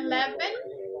 Number 11,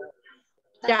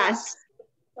 Does.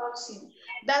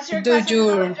 does your Do cousin you-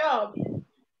 have a job?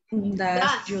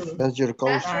 That's That's your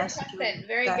coach. That's your cousin.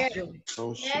 Very good.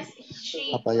 Coach. Yes,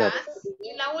 she Apayat. does.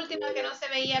 Y la última que no se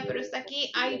veía, pero está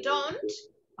aquí. I don't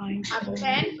have a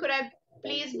pen. Could I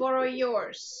please borrow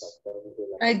yours?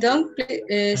 I don't,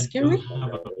 excuse me?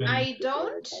 I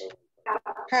don't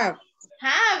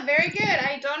Have. very good.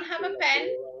 I don't have a pen.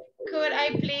 Could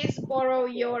I please borrow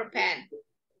your pen?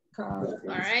 All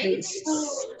right. Please.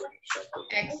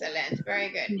 Excellent. Very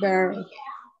good. Very.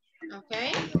 Ok.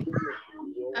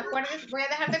 Acuérdense, voy a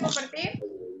dejar de compartir.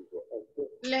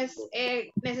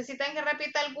 ¿Necesitan que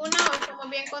repita alguna o estamos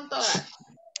bien con todas?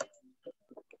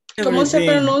 ¿Cómo se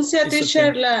Everything pronuncia, is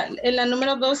teacher, okay. en la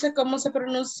número 12, cómo se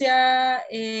pronuncia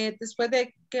después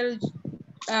de que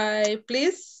el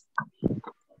please?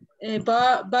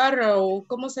 Borrow,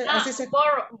 ¿cómo se? Así se...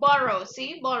 Borrow,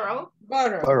 ¿sí? Borrow.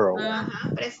 Borrow. Ajá,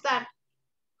 prestar.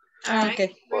 All right.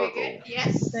 Okay. Very good.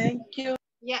 Yes. Thank you.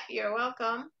 Yeah, you're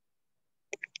welcome.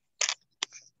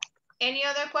 Any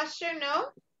other question? No?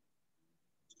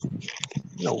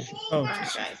 No. All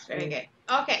right, guys, very good.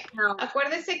 Okay,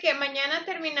 acuérdense que mañana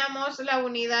terminamos la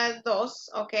unidad 2,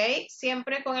 ok,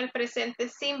 siempre con el presente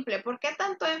simple. ¿Por qué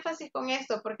tanto énfasis con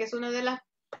esto? Porque es uno de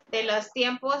los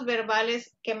tiempos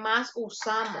verbales que más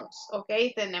usamos, ok,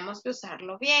 tenemos que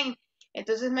usarlo bien.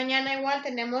 Entonces mañana igual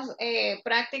tenemos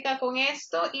práctica con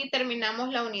esto y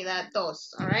terminamos la unidad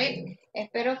 2, all right.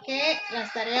 Espero que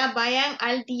las tareas vayan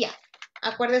al día.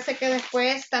 Acuérdese que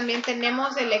después también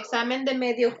tenemos el examen de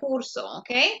medio curso, ¿ok?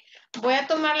 Voy a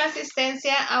tomar la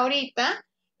asistencia ahorita.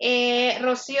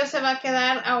 Rocío se va a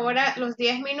quedar ahora los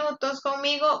 10 minutos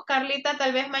conmigo. Carlita,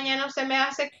 tal vez mañana usted me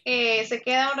hace, se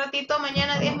queda un ratito,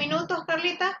 mañana 10 minutos,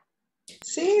 Carlita.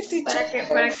 Sí, teacher.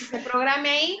 Para que se programe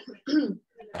ahí.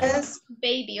 Yes.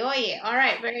 Baby, oye, all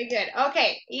right, very good. Ok,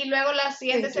 y luego la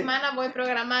siguiente semana voy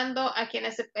programando a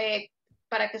quienes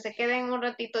para que se queden un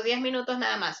ratito, 10 minutos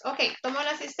nada más. Ok, tomo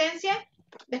la asistencia.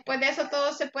 Después de eso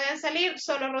todos se pueden salir,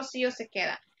 solo Rocío se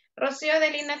queda. Rocío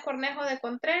de Lina Cornejo de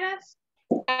Contreras.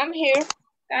 I'm here.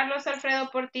 Carlos Alfredo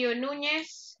Portillo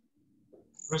Núñez.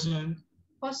 Present.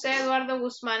 José Eduardo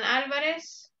Guzmán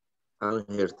Álvarez. I'm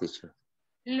here, teacher.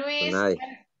 Luis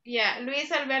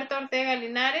Alberto Ortega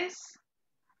Linares.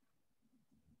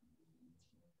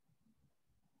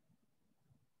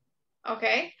 Ok.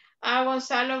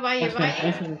 Gonzalo Valle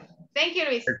Valle. Thank you,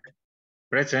 Luis.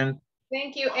 Present.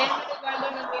 Thank you. Edwin Eduardo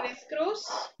Ramírez Cruz.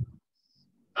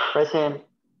 Present.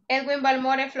 Edwin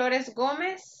Balmore Flores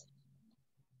Gómez.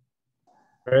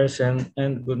 Present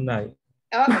and good night.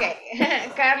 Ok.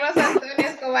 Carlos Antonio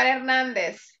Escobar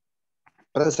Hernández.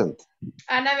 Present.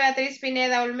 Ana Beatriz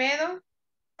Pineda Olmedo.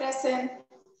 Present.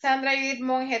 Sandra Judith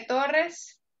Monge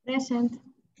Torres. Present.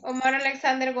 Omar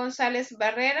Alexander González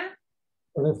Barrera.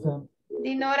 Present.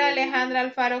 Dinora Alejandra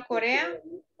Alfaro Correa.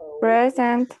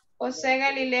 Present. José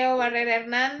Galileo Barrera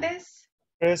Hernández.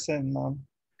 Present, ma'am.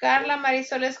 Carla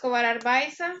Marisol Escobar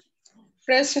Arbaiza.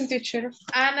 Present, teacher.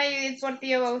 Ana Judith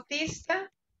Portillo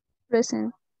Bautista.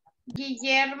 Present.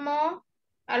 Guillermo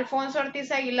Alfonso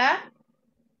Ortiz Aguilar.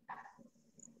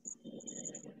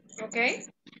 Ok.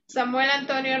 Samuel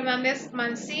Antonio Hernández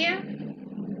Mancía.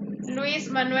 Luis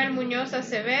Manuel Muñoz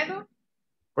Acevedo.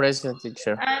 Present,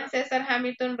 teacher. And César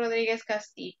Hamilton Rodríguez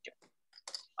Castillo.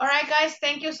 All right, guys,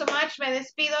 thank you so much. Me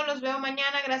despido, los veo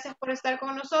mañana. Gracias por estar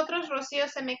con nosotros. Rocío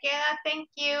se me queda. Thank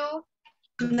you.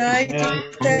 Night,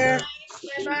 teacher.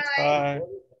 Bye-bye. Bye.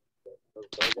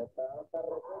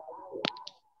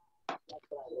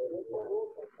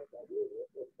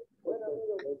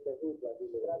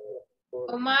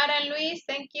 Omar and Luis,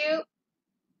 thank you.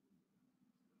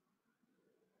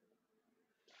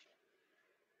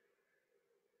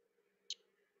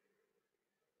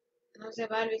 No se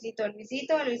va Luisito,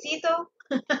 Luisito, Luisito.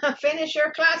 Finish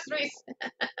your class, Luis.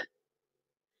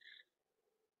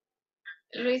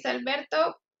 Luis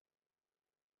Alberto.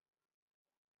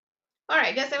 All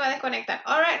right, ya se va a desconectar.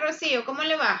 All right, Rocío, ¿cómo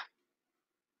le va?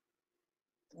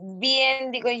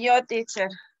 Bien, digo yo, teacher.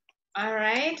 All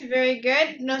right, very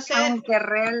good. No sé. Aunque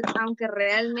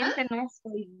realmente no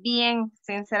estoy bien,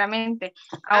 sinceramente.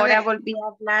 Ahora volví a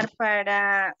hablar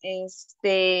para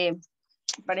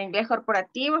inglés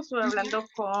corporativo. Estuve hablando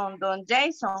con don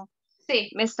Jason. Sí.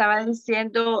 Me estaba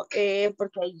diciendo,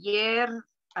 porque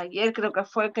ayer creo que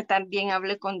fue que también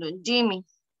hablé con don Jimmy.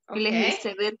 Y les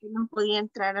hice ver que no podía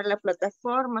entrar a la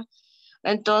plataforma.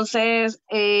 Entonces,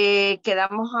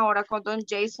 quedamos ahora con don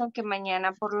Jason que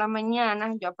mañana por la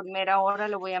mañana, yo a primera hora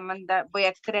le voy a mandar, voy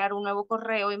a crear un nuevo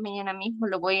correo y mañana mismo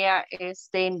le voy a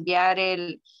enviar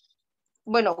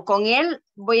bueno, con él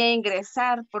voy a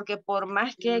ingresar porque por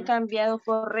más que he cambiado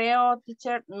correo,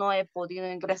 teacher, no he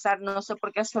podido ingresar. No sé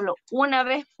por qué solo una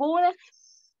vez pude,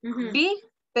 vi,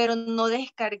 pero no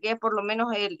descargué por lo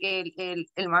menos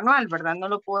el manual, ¿verdad? No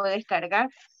lo puedo descargar.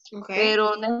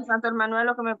 Pero no es tanto el manual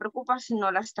lo que me preocupa, sino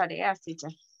las tareas,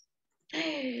 teacher.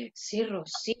 Sí,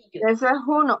 Rocío. Eso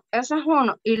es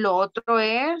uno. Y lo otro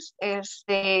es,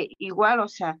 igual, o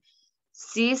sea,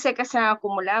 sí sé que se han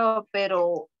acumulado,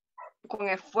 pero con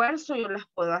esfuerzo yo las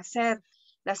puedo hacer.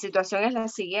 La situación es la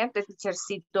siguiente, teacher,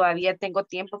 si todavía tengo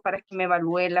tiempo para que me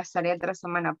evalúe las tareas de la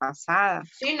semana pasada.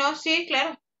 Sí, no, sí,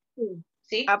 claro.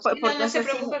 Sí, no se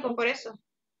preocupe por eso.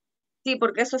 Sí,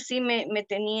 porque eso sí me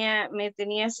tenía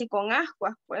así con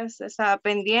ascuas, pues estaba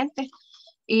pendiente.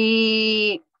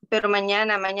 Pero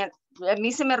mañana, a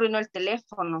mí se me arruinó el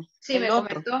teléfono. Sí, me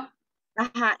comentó.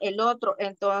 Ajá, el otro,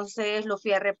 entonces lo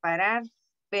fui a reparar,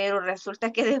 pero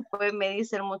resulta que después me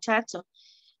dice el muchacho,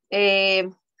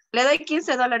 le doy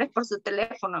 $15 por su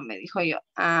teléfono, me dijo yo.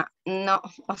 No,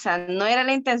 o sea, no era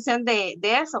la intención de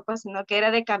eso, pues, sino que era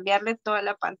de cambiarle toda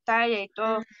la pantalla y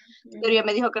todo. Pero ella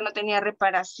me dijo que no tenía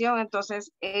reparación,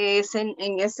 entonces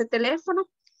en ese teléfono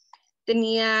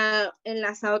tenía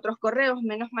enlazado otros correos,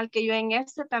 menos mal que yo en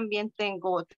este también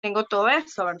tengo todo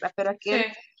eso, ¿verdad? Pero aquí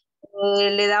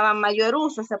le daba mayor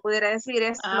uso, se pudiera decir,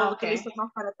 lo utilizo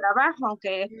más para trabajo,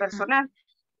 aunque es personal.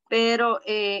 Pero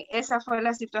esa fue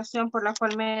la situación por la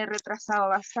cual me he retrasado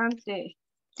bastante,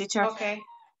 teacher.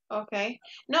 Ok.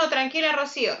 No, tranquila,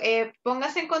 Rocío.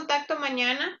 Póngase en contacto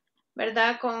mañana,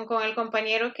 ¿verdad? Con el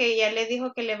compañero que ya le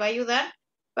dijo que le va a ayudar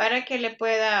para que le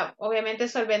pueda, obviamente,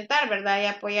 solventar, ¿verdad? Y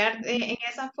apoyar en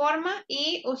esa forma.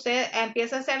 Y usted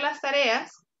empieza a hacer las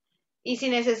tareas. Y si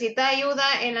necesita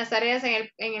ayuda en las tareas,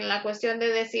 en la cuestión de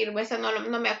decir, pues,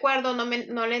 no me acuerdo,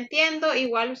 no le entiendo,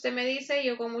 igual usted me dice,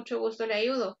 yo con mucho gusto le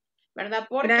ayudo, ¿verdad?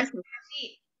 Porque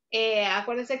sí,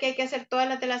 acuérdense que hay que hacer todas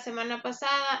las de la semana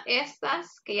pasada,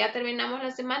 estas, que ya terminamos la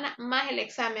semana, más el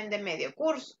examen de medio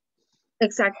curso.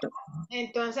 Exacto.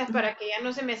 Entonces, para que ya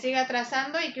no se me siga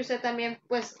atrasando y que usted también,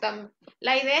 pues,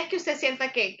 la idea es que usted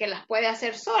sienta que las puede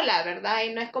hacer sola, ¿verdad?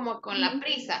 Y no es como con la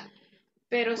prisa.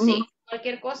 Pero sí,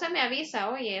 cualquier cosa me avisa,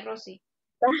 oye, Rosy.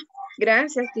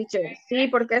 Gracias, teacher. Sí,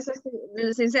 porque eso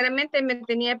sinceramente me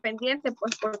tenía pendiente,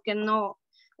 pues porque no,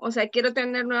 o sea, quiero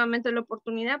tener nuevamente la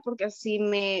oportunidad porque así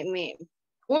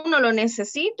uno lo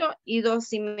necesito y dos,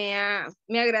 sí me ha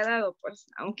agradado, pues,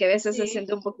 aunque a veces se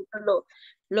siente un poquito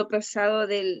lo pesado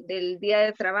del día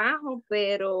de trabajo,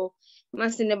 pero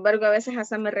más sin embargo a veces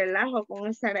hasta me relajo con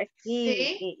estar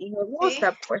aquí y me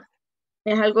gusta, pues,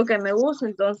 es algo que me gusta,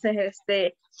 entonces,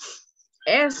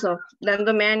 eso,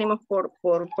 dándome ánimos por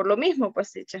lo mismo,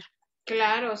 pues, teacher.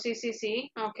 Claro,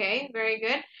 sí. Ok, very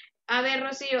good. A ver,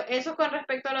 Rocío, eso con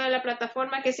respecto a lo de la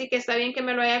plataforma, que sí que está bien que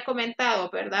me lo haya comentado,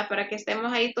 ¿verdad? Para que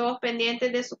estemos ahí todos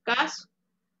pendientes de su caso,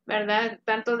 ¿verdad?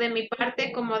 Tanto de mi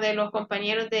parte como de los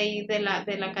compañeros de la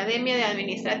Academia de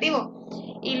Administrativo.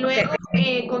 Y luego,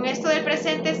 con esto del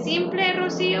presente simple,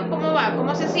 Rocío, ¿cómo va?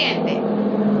 ¿Cómo se siente?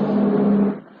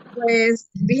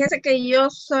 Pues fíjese que yo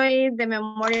soy de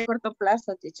memoria a corto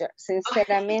plazo, teacher,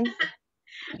 sinceramente.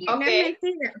 Y no es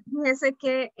mentira, fíjese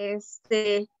que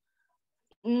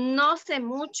no sé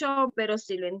mucho, pero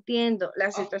sí lo entiendo.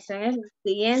 La situación es la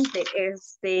siguiente,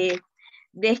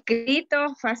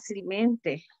 descrito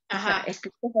fácilmente, o sea,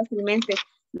 escrito fácilmente.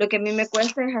 Lo que a mí me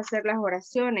cuesta es hacer las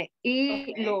oraciones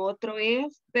y lo otro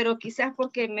es, pero quizás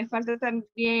porque me falta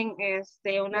también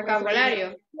una vocabulario.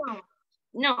 retroalimentación.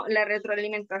 No, la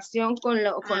retroalimentación con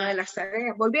lo de las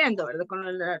tareas, volviendo, ¿verdad?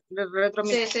 Con la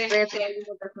retroalimentación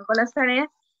con las tareas,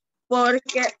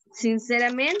 porque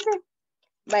sinceramente,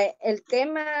 el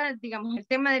tema, digamos, el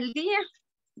tema del día,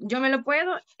 yo me lo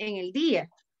puedo en el día,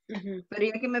 pero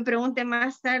ya que me pregunte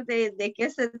más tarde de qué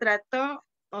se trató,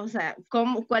 o sea,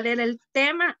 cuál era el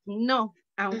tema, no,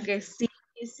 aunque sí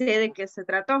sé de qué se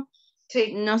trató.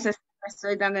 No sé si me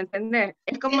estoy dando a entender.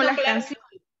 Es como las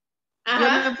canciones.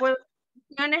 Yo me puedo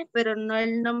canciones, pero no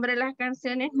el nombre de las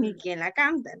canciones ni quién la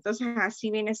canta. Entonces,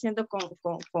 así viene siendo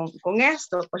con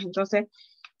esto. Pues entonces,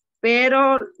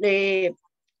 pero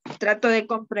trato de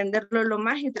comprenderlo lo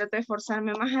más y trato de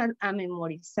esforzarme más a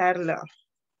memorizarlo.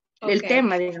 El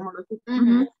tema, digamos.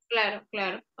 Claro,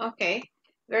 claro. Ok.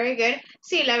 Very good.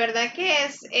 Sí, la verdad que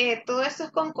es, todo esto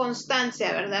es con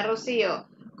constancia, ¿verdad, Rocío?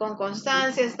 Con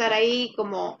constancia, estar ahí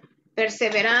como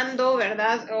perseverando,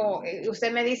 ¿verdad? O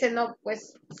usted me dice, no,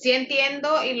 pues sí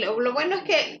entiendo, y lo bueno es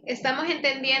que estamos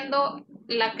entendiendo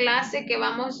la clase que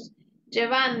vamos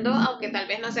llevando, aunque tal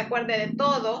vez no se acuerde de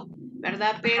todo,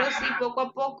 ¿verdad? Pero sí poco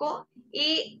a poco,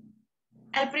 y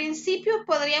al principio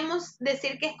podríamos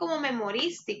decir que es como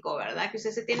memorístico, ¿verdad? Que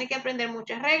usted se tiene que aprender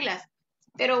muchas reglas,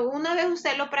 pero una vez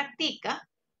usted lo practica,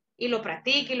 y lo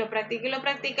practica, y lo practica, y lo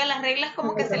practica, las reglas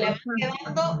como que se le van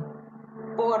quedando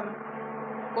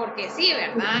porque sí,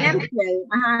 ¿verdad?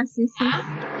 Sí.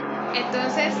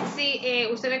 Entonces, sí,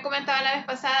 usted me comentaba la vez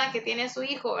pasada que tiene a su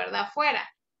hijo, ¿verdad? Fuera.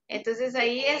 Entonces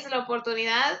ahí es la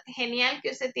oportunidad genial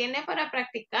que usted tiene para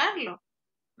practicarlo,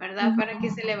 ¿verdad? Para que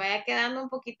se le vaya quedando un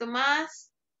poquito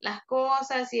más las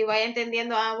cosas y vaya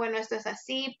entendiendo, bueno, esto es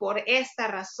así por esta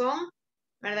razón,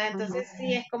 ¿verdad? Entonces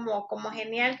sí es como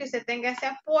genial que usted tenga ese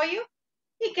apoyo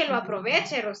y que lo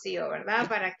aproveche, Rocío, ¿verdad?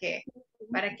 Para que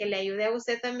le ayude a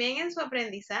usted también en su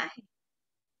aprendizaje.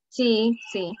 Sí.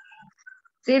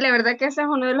 Sí, la verdad que ese es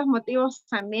uno de los motivos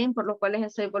también por los cuales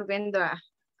estoy volviendo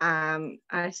a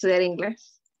estudiar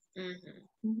inglés.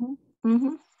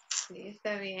 Sí,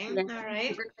 está bien. All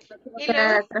right. Y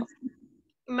luego,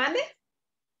 ¿mande?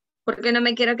 Porque no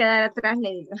me quiero quedar atrás,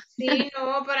 le digo. Sí,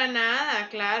 no, para nada,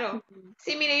 claro.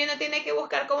 Sí, mire, uno tiene que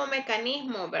buscar como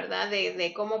mecanismo, ¿verdad?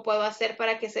 De cómo puedo hacer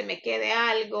para que se me quede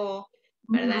algo,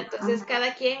 ¿verdad? Entonces,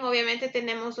 cada quien obviamente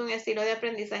tenemos un estilo de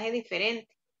aprendizaje diferente.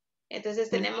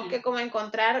 Entonces, tenemos que como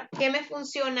encontrar qué me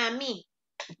funciona a mí,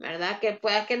 ¿verdad? Que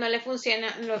pueda que no le funcione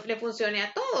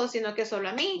a todos, sino que solo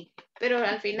a mí. Pero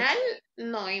al final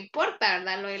no importa,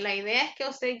 ¿verdad? La idea es que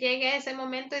usted llegue a ese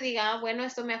momento y diga, bueno,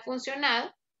 esto me ha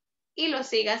funcionado, y lo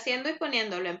siga haciendo y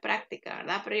poniéndolo en práctica,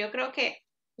 ¿verdad? Pero yo creo que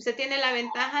usted tiene la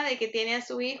ventaja de que tiene a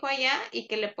su hijo allá y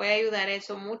que le puede ayudar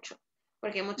eso mucho,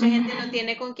 porque mucha gente no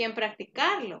tiene con quién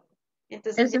practicarlo.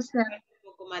 Entonces es un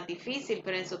poco más difícil,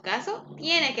 pero en su caso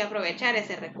tiene que aprovechar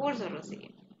ese recurso, Rocío.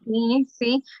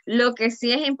 Sí. Lo que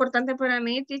sí es importante para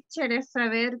mí, teacher, es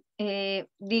saber,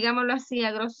 digámoslo así,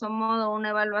 a grosso modo,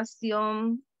 una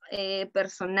evaluación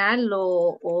personal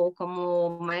o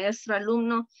como maestro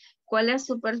alumno, ¿cuál es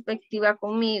su perspectiva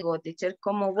conmigo, teacher?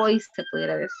 ¿Cómo voy, se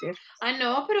pudiera decir?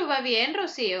 No, pero va bien,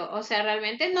 Rocío. O sea,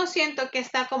 realmente no siento que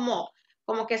está como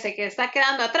que está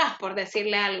quedando atrás, por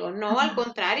decirle algo. No, al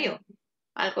contrario.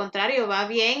 Al contrario, va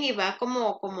bien y va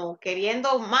como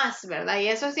queriendo más, ¿verdad? Y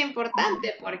eso es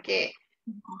importante porque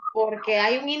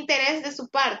hay un interés de su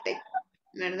parte,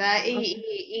 ¿verdad?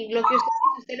 Y lo que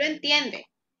usted lo entiende.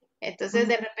 Entonces,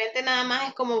 de repente nada más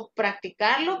es como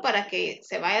practicarlo para que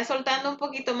se vaya soltando un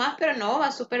poquito más, pero no,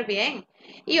 va súper bien.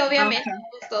 Y obviamente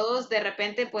pues, todos de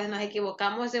repente pues nos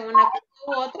equivocamos en una cosa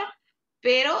u otra,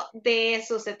 pero de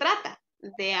eso se trata,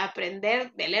 de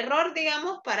aprender del error,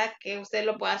 digamos, para que usted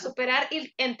lo pueda superar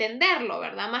y entenderlo,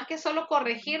 ¿verdad? Más que solo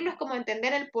corregirlo, es como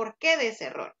entender el porqué de ese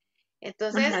error.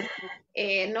 Entonces,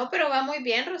 no, pero va muy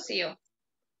bien, Rocío.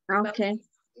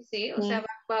 Sí, o sea,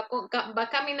 va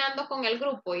caminando con el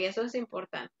grupo y eso es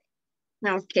importante.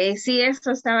 Ok, sí,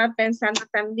 eso estaba pensando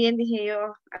también, dije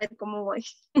yo, a ver cómo voy.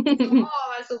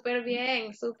 Oh, súper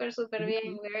bien, súper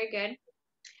bien, very good.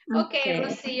 Ok,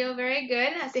 Rocío, very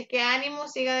good. Así que ánimo,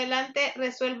 siga adelante,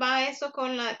 resuelva eso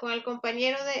con el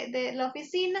compañero de la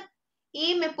oficina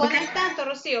y me pone al tanto,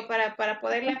 Rocío, para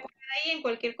poderle apoyar ahí en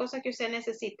cualquier cosa que usted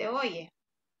necesite. Oye.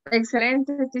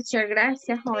 Excelente, teacher,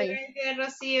 gracias, oye. Very good,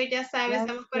 Rocío, ya sabes,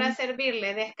 estamos para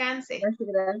servirle. Descanse.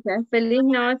 Gracias. Feliz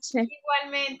noche.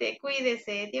 Igualmente,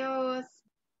 cuídese. Dios.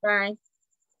 Bye.